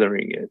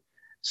tailoring it?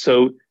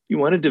 So you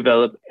want to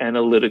develop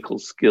analytical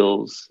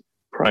skills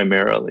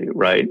primarily,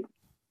 right?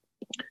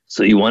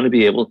 So you want to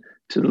be able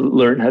to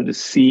learn how to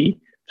see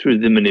through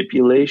the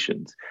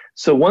manipulations.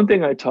 So one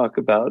thing I talk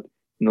about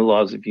in the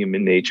laws of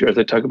human nature is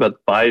I talk about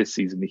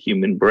biases in the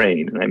human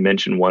brain. And I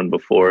mentioned one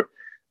before,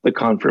 the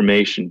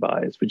confirmation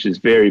bias, which is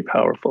very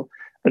powerful.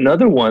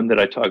 Another one that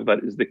I talk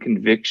about is the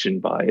conviction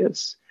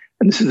bias.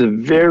 And this is a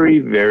very,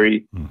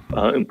 very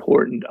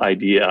important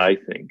idea, I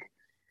think,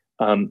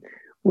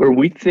 where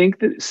we think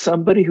that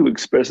somebody who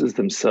expresses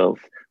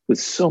themselves with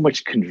so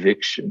much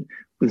conviction,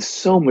 with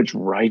so much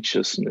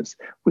righteousness,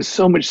 with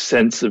so much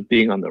sense of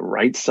being on the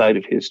right side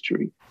of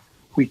history,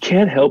 we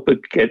can't help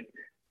but get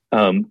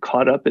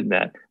caught up in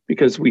that,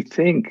 because we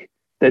think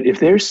that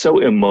if they're so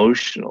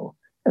emotional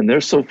and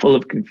they're so full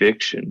of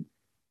conviction,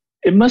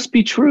 it must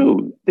be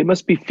true. They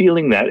must be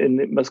feeling that, and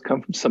it must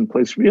come from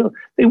someplace real.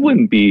 They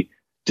wouldn't be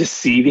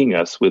deceiving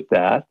us with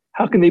that.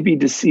 How can they be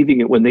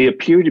deceiving it when they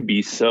appear to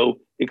be so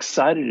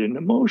excited and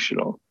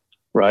emotional,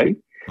 right?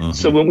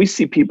 So when we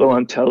see people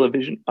on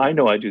television, I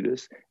know I do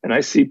this, and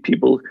I see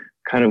people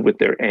kind of with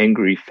their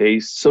angry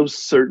face, so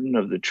certain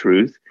of the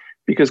truth,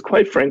 because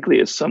quite frankly,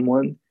 as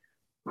someone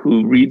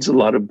who reads a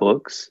lot of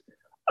books,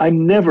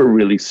 I'm never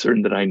really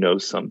certain that I know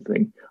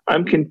something.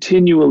 I'm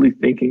continually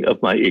thinking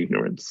of my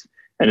ignorance,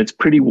 and it's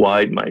pretty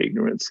wide, my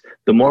ignorance.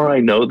 The more I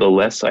know, the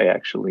less I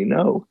actually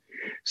know.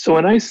 So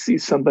when I see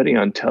somebody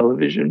on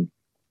television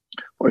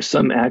or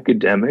some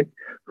academic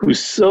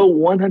who's so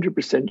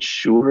 100%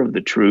 sure of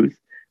the truth,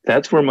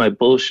 that's where my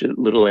bullshit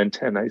little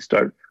antennae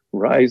start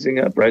rising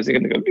up,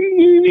 and they go,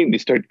 they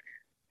start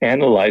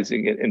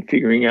analyzing it and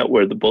figuring out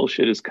where the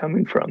bullshit is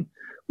coming from.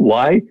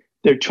 Why?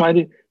 They're trying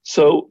to,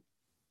 so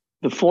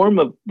the form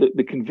of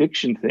the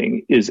conviction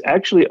thing is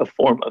actually a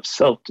form of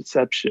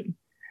self-deception.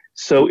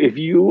 So if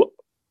you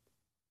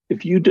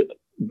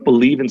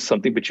believe in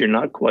something, but you're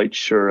not quite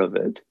sure of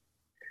it,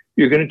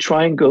 you're going to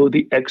try and go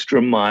the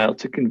extra mile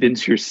to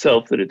convince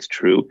yourself that it's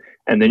true.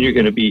 And then you're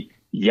going to be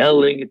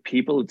yelling at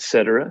people,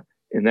 etc.,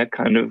 in that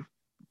kind of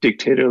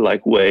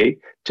dictator-like way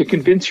to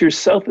convince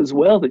yourself as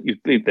well that you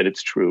think that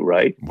it's true,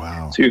 right?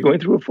 Wow. So you're going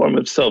through a form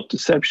of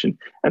self-deception,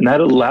 and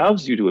that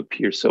allows you to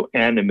appear so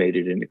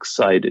animated and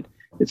excited,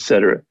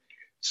 etc.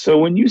 So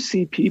when you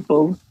see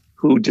people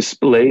who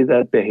display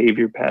that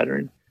behavior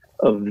pattern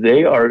of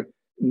they are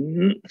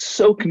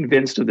so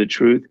convinced of the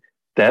truth,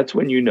 that's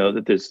when you know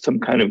that there's some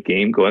kind of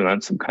game going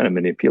on, some kind of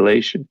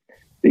manipulation.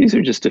 These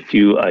are just a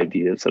few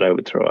ideas that I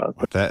would throw out.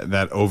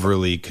 That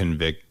overly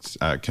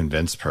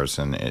convinced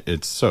person,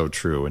 it's so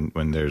true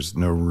when there's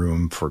no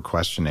room for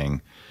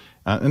questioning.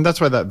 And that's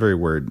why that very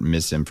word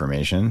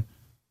misinformation,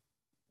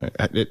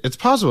 it's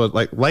possible,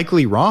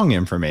 likely wrong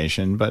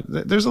information, but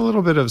there's a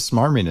little bit of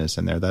smarminess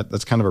in there.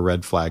 That's kind of a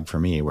red flag for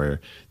me, where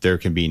there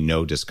can be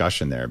no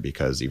discussion there,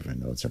 because even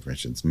though it's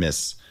information's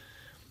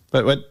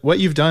But what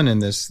you've done in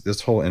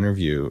this whole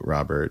interview,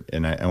 Robert,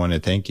 and I want to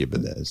thank you for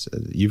this,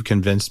 you've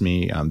convinced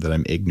me that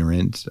I'm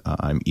ignorant,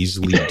 I'm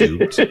easily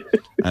duped,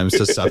 I'm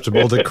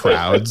susceptible to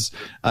crowds,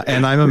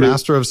 and I'm a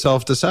master of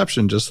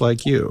self-deception, just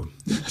like you.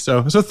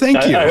 So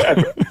thank you.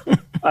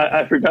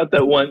 I forgot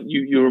that one.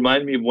 You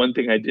remind me of one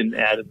thing I didn't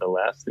add in the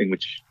last thing,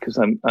 which because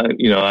I'm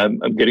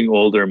getting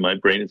older and my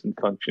brain isn't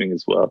functioning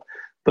as well.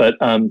 But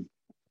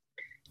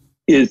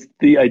is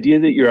the idea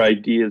that your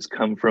ideas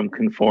come from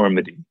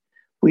conformity.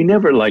 We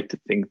never like to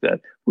think that.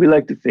 We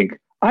like to think,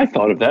 I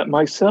thought of that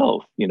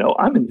myself.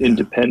 I'm an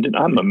independent.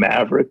 I'm a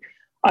maverick.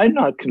 I'm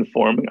not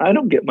conforming. I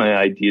don't get my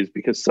ideas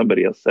because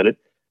somebody else said it.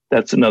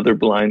 That's another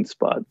blind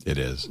spot. It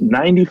is.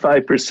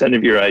 95%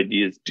 of your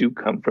ideas do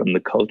come from the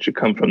culture,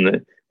 come from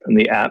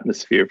the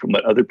atmosphere, from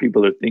what other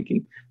people are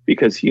thinking,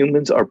 because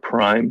humans are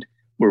primed.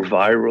 We're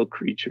viral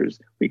creatures.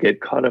 We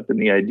get caught up in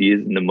the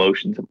ideas and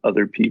emotions of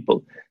other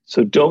people.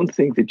 So don't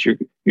think that you're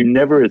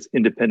never as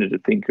independent a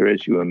thinker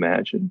as you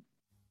imagine.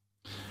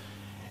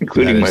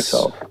 Including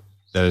myself.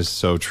 That is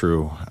so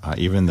true.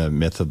 Even the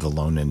myth of the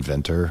lone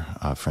inventor,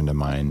 a friend of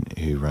mine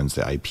who runs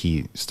the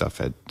IP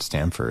stuff at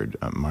Stanford,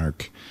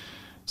 Mark,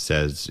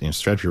 says,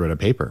 Strepy wrote a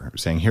paper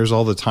saying, here's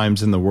all the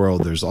times in the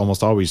world, there's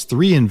almost always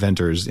 3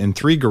 inventors in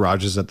 3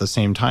 garages at the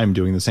same time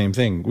doing the same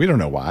thing. We don't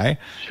know why,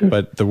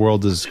 but the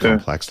world is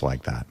complex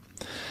like that.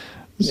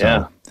 So,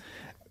 yeah.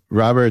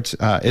 Robert,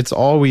 it's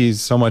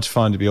always so much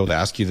fun to be able to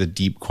ask you the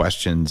deep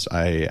questions.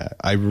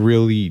 I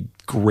really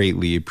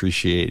greatly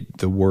appreciate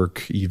the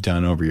work you've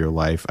done over your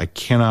life. I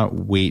cannot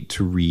wait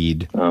to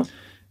read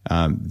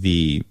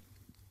the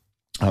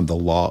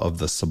Law of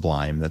the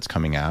Sublime that's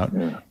coming out.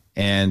 Yeah.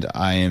 And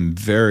I am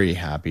very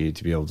happy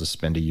to be able to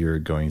spend a year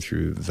going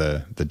through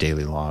the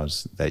daily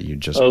laws that you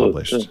just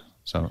published.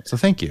 So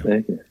thank you.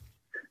 Thank you.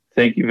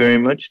 Thank you very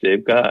much,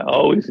 Dave. God, I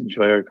always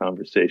enjoy our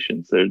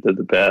conversations. They're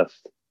the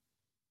best.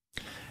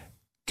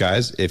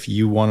 Guys, if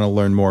you want to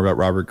learn more about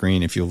Robert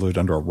Greene, if you lived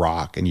under a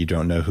rock and you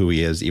don't know who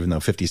he is, even though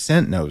 50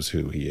 Cent knows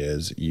who he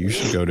is, you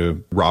should go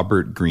to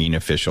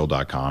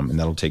robertgreeneofficial.com, and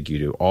that'll take you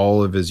to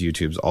all of his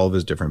YouTubes, all of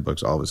his different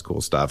books, all of his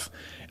cool stuff.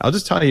 I'll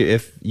just tell you,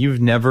 if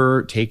you've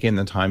never taken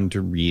the time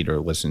to read or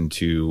listen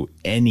to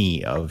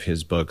any of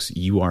his books,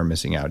 you are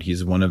missing out.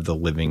 He's one of the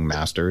living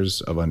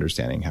masters of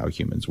understanding how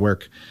humans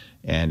work.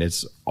 And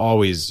it's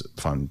always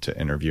fun to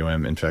interview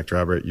him. In fact,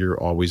 Robert, you're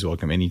always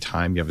welcome.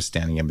 Anytime you have a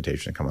standing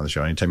invitation to come on the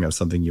show, anytime you have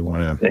something you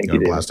want to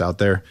blast out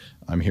there,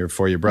 I'm here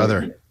for you,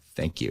 brother.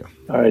 Thank you.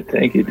 All right.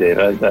 Thank you, Dave.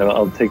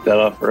 I'll take that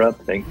offer up.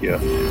 Thank you.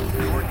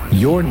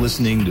 You're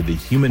listening to The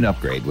Human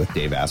Upgrade with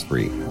Dave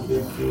Asprey.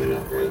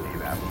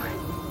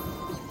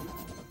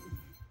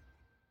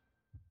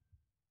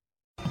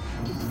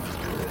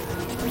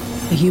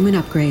 The Human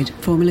Upgrade,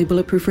 formerly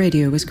Bulletproof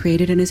Radio, was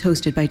created and is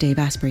hosted by Dave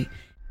Asprey.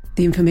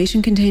 The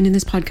information contained in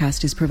this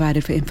podcast is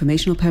provided for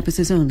informational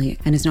purposes only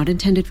and is not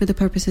intended for the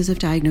purposes of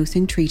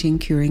diagnosing, treating,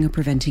 curing, or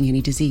preventing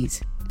any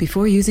disease.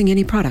 Before using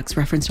any products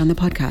referenced on the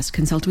podcast,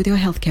 consult with your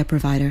healthcare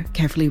provider,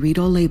 carefully read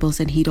all labels,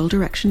 and heed all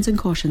directions and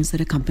cautions that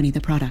accompany the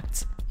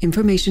products.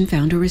 Information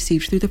found or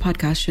received through the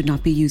podcast should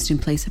not be used in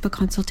place of a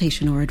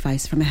consultation or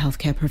advice from a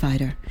healthcare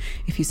provider.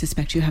 If you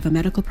suspect you have a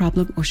medical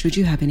problem or should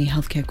you have any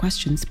healthcare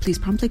questions, please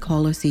promptly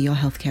call or see your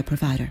healthcare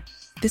provider.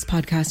 This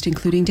podcast,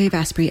 including Dave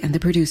Asprey and the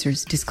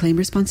producers, disclaim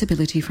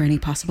responsibility for any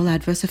possible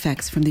adverse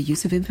effects from the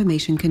use of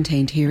information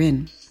contained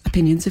herein.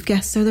 Opinions of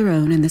guests are their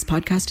own, and this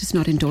podcast does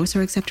not endorse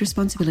or accept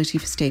responsibility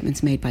for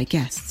statements made by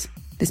guests.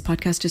 This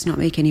podcast does not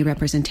make any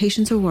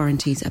representations or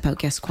warranties about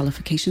guest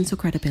qualifications or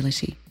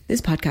credibility. This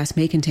podcast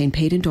may contain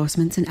paid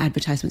endorsements and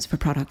advertisements for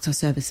products or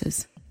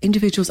services.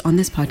 Individuals on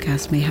this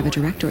podcast may have a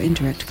direct or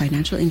indirect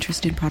financial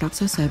interest in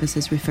products or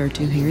services referred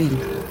to herein.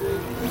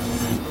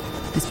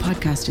 This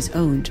podcast is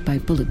owned by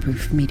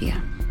Bulletproof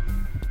Media.